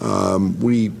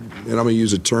 And I'm going to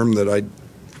use a term that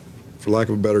for lack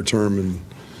of a better term, and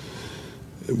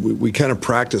we kind of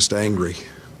practiced angry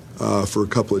for a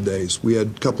couple of days. We had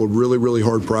a couple of really, really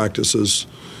hard practices.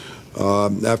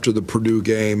 after the Purdue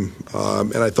game,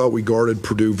 and I thought we guarded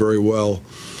Purdue very well.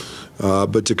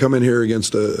 But to come in here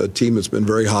against a team that's been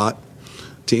very hot,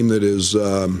 a team that is,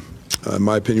 in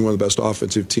my opinion, one of the best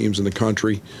offensive teams in the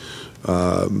country,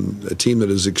 a team that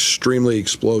is extremely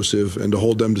explosive, and to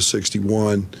hold them to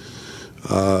 61,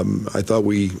 I thought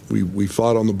we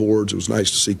fought on the boards. It was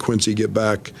nice to see Quincy get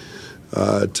back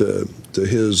to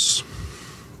his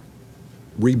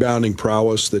rebounding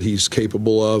prowess that he's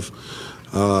capable of.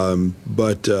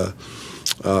 But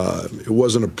it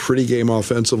wasn't a pretty game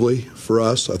offensively for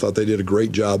us. I thought they did a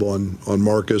great job on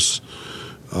Marcus.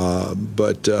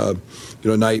 But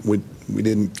tonight we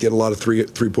didn't get a lot of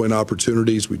three-point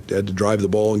opportunities. We had to drive the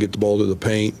ball and get the ball to the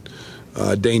paint.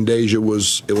 Dane Deja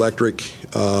was electric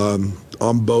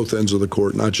on both ends of the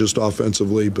court, not just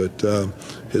offensively, but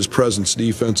his presence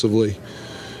defensively.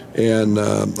 And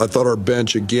I thought our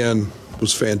bench, again,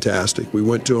 was fantastic. We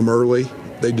went to them early.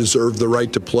 They deserved the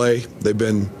right to play. They've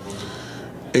been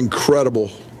incredible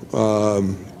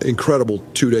 2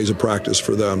 days of practice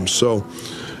for them. So,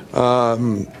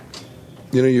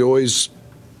 you always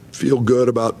feel good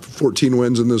about 14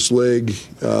 wins in this league.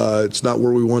 It's not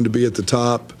where we wanted to be at the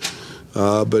top,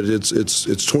 but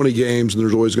it's 20 games, and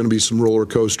there's always going to be some roller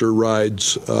coaster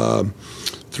rides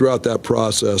throughout that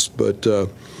process. But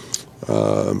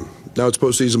now it's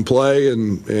postseason play,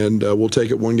 and we'll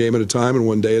take it one game at a time and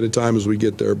one day at a time as we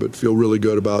get there. But feel really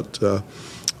good about the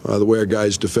way our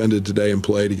guys defended today and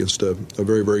played against a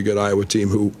very, very good Iowa team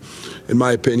who, in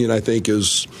my opinion, I think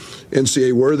is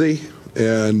NCAA worthy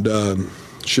and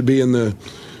should be in the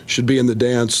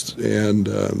dance, and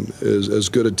is as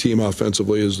good a team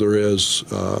offensively as there is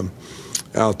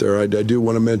out there. I do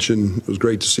want to mention it was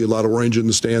great to see a lot of orange in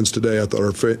the stands today. I thought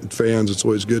our fans, it's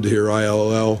always good to hear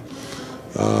ILL.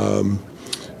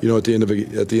 At the end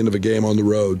of a game on the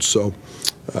road. So,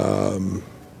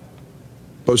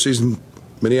 postseason,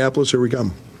 Minneapolis, here we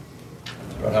come.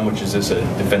 How much is this a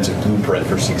defensive blueprint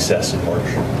for success in March?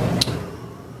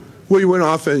 Well, you went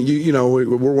off, and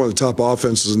we're one of the top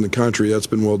offenses in the country. That's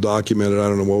been well documented. I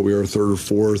don't know what we are, third or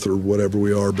fourth or whatever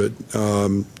we are, but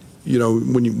when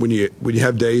you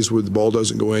have days where the ball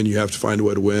doesn't go in, you have to find a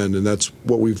way to win, and that's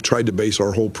what we've tried to base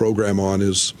our whole program on,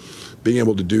 is being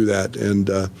able to do that. And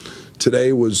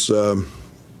today was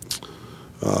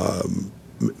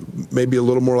maybe a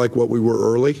little more like what we were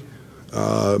early,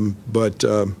 but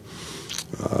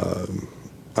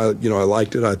I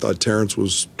liked it. I thought Terrence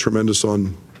was tremendous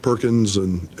on Perkins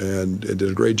and did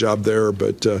a great job there.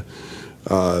 But we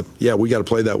got to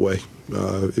play that way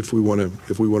if we want to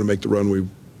make the run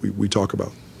we talk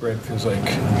about. Brett, feels like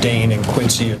Dane and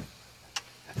Quincy.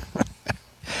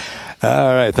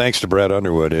 All right, thanks to Brad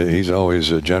Underwood. He's always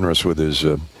generous with his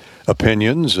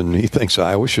opinions, and he thinks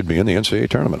Iowa should be in the NCAA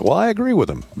tournament. Well, I agree with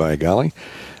him, by golly.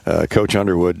 Coach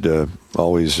Underwood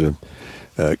always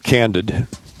candid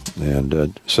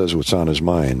and says what's on his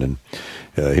mind. And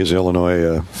his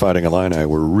Illinois Fighting Illini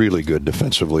were really good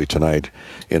defensively tonight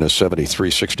in a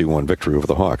 73-61 victory over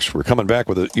the Hawks. We're coming back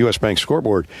with a U.S. Bank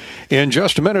scoreboard in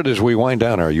just a minute as we wind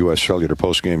down our U.S. Cellular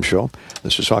postgame show.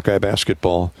 This is Hawkeye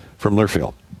Basketball from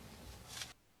Learfield.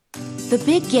 The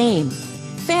big game.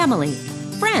 Family.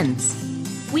 Friends.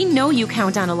 We know you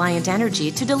count on Alliant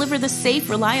Energy to deliver the safe,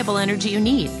 reliable energy you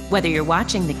need, whether you're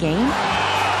watching the game,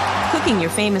 cooking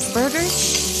your famous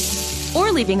burgers,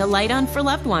 or leaving a light on for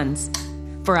loved ones.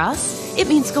 For us, it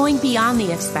means going beyond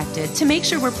the expected to make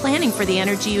sure we're planning for the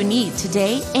energy you need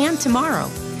today and tomorrow.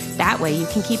 That way you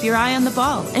can keep your eye on the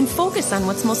ball and focus on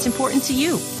what's most important to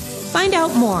you. Find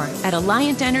out more at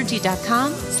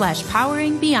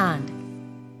alliantenergy.com/poweringbeyond.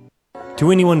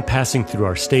 To anyone passing through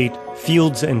our state,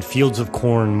 fields and fields of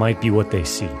corn might be what they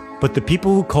see. But the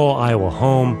people who call Iowa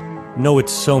home know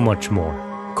it's so much more.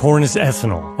 Corn is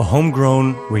ethanol, a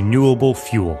homegrown, renewable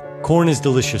fuel. Corn is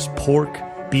delicious pork,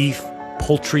 beef,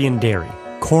 poultry, and dairy.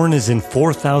 Corn is in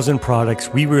 4,000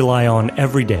 products we rely on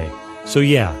every day. So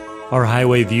yeah, our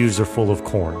highway views are full of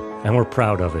corn, and we're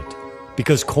proud of it.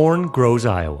 Because corn grows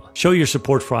Iowa. Show your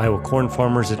support for Iowa corn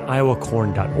farmers at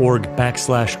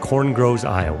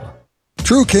iowacorn.org/corngrowsiowa.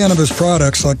 True cannabis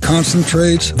products like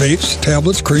concentrates, vapes,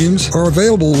 tablets, creams are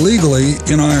available legally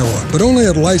in Iowa, but only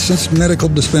at licensed medical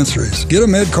dispensaries. Get a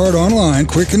med card online,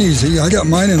 quick and easy. I got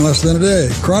mine in less than a day.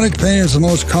 Chronic pain is the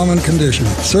most common condition.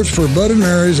 Search for Bud &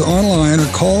 Mary's online or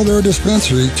call their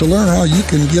dispensary to learn how you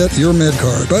can get your med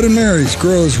card. Bud & Mary's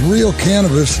grows real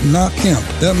cannabis, not hemp.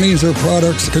 That means their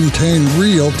products contain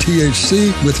real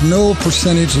THC with no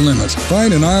percentage limits.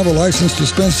 Find an Iowa licensed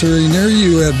dispensary near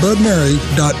you at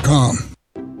budmary.com.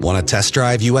 Want to test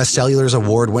drive U.S. Cellular's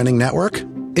award-winning network?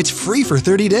 It's free for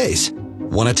 30 days.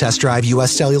 Want to test drive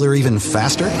U.S. Cellular even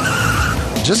faster?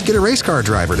 just get a race car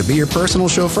driver to be your personal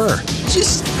chauffeur.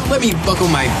 Just let me buckle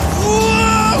my...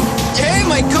 Whoa! Hey,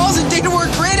 my calls and data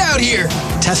work great out here.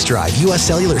 Test drive US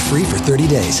Cellular free for 30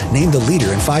 days. Named the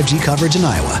leader in 5G coverage in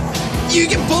Iowa. You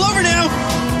can pull over now.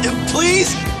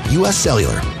 Please? US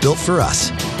Cellular. Built for us.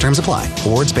 Terms apply.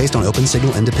 Awards based on open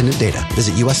signal independent data.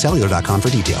 Visit uscellular.com for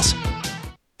details.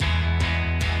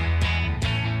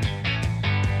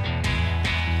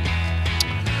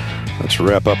 Let's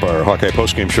wrap up our Hawkeye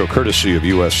postgame show courtesy of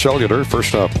U.S. Cellular.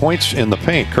 First off, points in the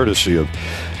paint courtesy of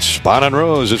Spahn &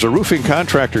 Rose. As a roofing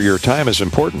contractor, your time is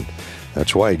important.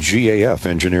 That's why GAF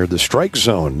engineered the strike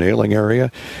zone nailing area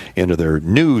into their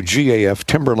new GAF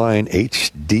Timberline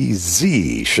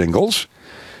HDZ shingles.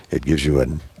 It gives you a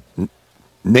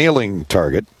nailing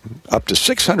target up to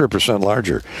 600%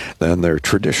 larger than their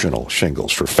traditional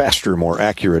shingles for faster, more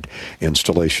accurate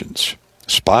installations.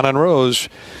 Spahn & Rose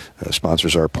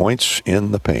sponsors our points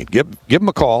in the paint. Give them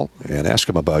a call and ask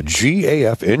them about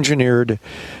GAF engineered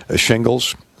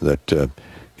shingles that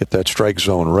get that strike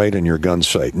zone right in your gun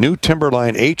sight. New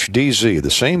Timberline HDZ, the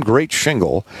same great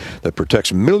shingle that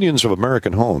protects millions of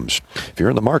American homes. If you're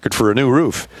in the market for a new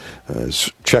roof,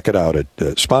 check it out at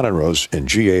Spahn & Rose and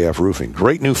GAF Roofing.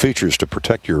 Great new features to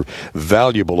protect your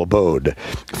valuable abode.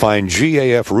 Find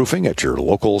GAF Roofing at your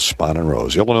local Spahn &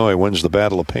 Rose. Illinois wins the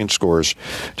Battle of Paint scores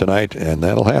tonight, and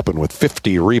that'll happen with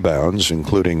 50 rebounds,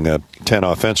 including 10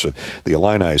 offensive. The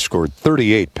Illini scored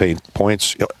 38 paint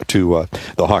points to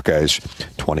the Hawkeyes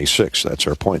 26. That's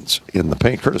our points in the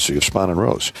paint, courtesy of Spahn &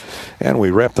 Rose. And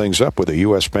we wrap things up with a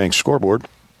U.S. Bank scoreboard.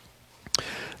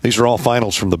 These are all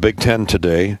finals from the Big Ten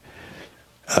today.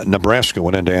 Nebraska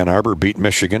went into Ann Arbor, beat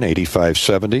Michigan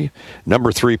 85-70.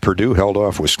 Number 3 Purdue held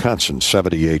off Wisconsin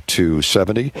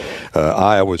 78-70.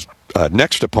 Iowa's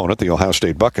next opponent, the Ohio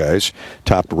State Buckeyes,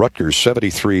 topped Rutgers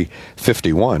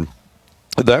 73-51.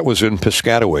 That was in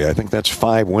Piscataway. I think that's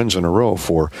 5 wins in a row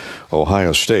for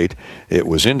Ohio State. It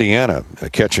was Indiana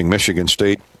catching Michigan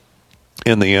State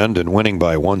in the end and winning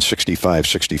by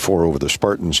 165-64 over the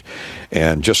Spartans.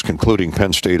 And just concluding,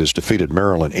 Penn State has defeated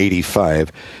Maryland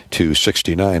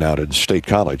 85-69 out at State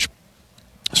College.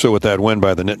 So with that win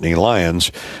by the Nittany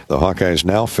Lions, the Hawkeyes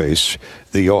now face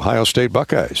the Ohio State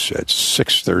Buckeyes at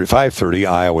 5:30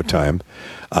 Iowa time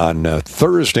on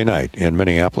Thursday night in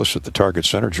Minneapolis at the Target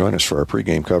Center. Join us for our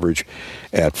pregame coverage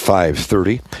at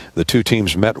 5:30. The two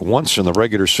teams met once in the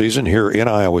regular season here in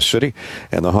Iowa City,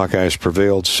 and the Hawkeyes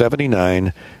prevailed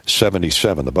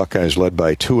 79-77. The Buckeyes led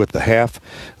by 2 at the half.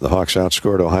 The Hawks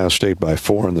outscored Ohio State by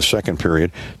 4 in the second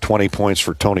period. 20 points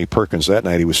for Tony Perkins that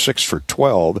night. He was 6 for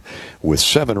 12 with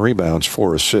 7 rebounds,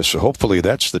 4 assists. So hopefully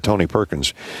that's the Tony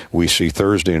Perkins we see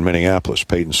Thursday in Minneapolis.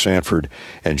 Peyton Sanford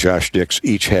and Josh Dix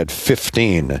each had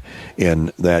 15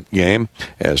 in that game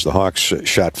as the Hawks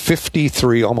shot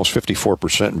 53, almost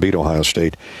 54%, and beat Ohio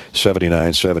State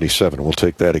 79-77. We'll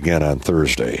take that again on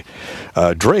Thursday.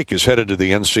 Drake is headed to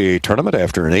the NCAA tournament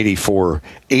after an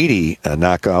 84-80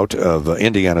 knockout of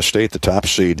Indiana State, the top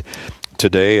seed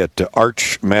today at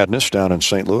Arch Madness down in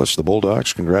St. Louis. The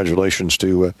Bulldogs, congratulations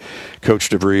to Coach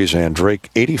DeVries and Drake,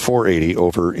 84-80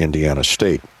 over Indiana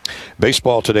State.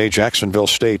 Baseball today, Jacksonville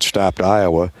State stopped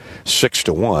Iowa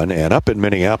 6-1. And up in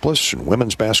Minneapolis, in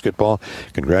women's basketball,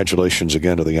 congratulations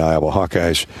again to the Iowa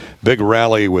Hawkeyes. Big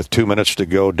rally with 2 minutes to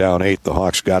go, down 8. The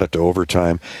Hawks got it to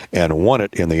overtime and won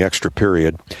it in the extra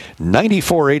period.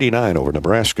 94-89 over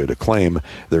Nebraska to claim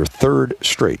their 3rd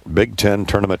straight Big Ten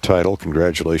tournament title.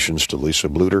 Congratulations to Lisa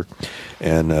Bluter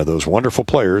and those wonderful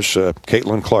players.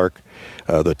 Caitlin Clark,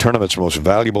 the tournament's most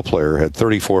valuable player, had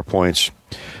 34 points,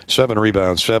 7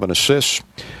 rebounds, 7 assists.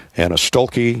 Anna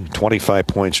Stolke, 25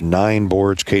 points, 9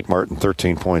 boards. Kate Martin,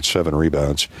 13 points, 7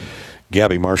 rebounds.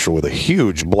 Gabby Marshall with a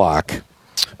huge block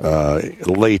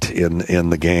late in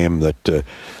the game that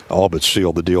all but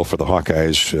sealed the deal for the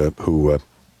Hawkeyes, who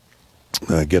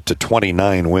get to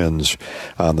 29 wins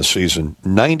on the season.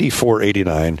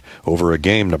 94-89 over a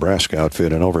game Nebraska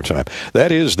outfit in overtime.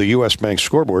 That is the U.S. Bank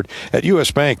scoreboard. At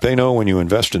U.S. Bank, they know when you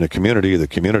invest in a community, the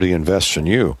community invests in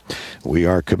you. We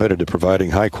are committed to providing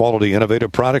high-quality,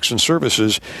 innovative products and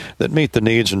services that meet the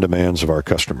needs and demands of our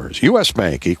customers. U.S.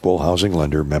 Bank, equal housing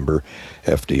lender, member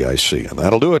FDIC. And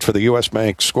that'll do it for the U.S.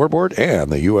 Bank scoreboard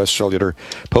and the U.S. Cellular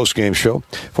postgame show.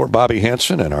 For Bobby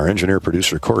Hansen and our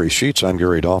engineer-producer Corey Sheets, I'm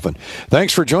Gary Dolphin.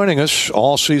 Thanks for joining us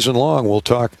all season long. We'll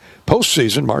talk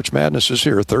postseason. March Madness is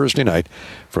here Thursday night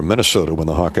from Minnesota when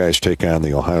the Hawkeyes take on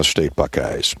the Ohio State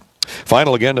Buckeyes.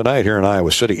 Final again tonight here in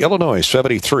Iowa City. Illinois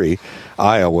 73,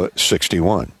 Iowa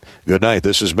 61. Good night.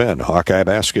 This has been Hawkeye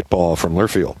Basketball from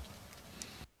Learfield.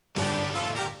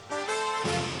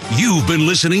 You've been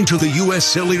listening to the U.S.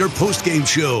 Cellular postgame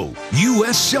show.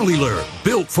 U.S. Cellular,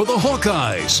 built for the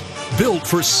Hawkeyes. Built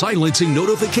for silencing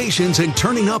notifications and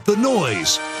turning up the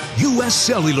noise. U.S.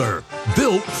 Cellular,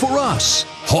 built for us.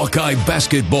 Hawkeye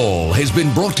Basketball has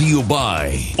been brought to you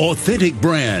by Authentic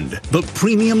Brand, the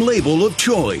premium label of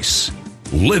choice.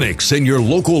 Lennox and your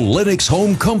local Lennox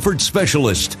home comfort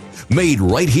specialist. Made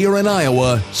right here in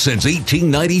Iowa since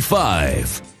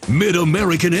 1895.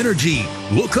 Mid-American Energy.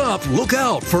 Look up, look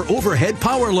out for overhead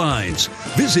power lines.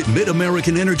 Visit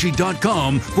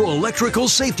midamericanenergy.com for electrical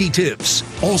safety tips.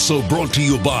 Also brought to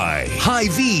you by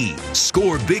Hy-Vee.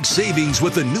 Score big savings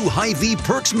with the new Hy-Vee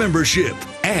Perks membership.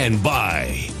 And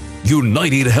by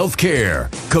United Healthcare,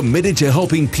 committed to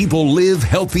helping people live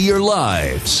healthier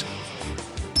lives.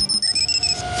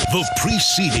 The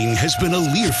preceding has been a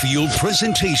Learfield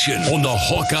presentation on the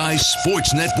Hawkeye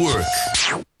Sports Network.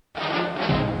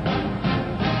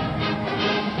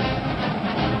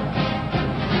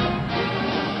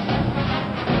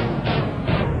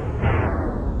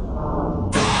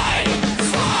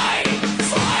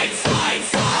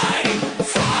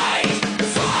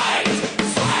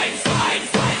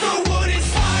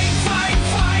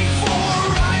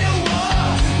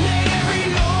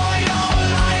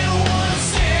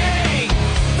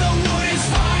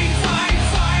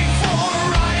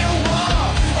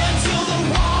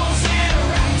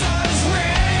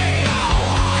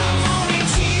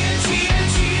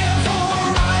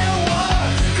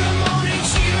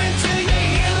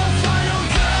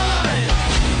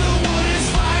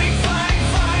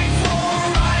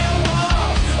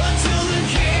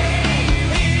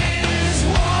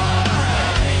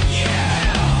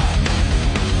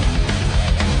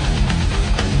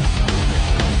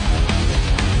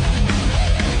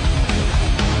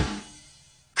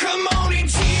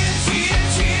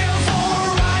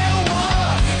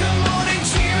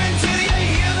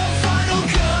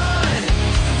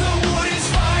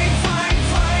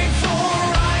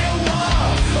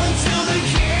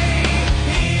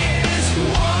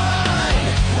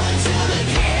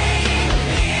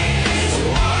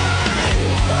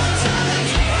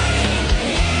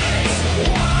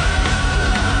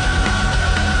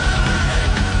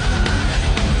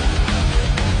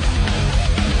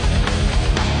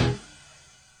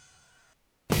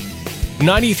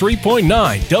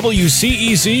 .9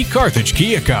 WCEZ Carthage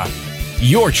Keokuk.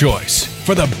 Your choice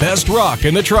for the best rock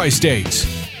in the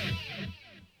tri-states.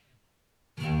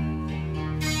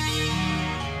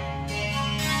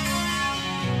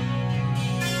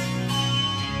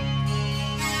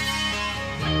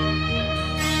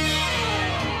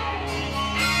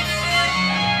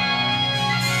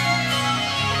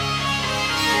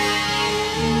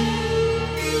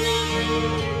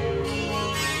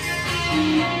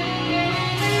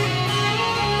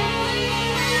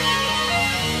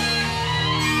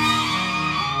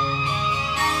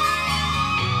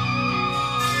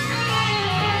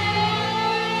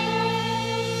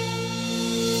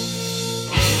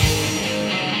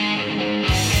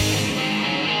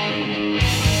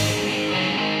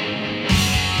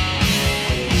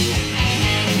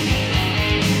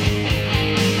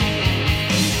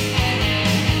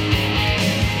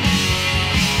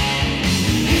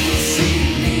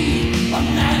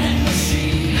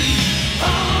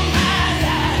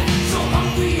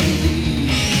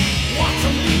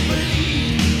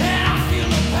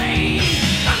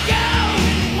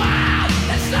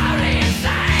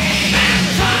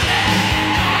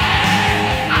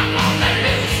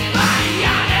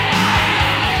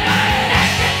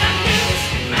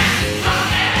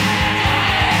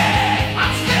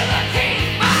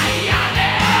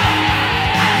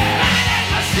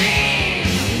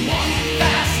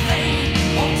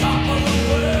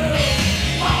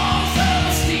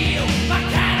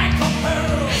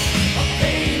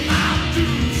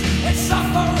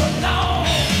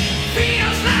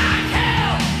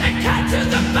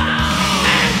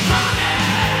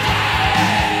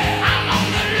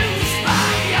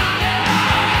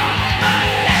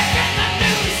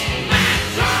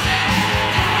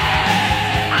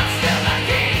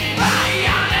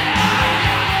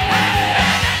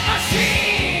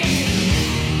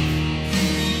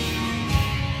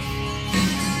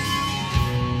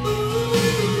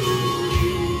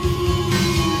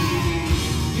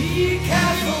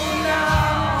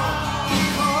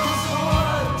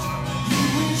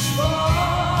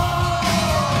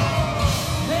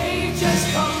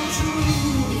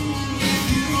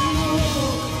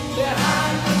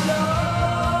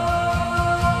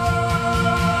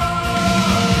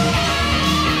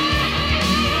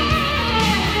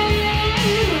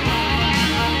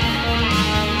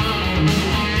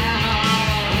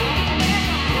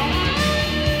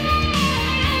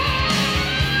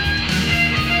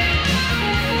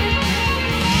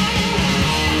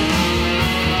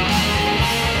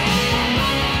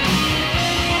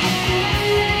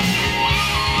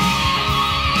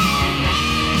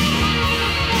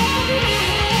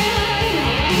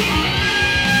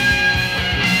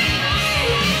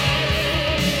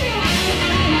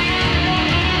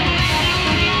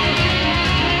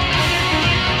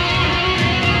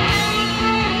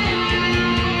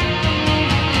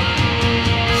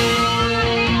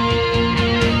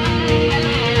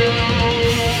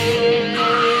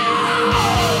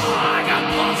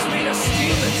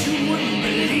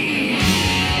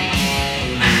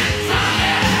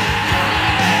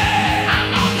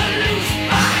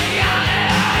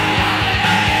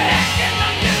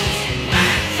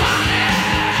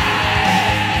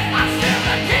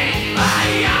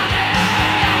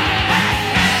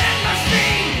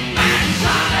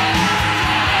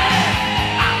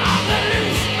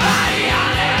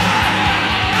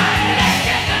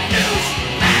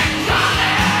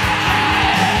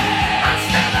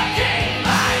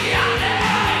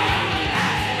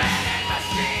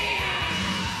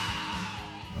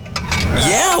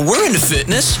 we're into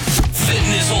fitness. Fitting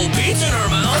this whole pizza in our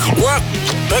mouth. What?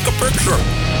 Take a picture.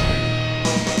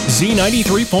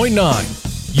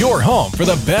 Z93.9, your home for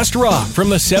the best rock from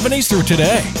the 70s through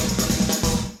today.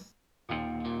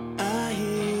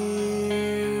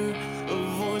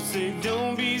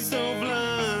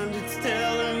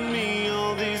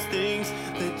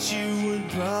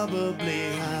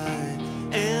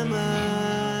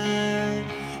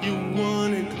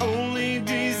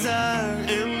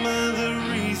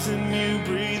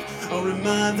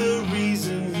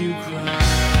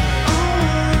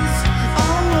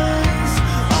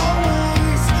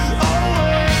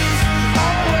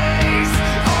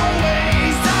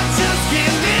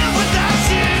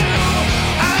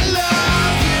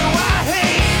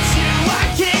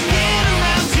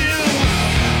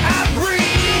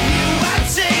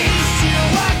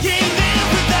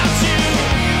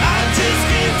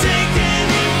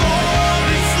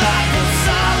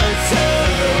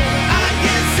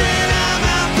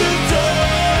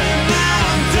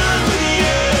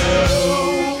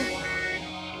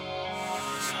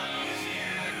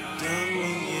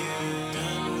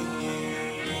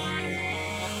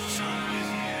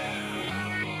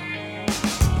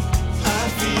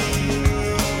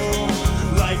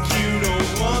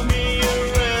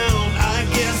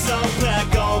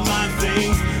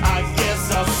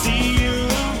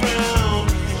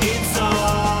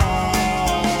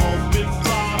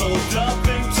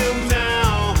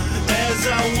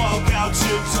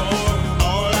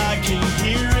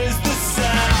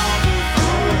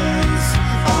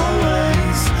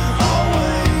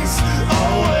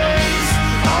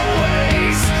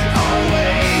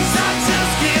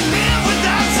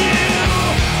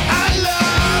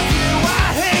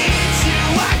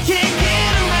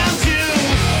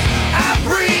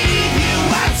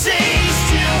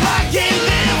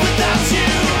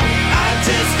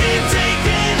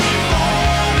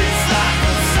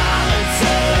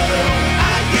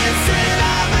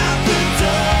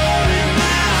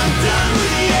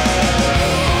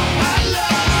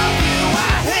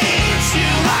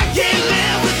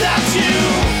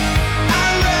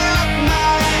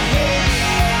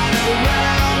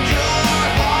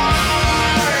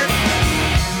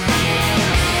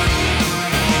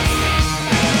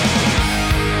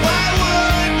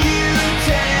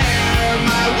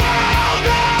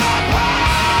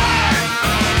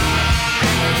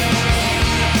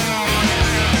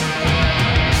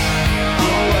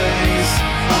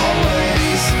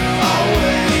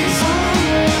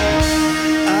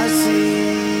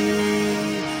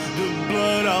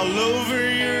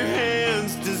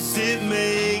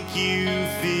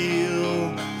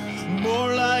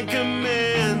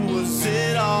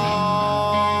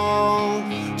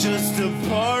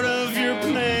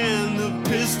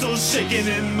 shaking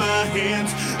in my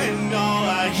hands, and all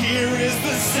I hear is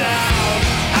the sound.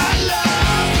 I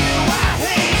love you, I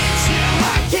hate you,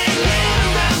 I can't live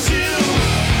without you.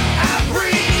 I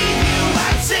breathe you,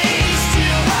 I taste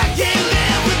you, I can't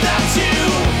live without you.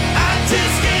 I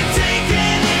just can't take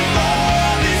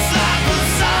anymore, it's like a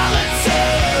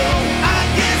solitude. I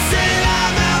guess that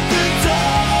I'm out the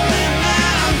door and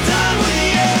that I'm done with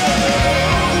you.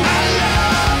 I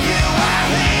love you, I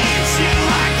hate you,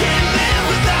 I can't live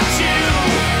without you.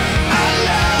 I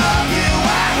love you,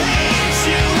 I hate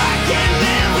you, I can't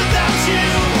live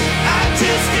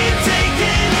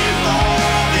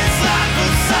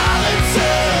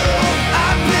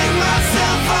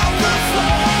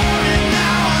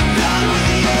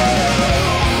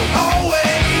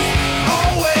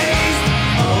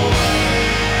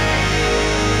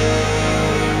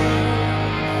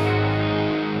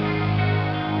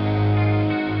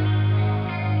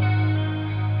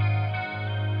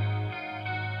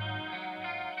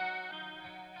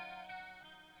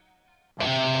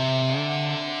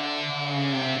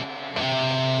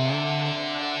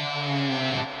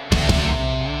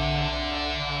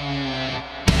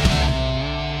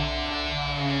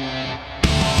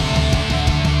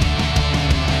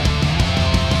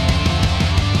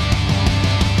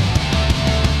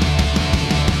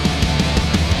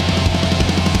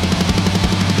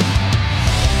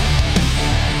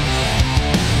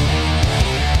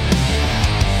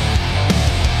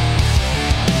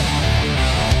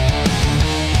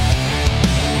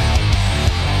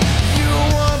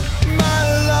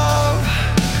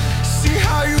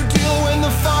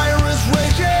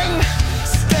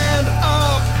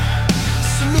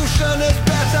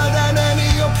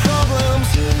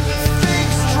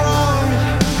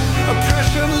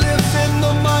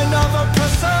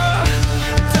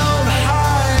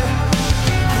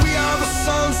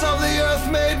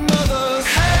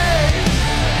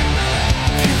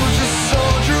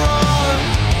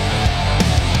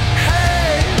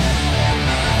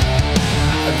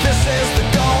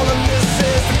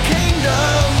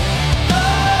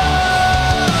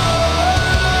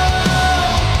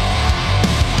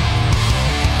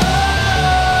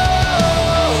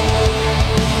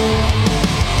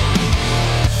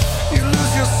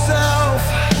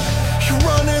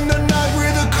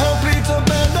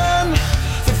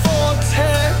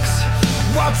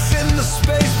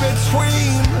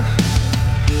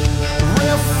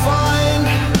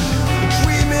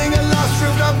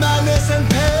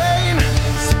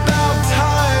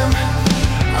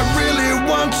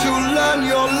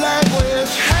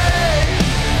edge. Hey,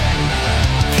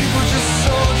 people just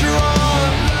soldier on.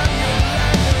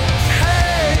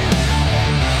 Hey,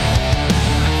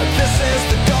 this is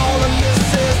the goal and this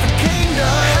is the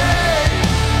kingdom. Hey,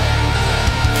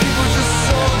 people just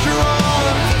soldier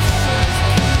on.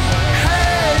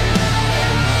 Hey,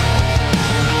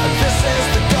 this is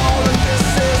the goal and this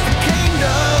is the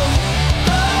kingdom.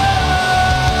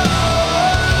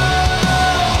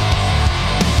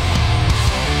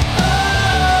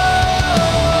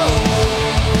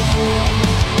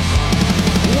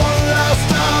 One last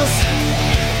dance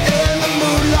in the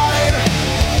moonlight.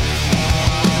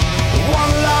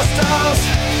 One last dance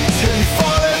till you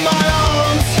fall in my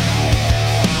arms.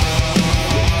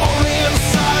 Only in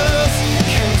silence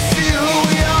can we see who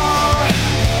we are.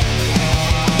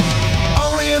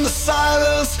 Only in the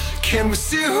silence can we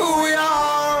see who we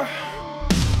are.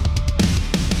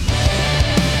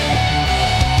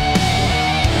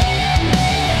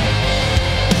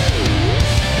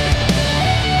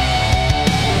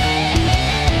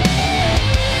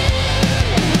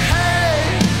 Hey,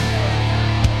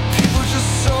 people just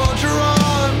soldier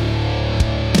on.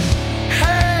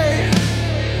 Hey,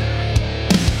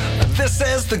 this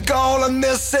is the goal and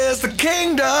this is the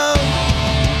kingdom.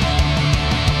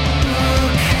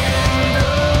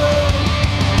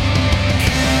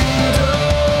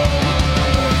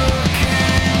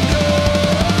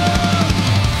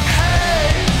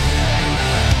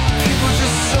 People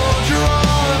just soldier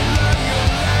on.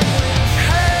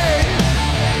 Hey,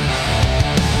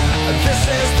 this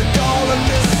is the goal and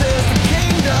this is the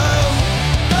kingdom.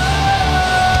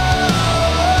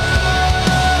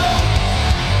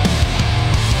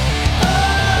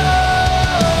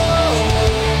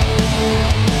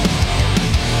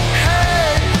 Hey,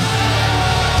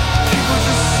 people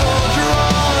just soldier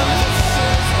on.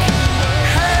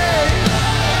 Hey,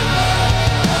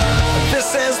 this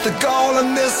is the goal and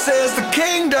this is the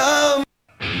kingdom.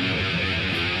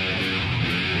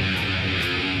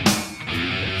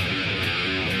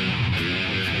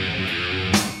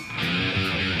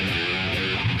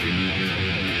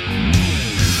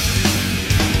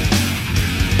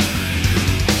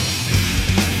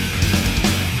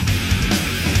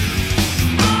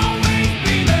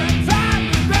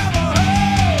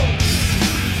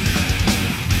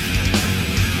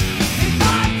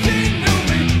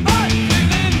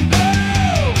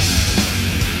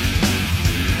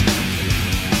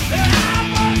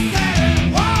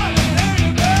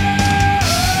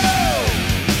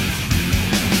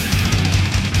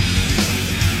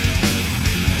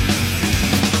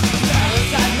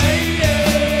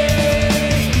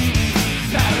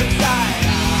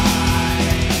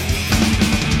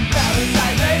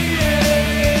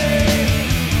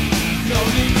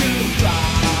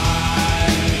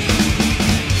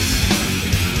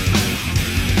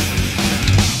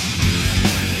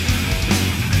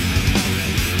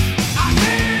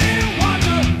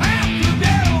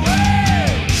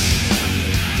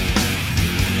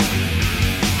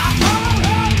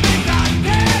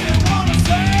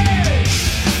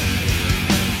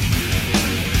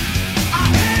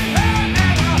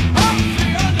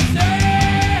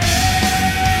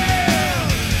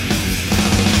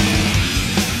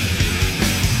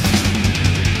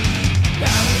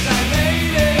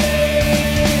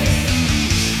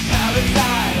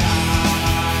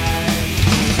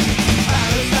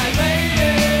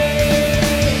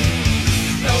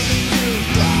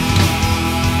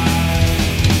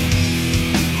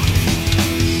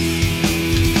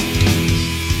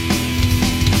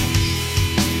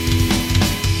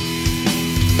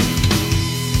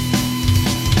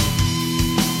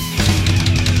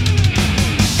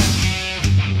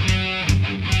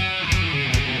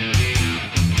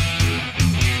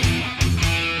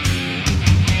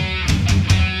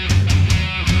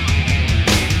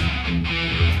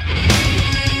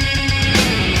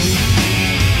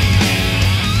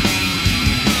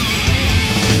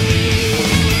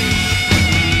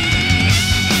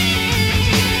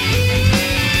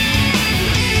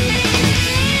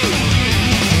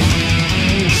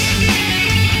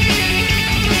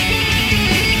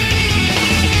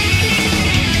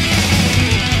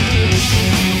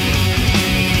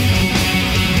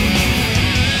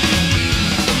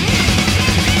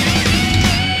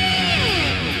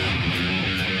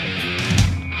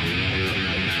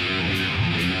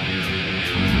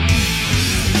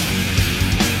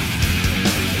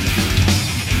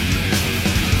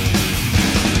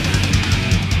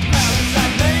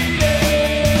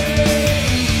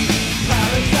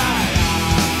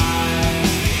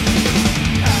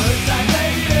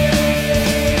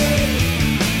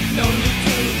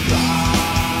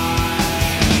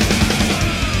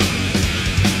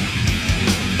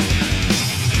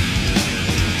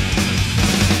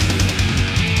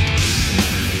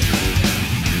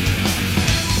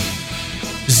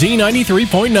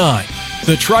 Z93.9,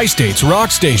 the Tri-State's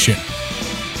rock station.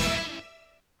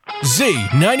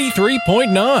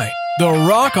 Z93.9, the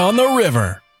rock on the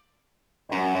river.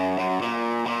 Well,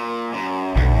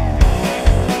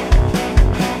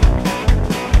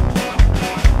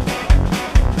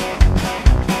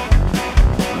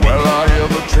 I hear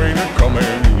the train a-coming,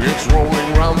 it's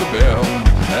rolling round the bend,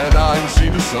 and I ain't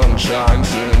seen the sunshine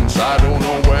since I don't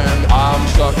know when. I'm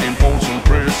stuck in Folsom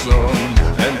Prison,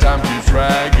 and time keeps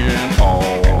dragging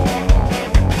on,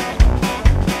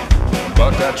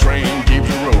 but that train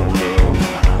keeps rolling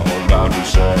all bound to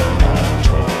San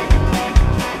Antonio.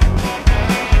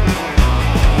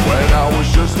 When I was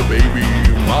just a baby,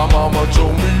 my mama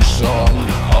told me, son,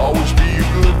 always be a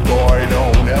good boy,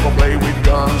 don't ever play with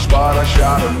guns. But I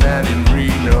shot a man in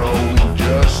Reno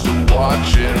just to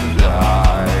watch him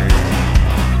die.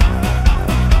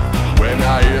 When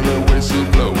I hear the whistle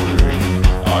blowing,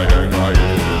 I hang my head and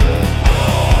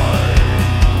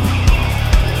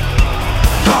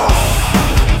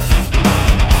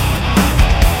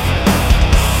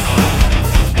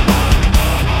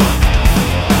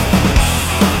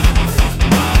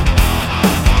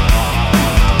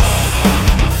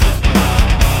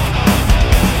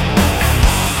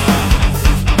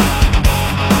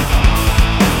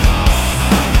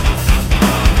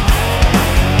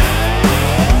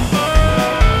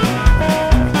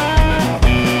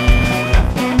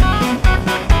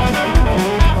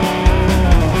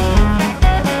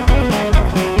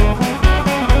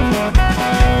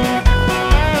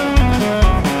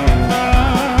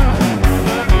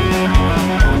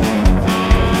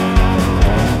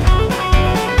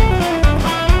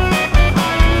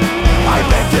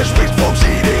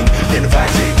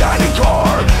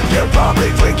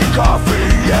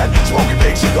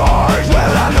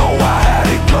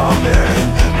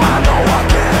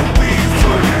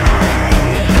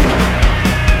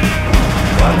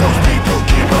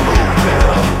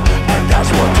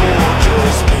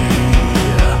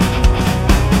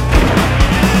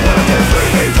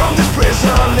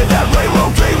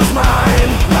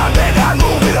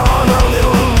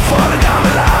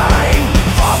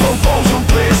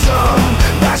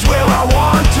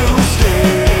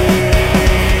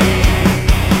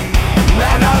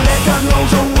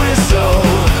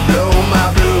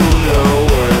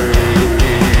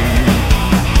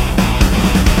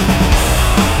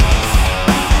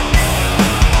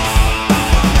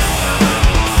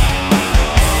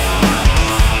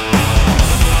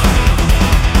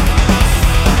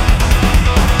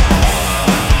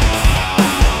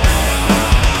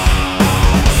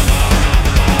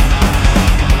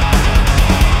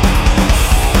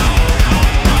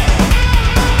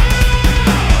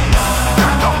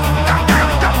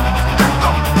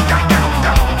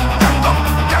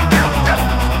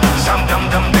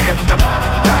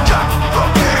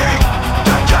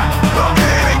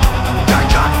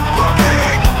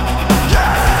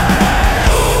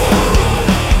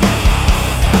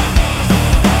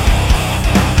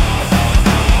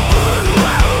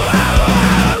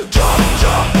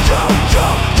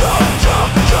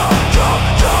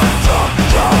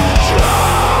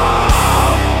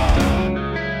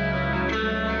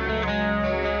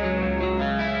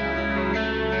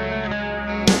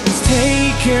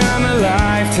taken a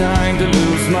lifetime to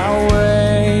lose my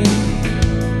way,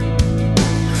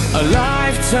 a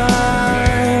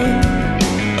lifetime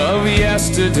of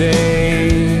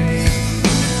yesterdays,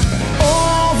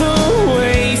 all the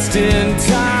wasted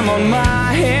time on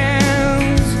my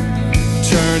hands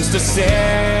turns to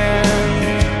sand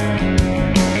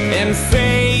and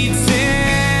fades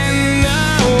in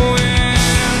the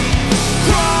wind,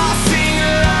 crossing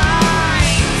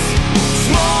lines,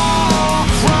 small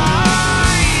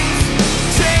crimes,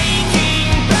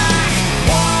 taking back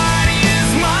what is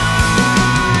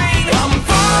mine. I'm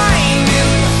finding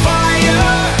the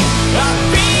fire, I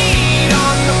beat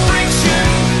on the friction,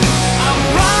 I'm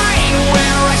right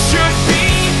where I should be,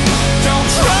 don't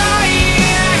try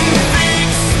and fix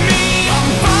me. I'm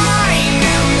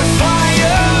finding the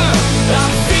fire, I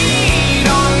beat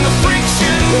on the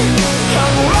friction,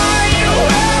 I'm right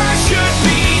where I should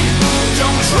be,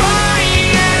 don't try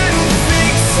and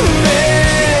fix me.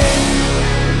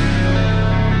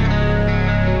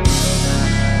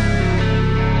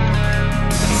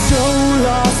 So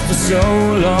lost for so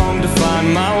long to find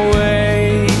my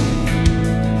way,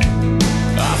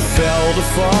 I fell to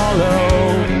follow,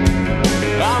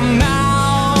 I'm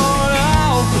out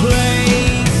of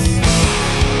place,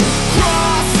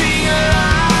 crossing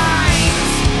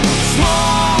lines,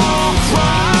 small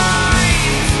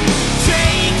crimes,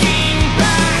 taking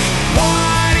back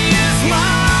what is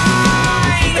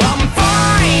mine. I'm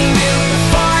finding the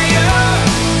fire,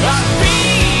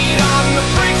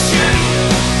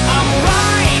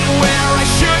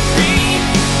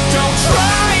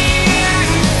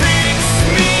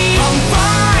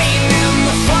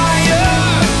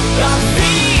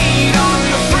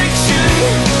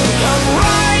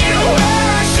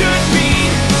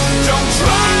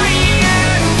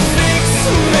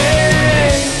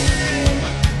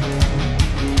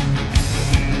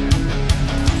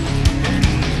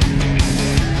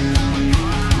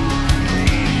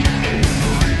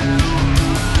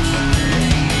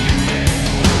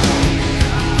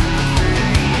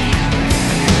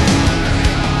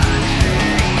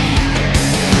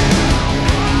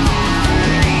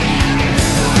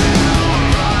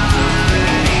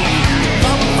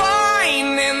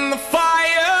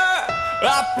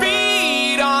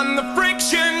 the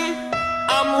friction.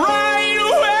 I'm right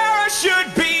where I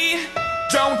should be.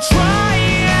 Don't try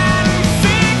and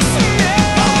fix me.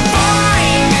 I'm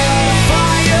fine in the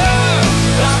fire.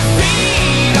 I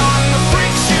feed on the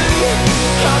friction.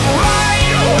 I'm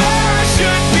right where I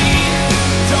should be.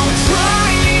 Don't try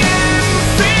and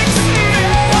fix me.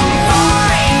 I'm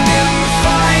fine in the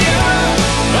fire.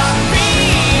 I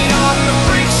feed on the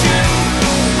friction.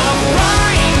 I'm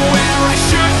right where I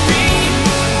should be.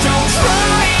 Don't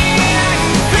try and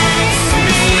fix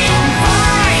me. I'm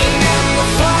fine in the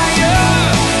fire.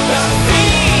 I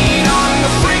feed on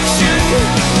the friction.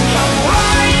 I'm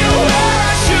right where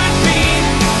I should be.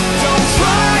 Don't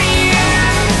try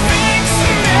and fix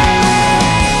me.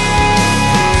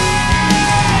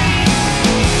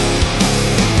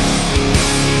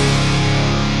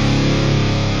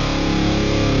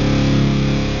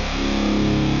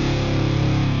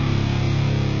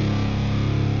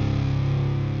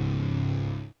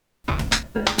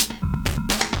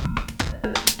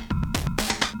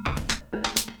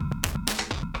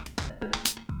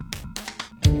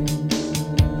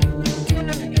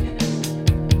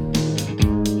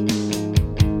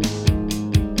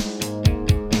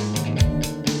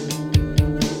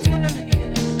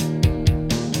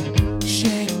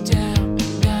 Shakedown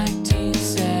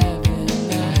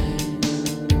 1979.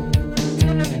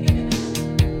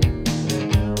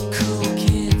 Cool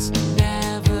kids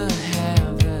never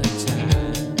have the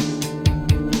time.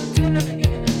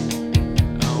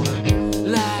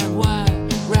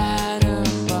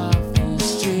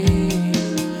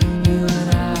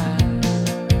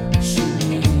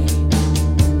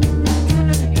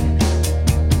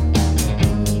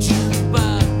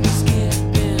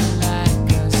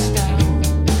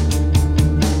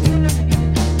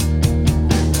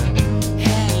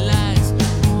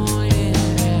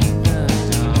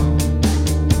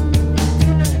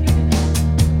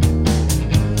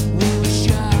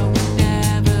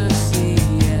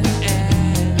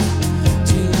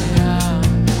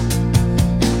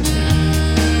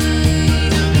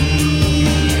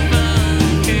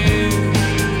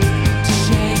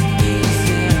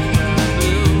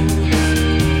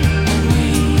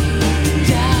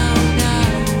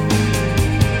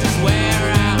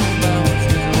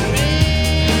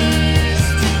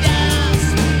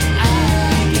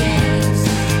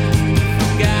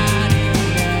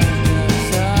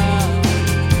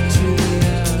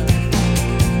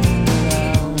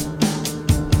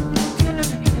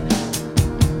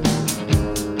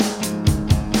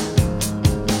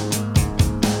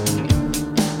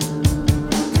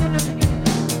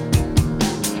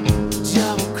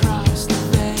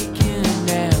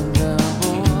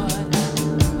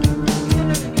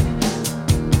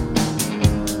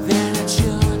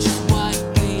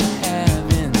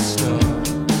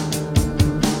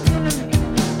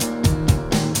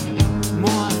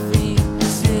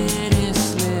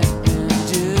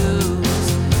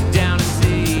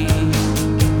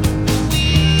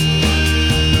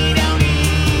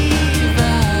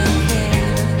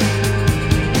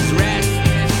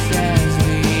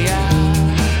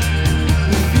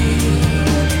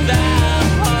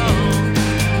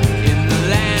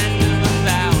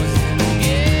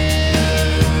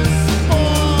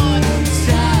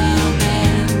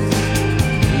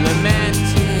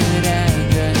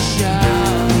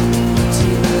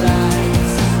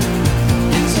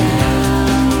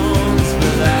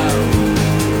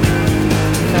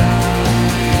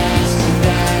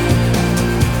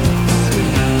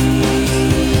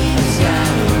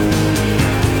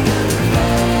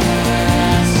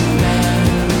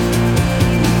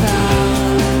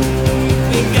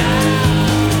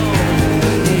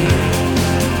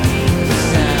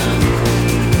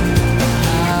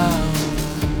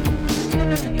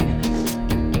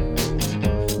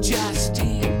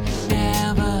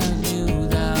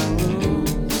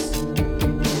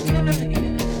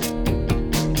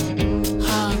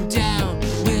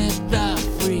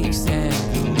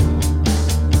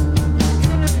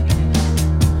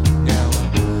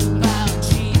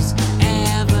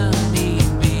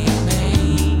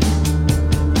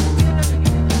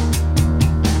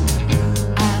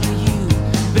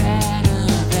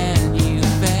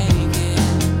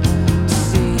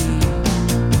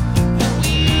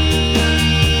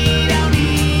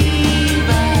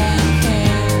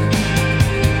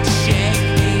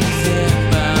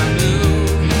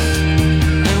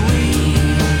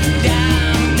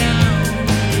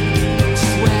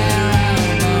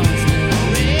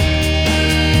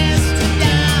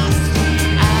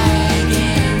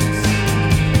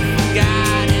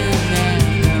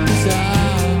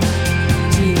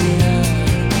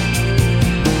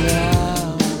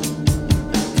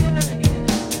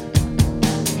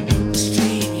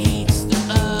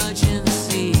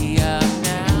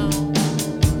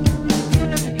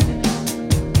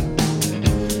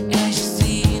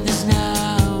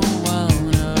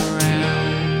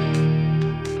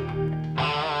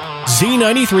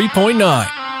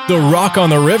 Z93.9, the Rock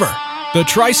on the River, the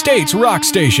Tri-States Rock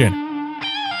Station.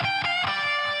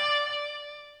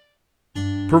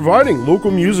 Providing local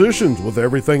musicians with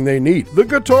everything they need. The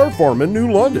Guitar Farm in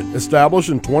New London. Established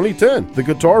in 2010, the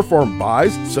Guitar Farm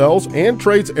buys, sells, and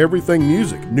trades everything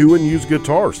music, new and used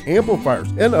guitars, amplifiers,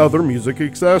 and other music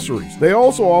accessories. They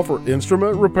also offer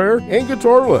instrument repair and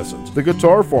guitar lessons. The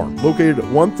Guitar Farm, located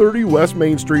at 130 West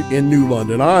Main Street in New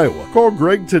London, Iowa. Call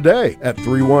Greg today at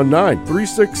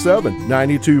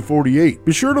 319-367-9248.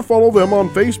 Be sure to follow them on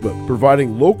Facebook,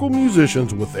 providing local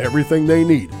musicians with everything they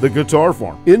need. The Guitar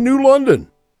Farm in New London.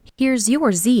 Here's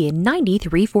your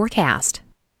Z93 forecast.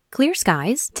 Clear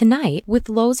skies tonight with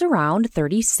lows around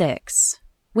 36.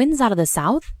 Winds out of the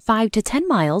south 5 to 10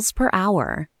 miles per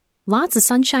hour. Lots of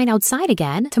sunshine outside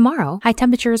again tomorrow. High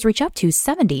temperatures reach up to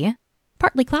 70.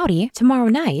 Partly cloudy tomorrow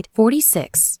night,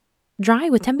 46. Dry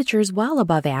with temperatures well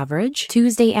above average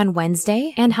Tuesday and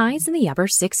Wednesday and highs in the upper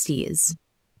 60s.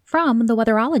 From the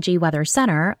Weatherology Weather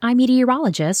Center, I'm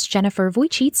meteorologist Jennifer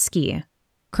Wojcicki.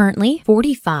 Currently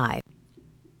 45.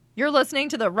 You're listening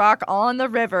to the Rock on the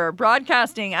River,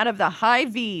 broadcasting out of the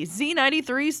Hy-Vee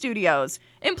Z93 studios,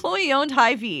 employee-owned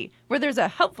Hy-Vee, where there's a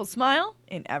helpful smile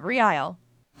in every aisle.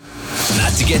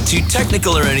 Not to get too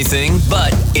technical or anything,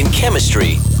 but in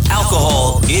chemistry,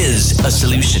 alcohol is a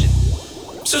solution.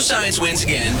 So science wins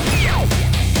again.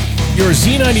 Your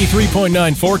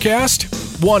Z93.9 forecast,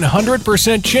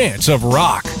 100% chance of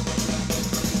rock.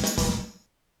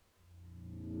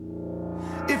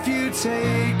 If you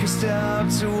take a step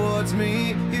towards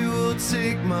me, you will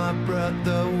take my breath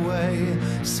away.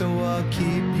 So I'll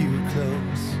keep you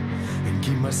close and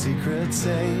keep my secret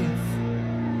safe.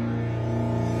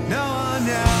 No one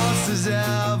else has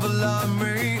ever loved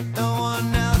me, no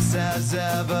one else has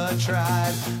ever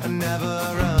tried. I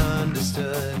never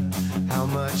understood how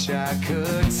much I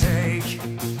could take.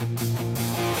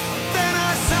 Then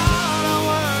I saw the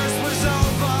worst was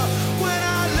over when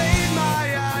I laid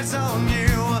my eyes on you.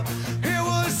 It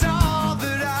was all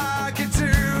that I could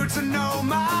do to know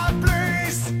my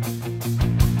place.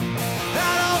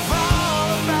 Out of all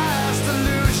the past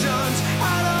illusions,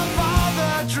 out of all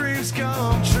the dreams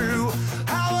come true,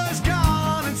 I was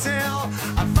gone until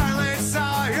I finally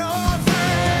saw your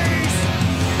face.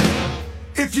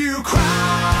 If you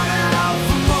cried out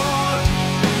for more,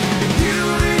 if you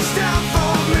reached out for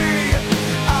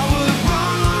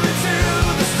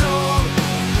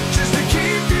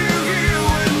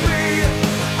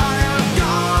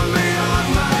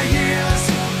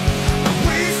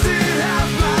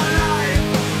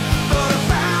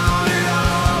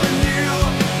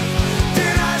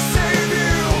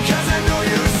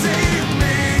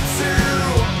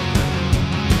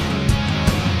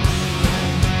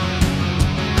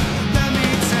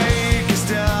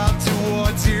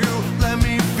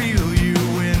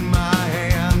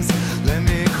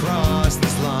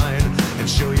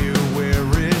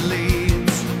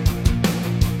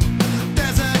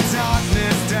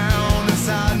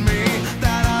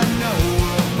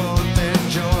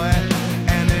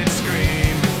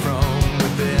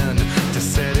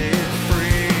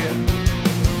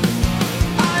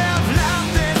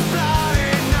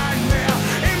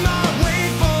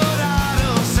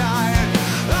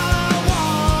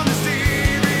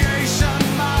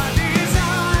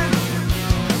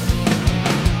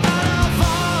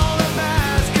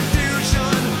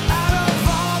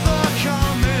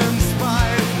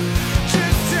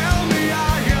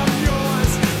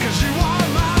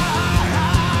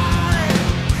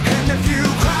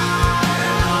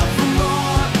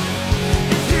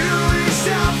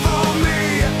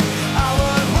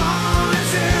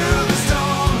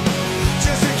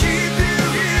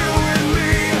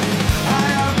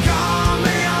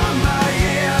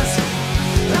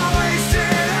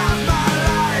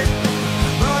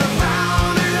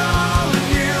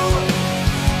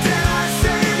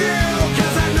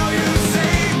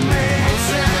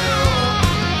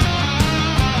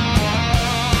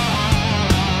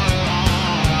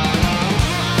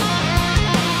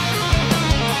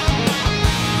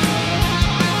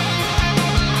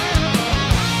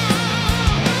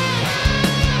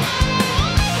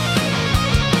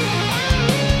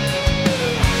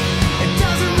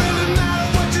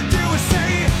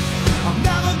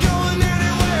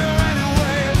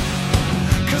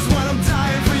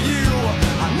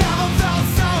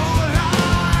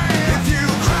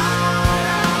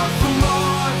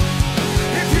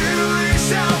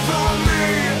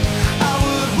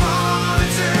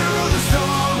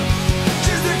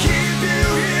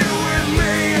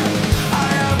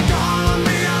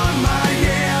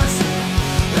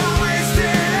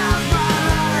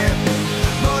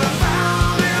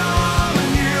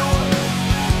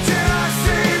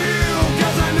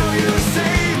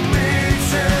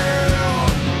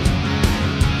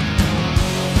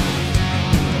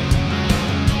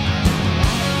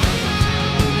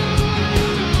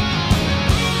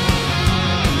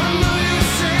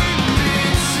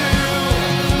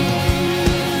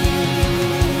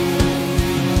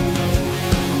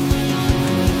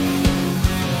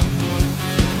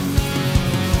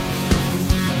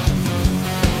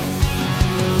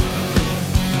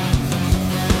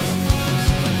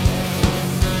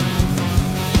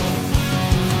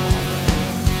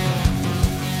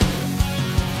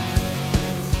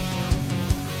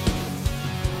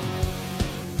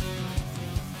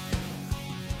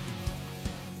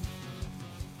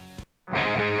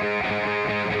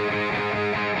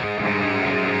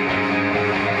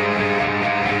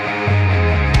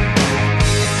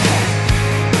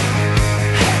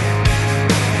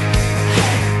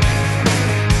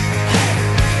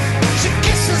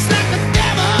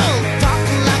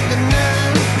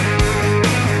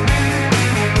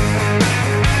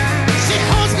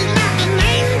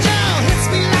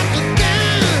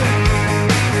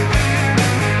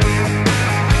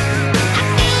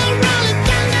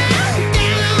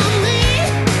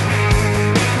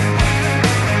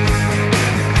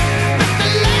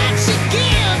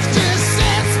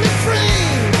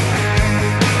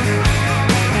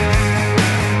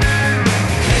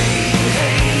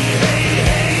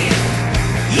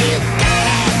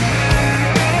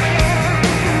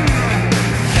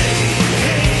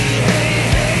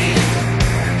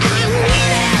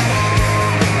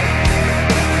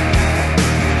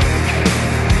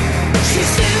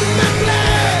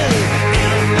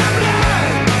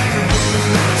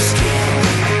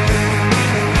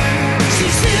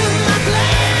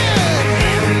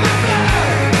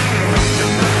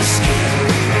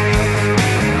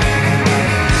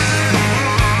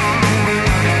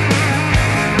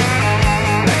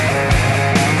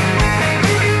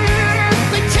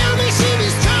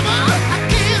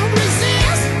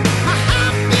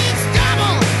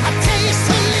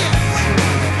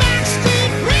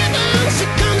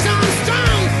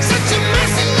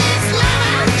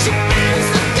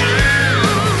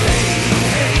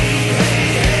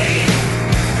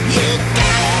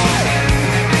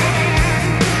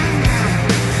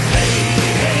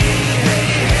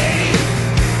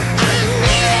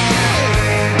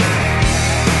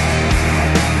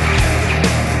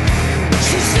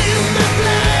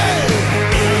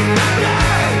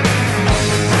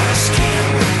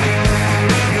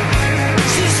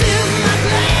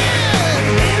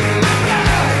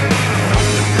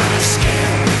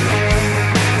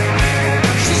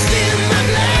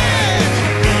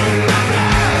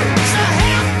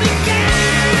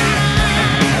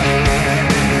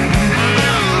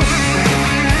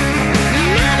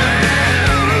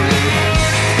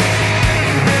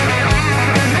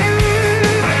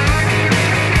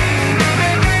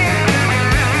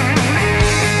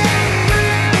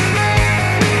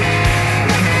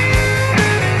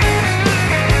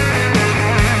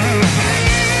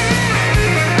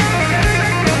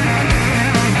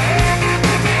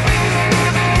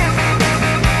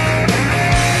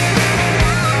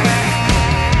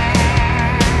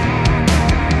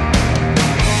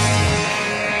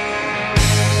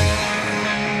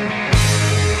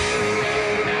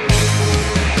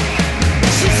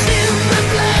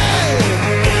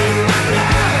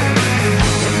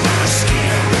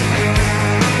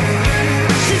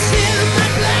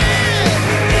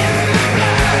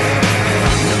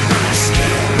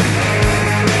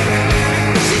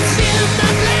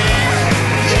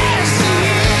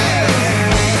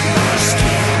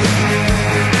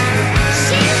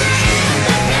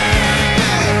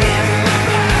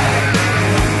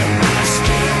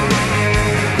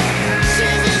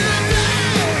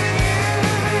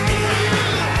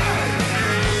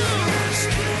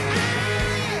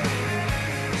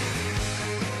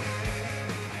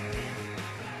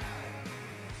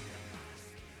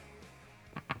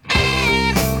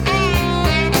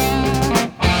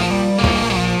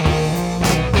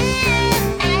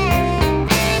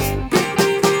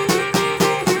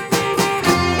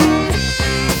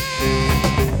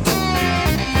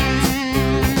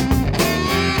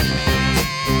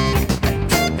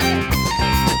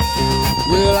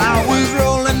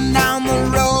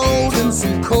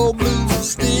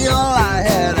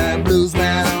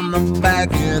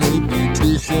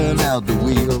ambition out the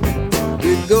wheel.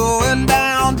 We're going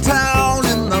downtown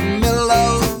in the middle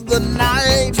of the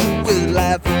night. We're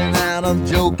laughing and I'm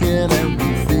joking and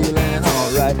we're feeling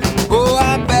alright. Oh,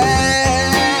 I'm back.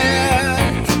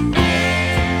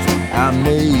 I'm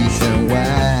nationwide.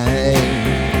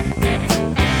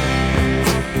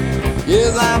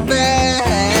 Yes, I'm back.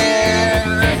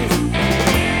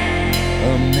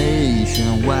 I'm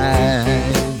nationwide.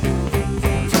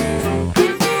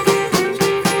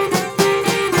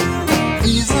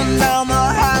 Easing down the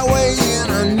highway in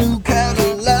a new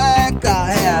Cadillac.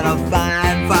 I had a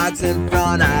fine fox in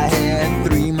front, I had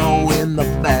three more in the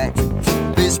back.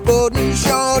 They sporting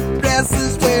short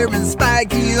dresses, wearing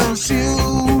spike heel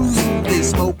shoes. They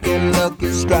smoking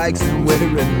Lucky Strikes and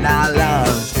wearing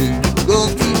nylons too. Go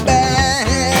be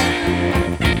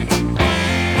back,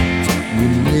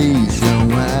 we're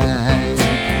nationwide.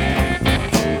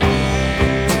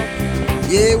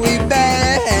 Yeah, we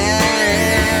back,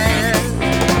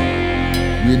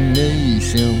 we're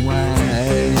nationwide.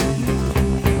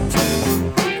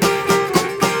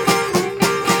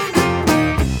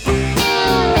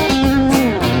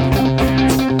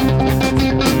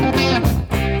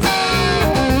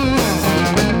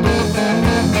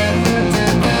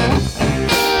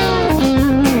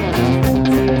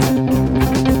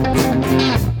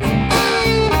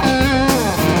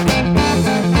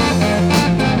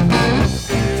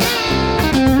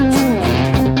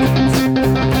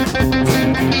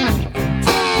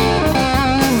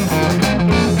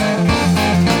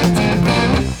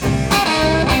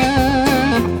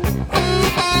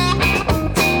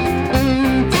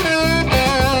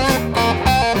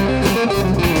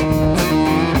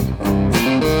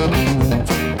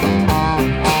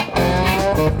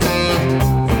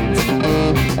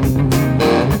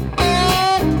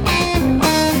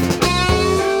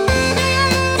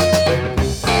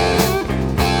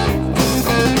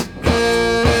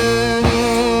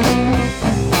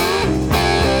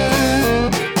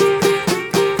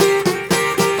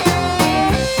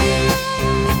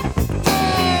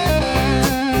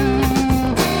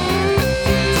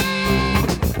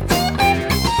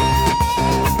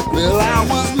 Well, I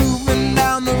was moving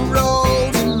down the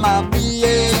road in my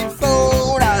V8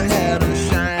 Ford. I had a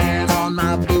shine on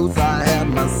my boots, I had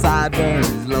my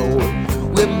sideburns lowered.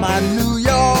 With my New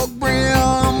York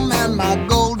brim and my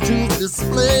gold tooth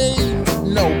display.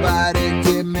 Nobody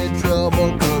give me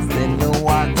trouble, cause they know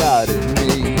I got it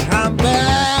made. I'm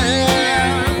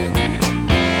back,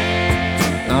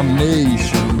 I'm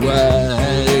nationwide.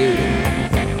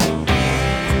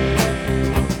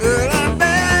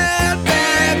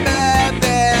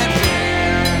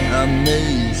 I'm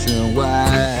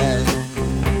nationwide.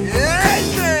 Yeah,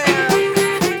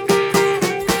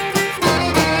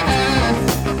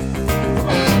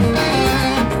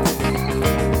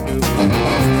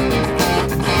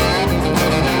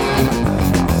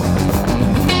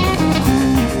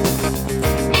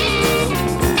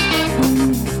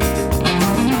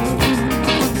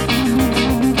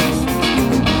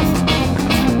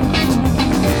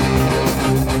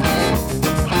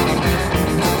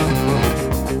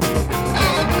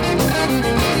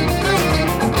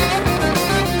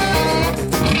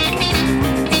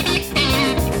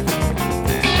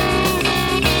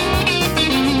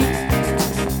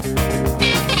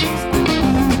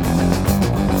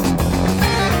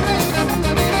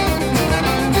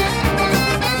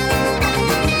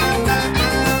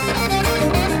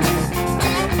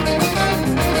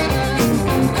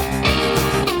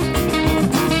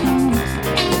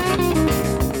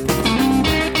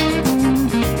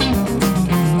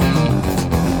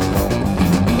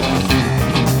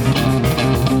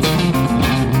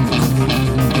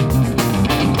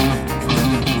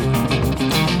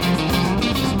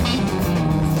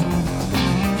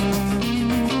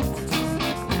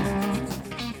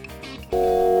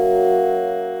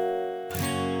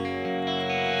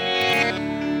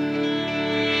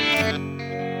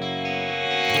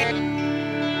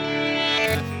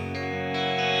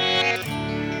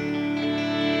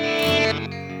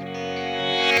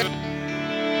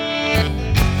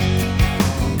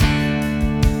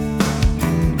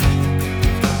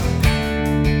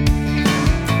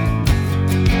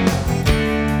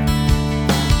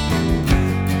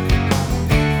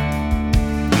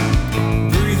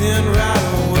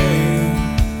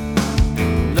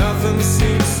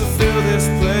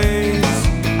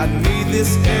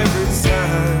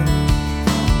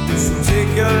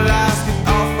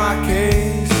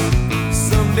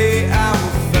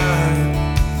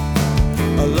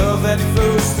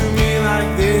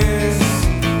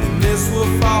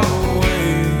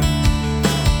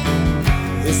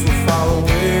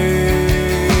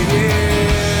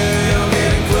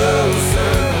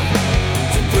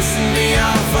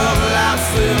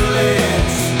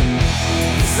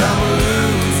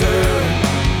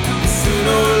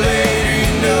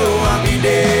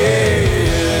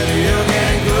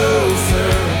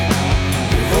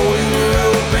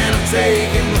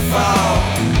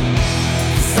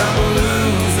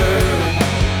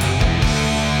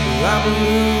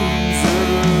 loser,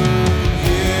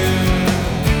 yeah.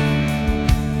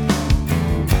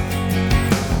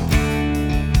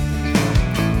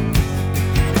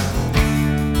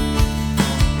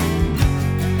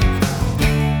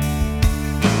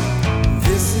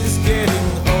 This is getting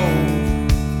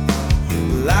old.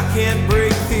 Well, I can't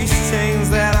break these chains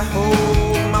that I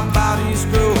hold. My body's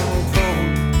growing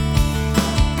cold.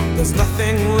 There's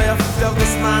nothing left of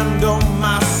this mind on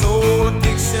my soul.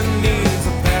 Addiction needs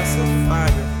a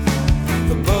pacifier.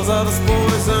 The buzz of this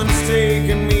poison's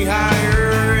taking me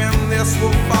higher, and this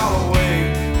will fall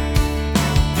away.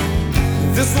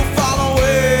 This will fall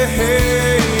away.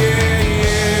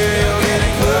 You're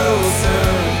getting closer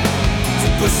to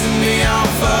pushing me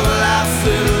off of life's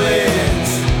little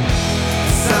edge.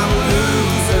 'Cause I'm a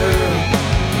loser.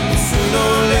 Sooner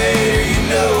or later, you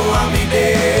know I'll be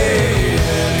dead.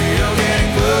 You're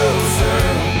getting closer.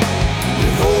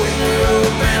 You're holding the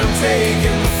rope and I'm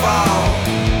taking the fall.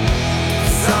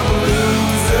 'Cause I'm a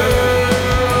loser.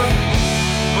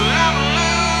 Well, I'm a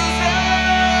loser.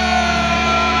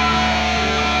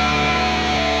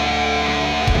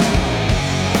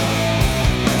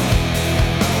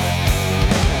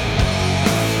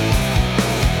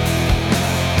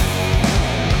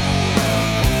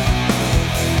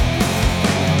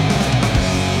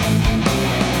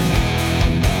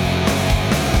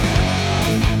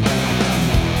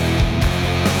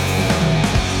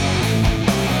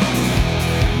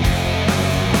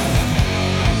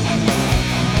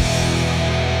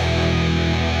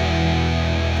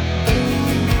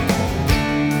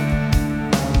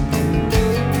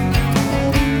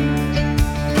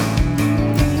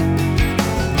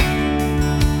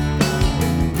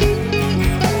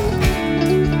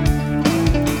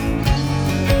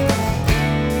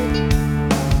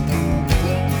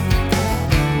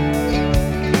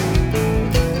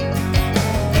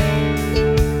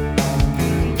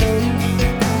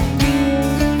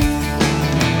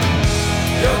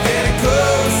 You're getting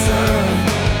closer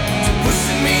to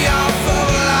pushing me off of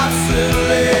life's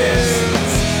little edge.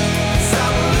 'Cause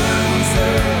I'm a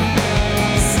loser.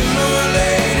 Sooner or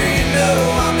later, you know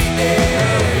I'll be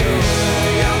dead.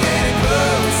 You're getting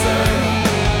closer.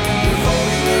 You're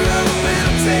holding the rope and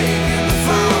I'm taking the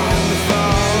fall.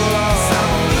 'Cause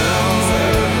I'm a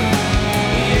loser.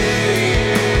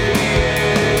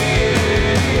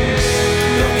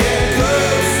 You're getting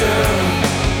closer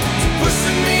to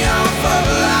pushing me off of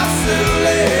life's little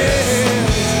edge.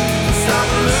 'Cause I'm a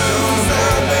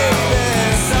loser,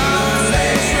 baby. Sooner or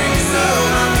later, you know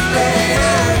I'll be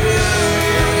dead.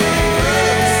 You're getting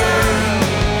closer.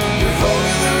 You're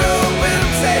holding the rope and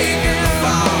I'm taking the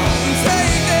fall. I'm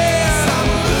taking. 'Cause I'm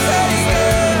a loser.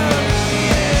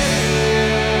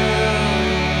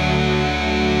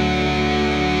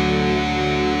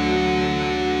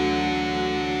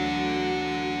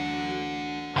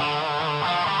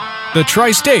 The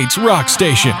Tri-States Rock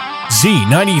Station,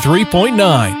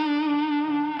 Z93.9.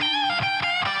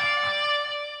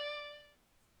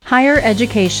 Higher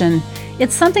education.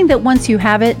 It's something that once you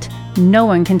have it, no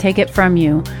one can take it from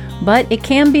you. But it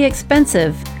can be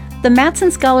expensive. The Matson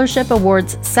Scholarship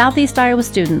awards Southeast Iowa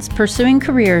students pursuing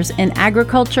careers in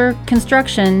agriculture,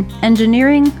 construction,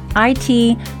 engineering,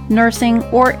 IT, nursing,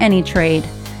 or any trade.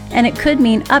 And it could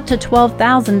mean up to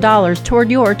 $12,000 toward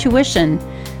your tuition.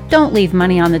 Don't leave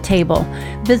money on the table.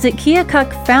 Visit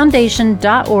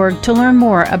keokukfoundation.org to learn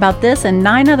more about this and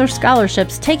 9 other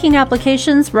scholarships taking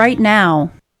applications right now.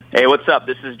 Hey, what's up?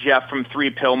 This is Jeff from 3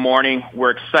 Pill Morning. We're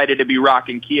excited to be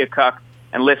rocking Keokuk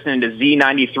and listening to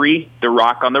Z93, The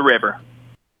Rock on the River.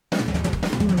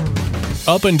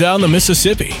 Up and down the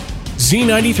Mississippi,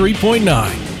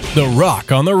 Z93.9, The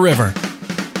Rock on the River.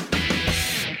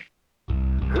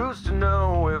 Who's to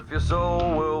know if your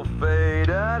soul will fade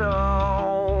at all?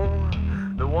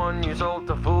 The one you sold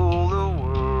to fool the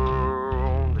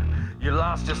world. You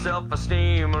lost your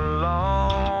self-esteem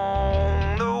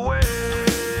along the way.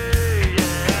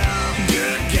 Yeah.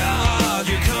 Good God,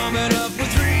 you're coming up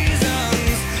with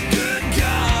reasons. Good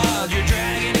God, you're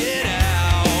dragging it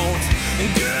out.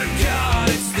 And good God,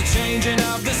 it's the changing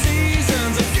of the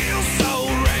seasons. It feels so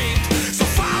raped. So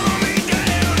follow me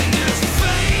down and just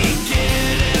fake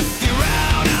it if you're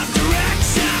out of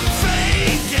direction.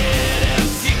 Fake it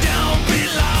if you don't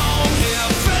belong here.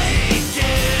 Fake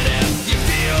it if you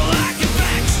feel like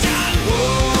infection.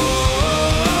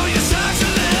 Whoa, you're such a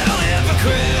little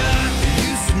hypocrite. You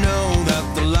used to know that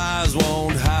the lies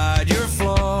won't hide your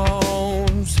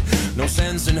flaws. No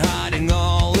sense in hiding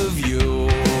all of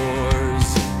yours.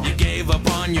 You gave up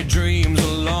on your dreams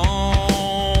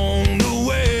along the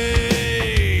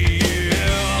way.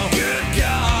 Yeah. Good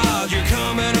God, you're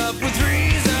coming up with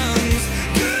reasons.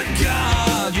 Good God,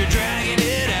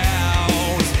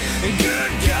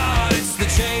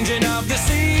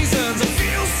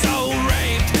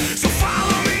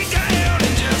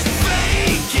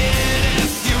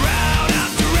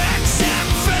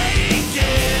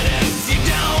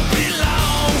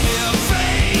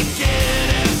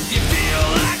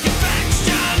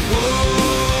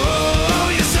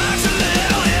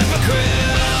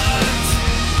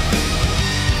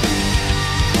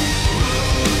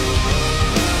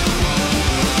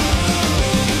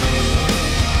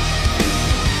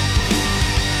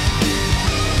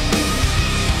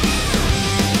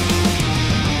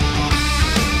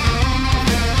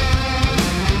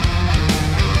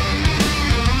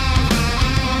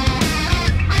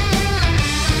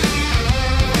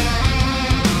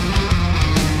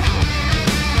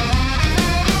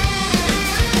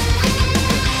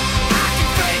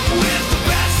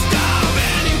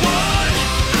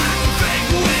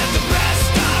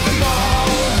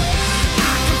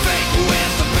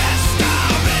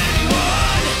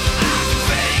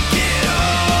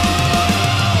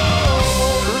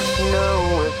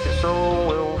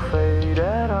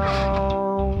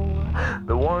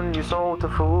 to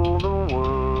fool the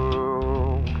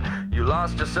world. You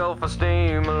lost your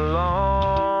self-esteem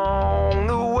along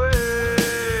the way.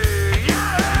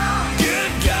 Yeah!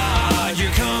 Good God, you're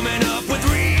coming up with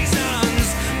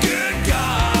reasons. Good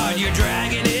God, you're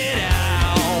dragging it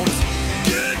out.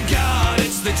 Good God,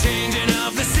 it's the changing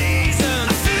of the season.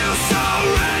 I feel so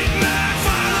right, man.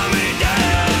 Follow me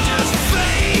down. Just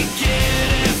fake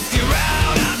it if you're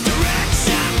out of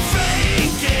direction.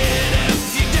 Fake it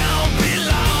if you don't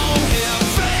belong here.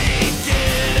 Fake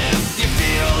it if you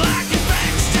feel like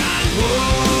infection.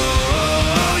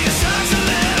 Whoa, you're such a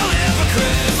little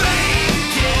hypocrite.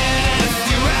 Fake it if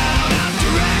you're out of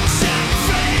direction.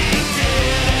 Fake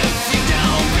it if you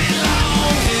don't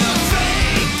belong here.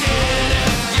 Fake it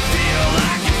if you feel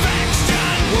like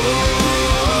infection.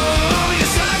 Whoa,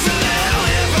 you're such a little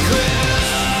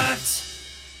hypocrite.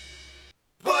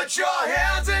 Put your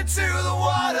hands into the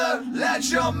water, let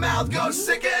your mouth go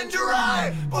sick and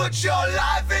dry. Put your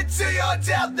life into your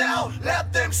death now,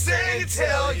 let them sing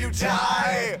till you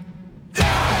die.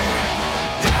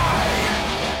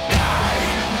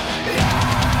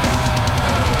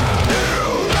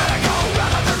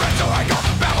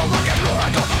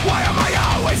 Why am I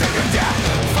always in your debt?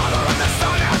 Father and the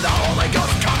Son and the Holy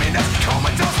Ghost, communist,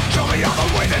 comatose, show me all the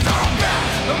ways that are bad.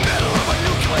 The middle of a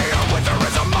nuclear winter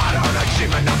is a modern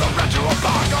achievement of the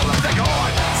retro-apocalyptic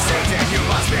horde. Satan, you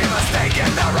must be mistaken,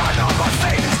 there are no more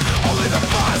Satans, only the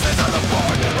bosses of the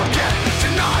born. Forget,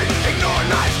 deny, ignore,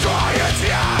 nice, try, it's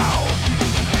you.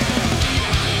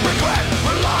 Regret,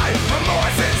 rely,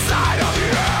 remorse inside of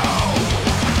you.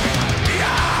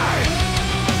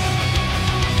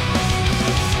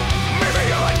 Maybe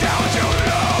you're a down too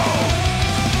low.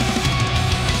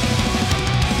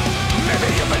 Maybe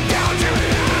you've been down too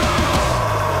low.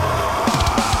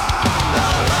 The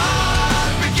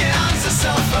heart begins to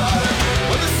suffer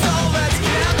with a soul that's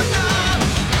given up,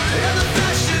 and the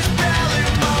flesh is barely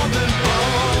more than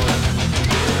bone.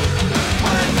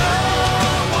 When no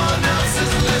one else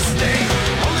is listening,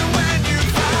 only when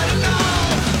you've had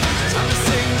enough, time to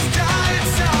sing this dying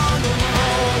song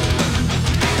alone.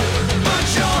 Put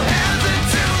your hands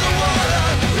into the water,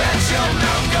 let your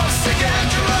mouth go sick and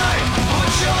dry.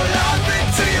 Put your love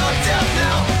into your death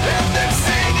now, let them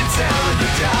sing until you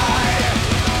die.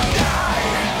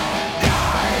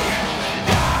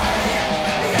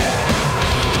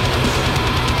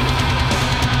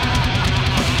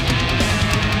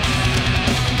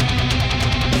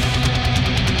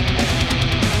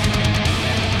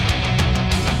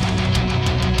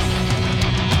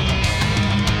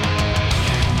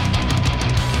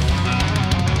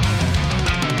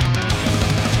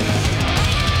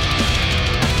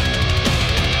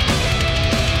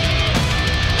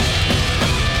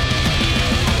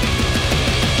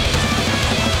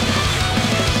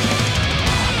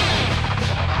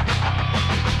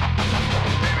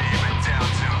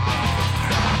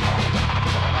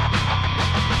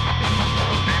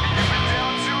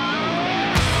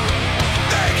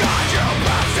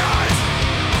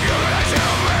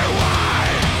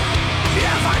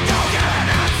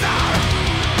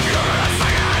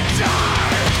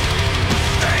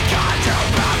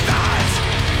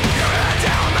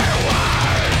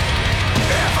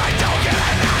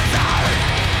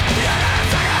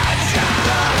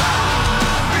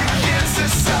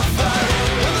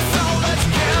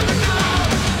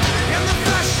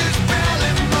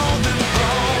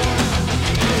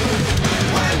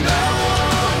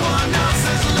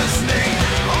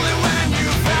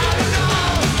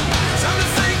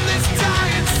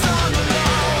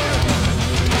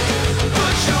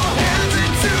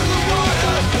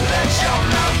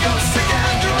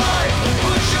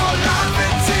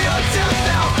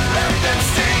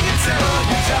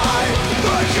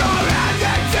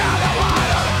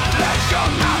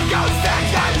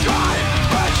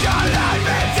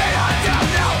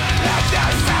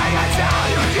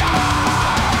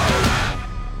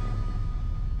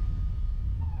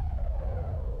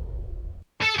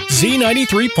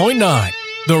 Z93.9,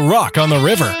 The Rock on the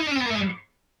River.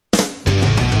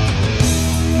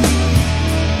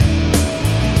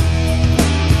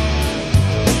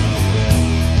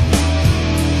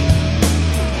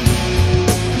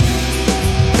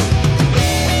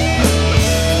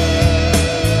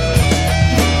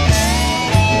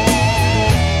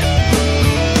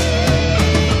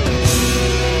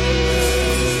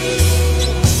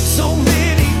 So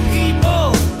many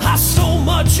people are so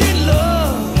much in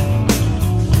love.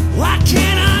 Why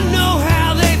can't I know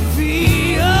how they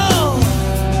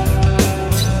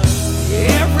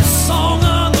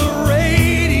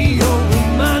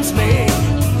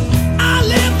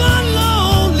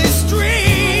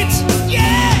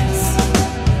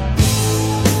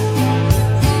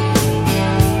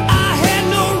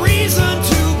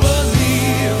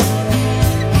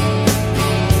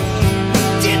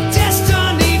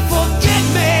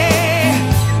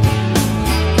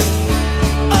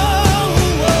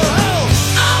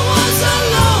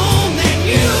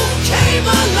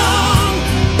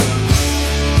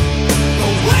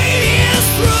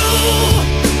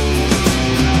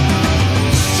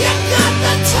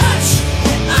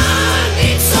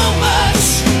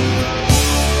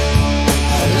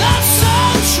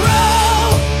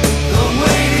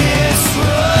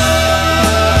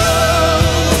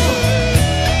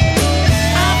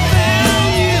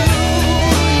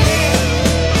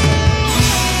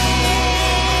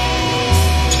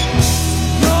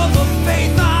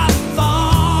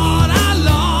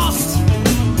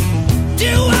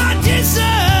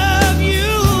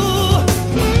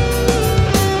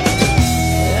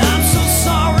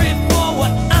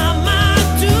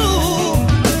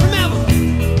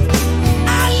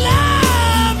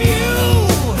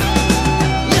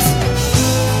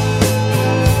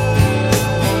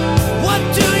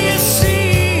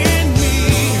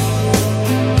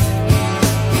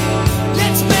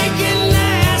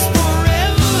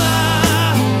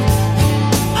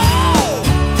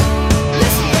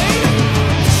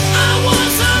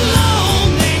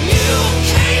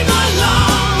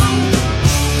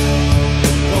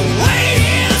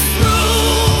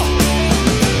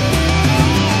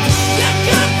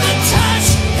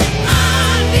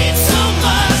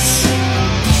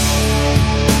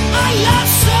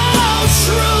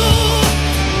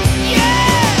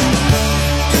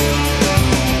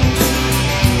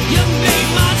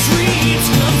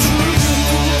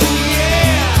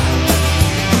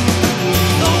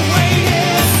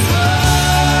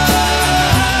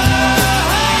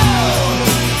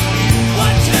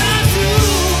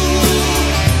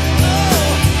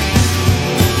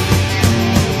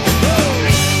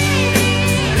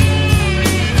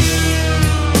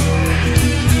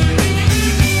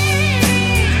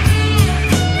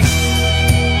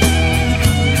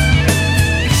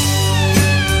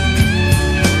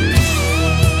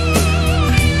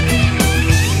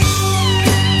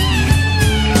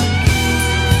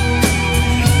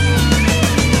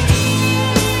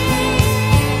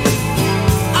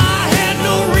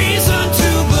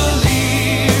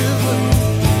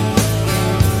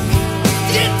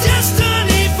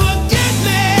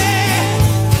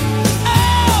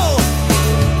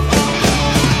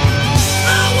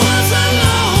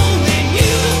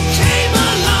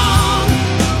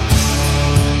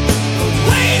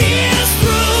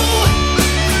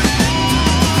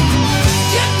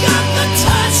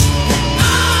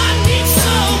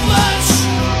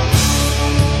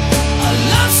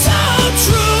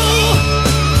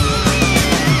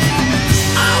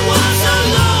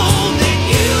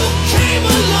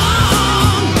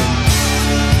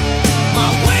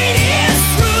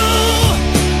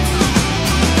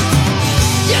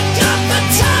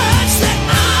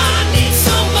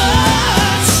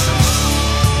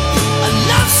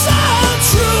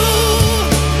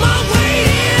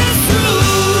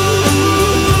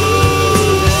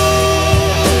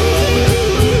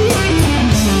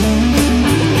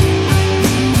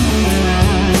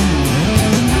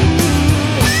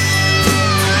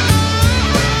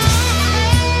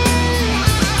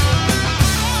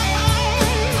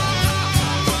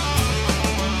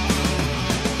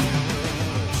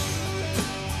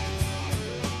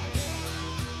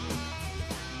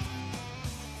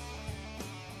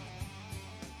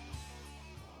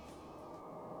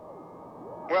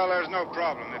no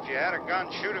problem. If you had a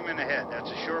gun, shoot him in the head. That's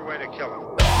a sure way to kill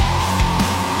him.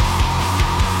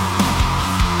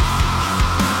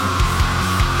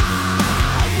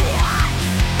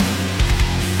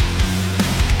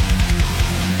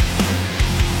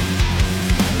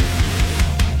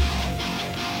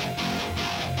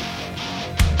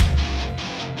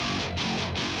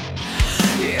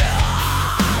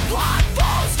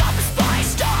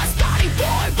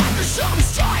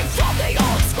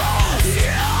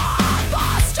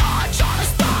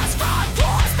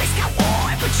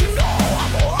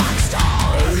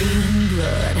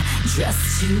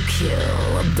 Just to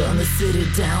kill, I'm gonna sit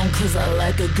it down cause I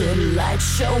like a good light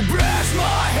show. Brush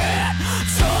my head,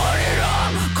 turn it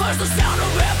on, cause the sound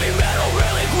of heavy metal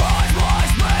really grinds my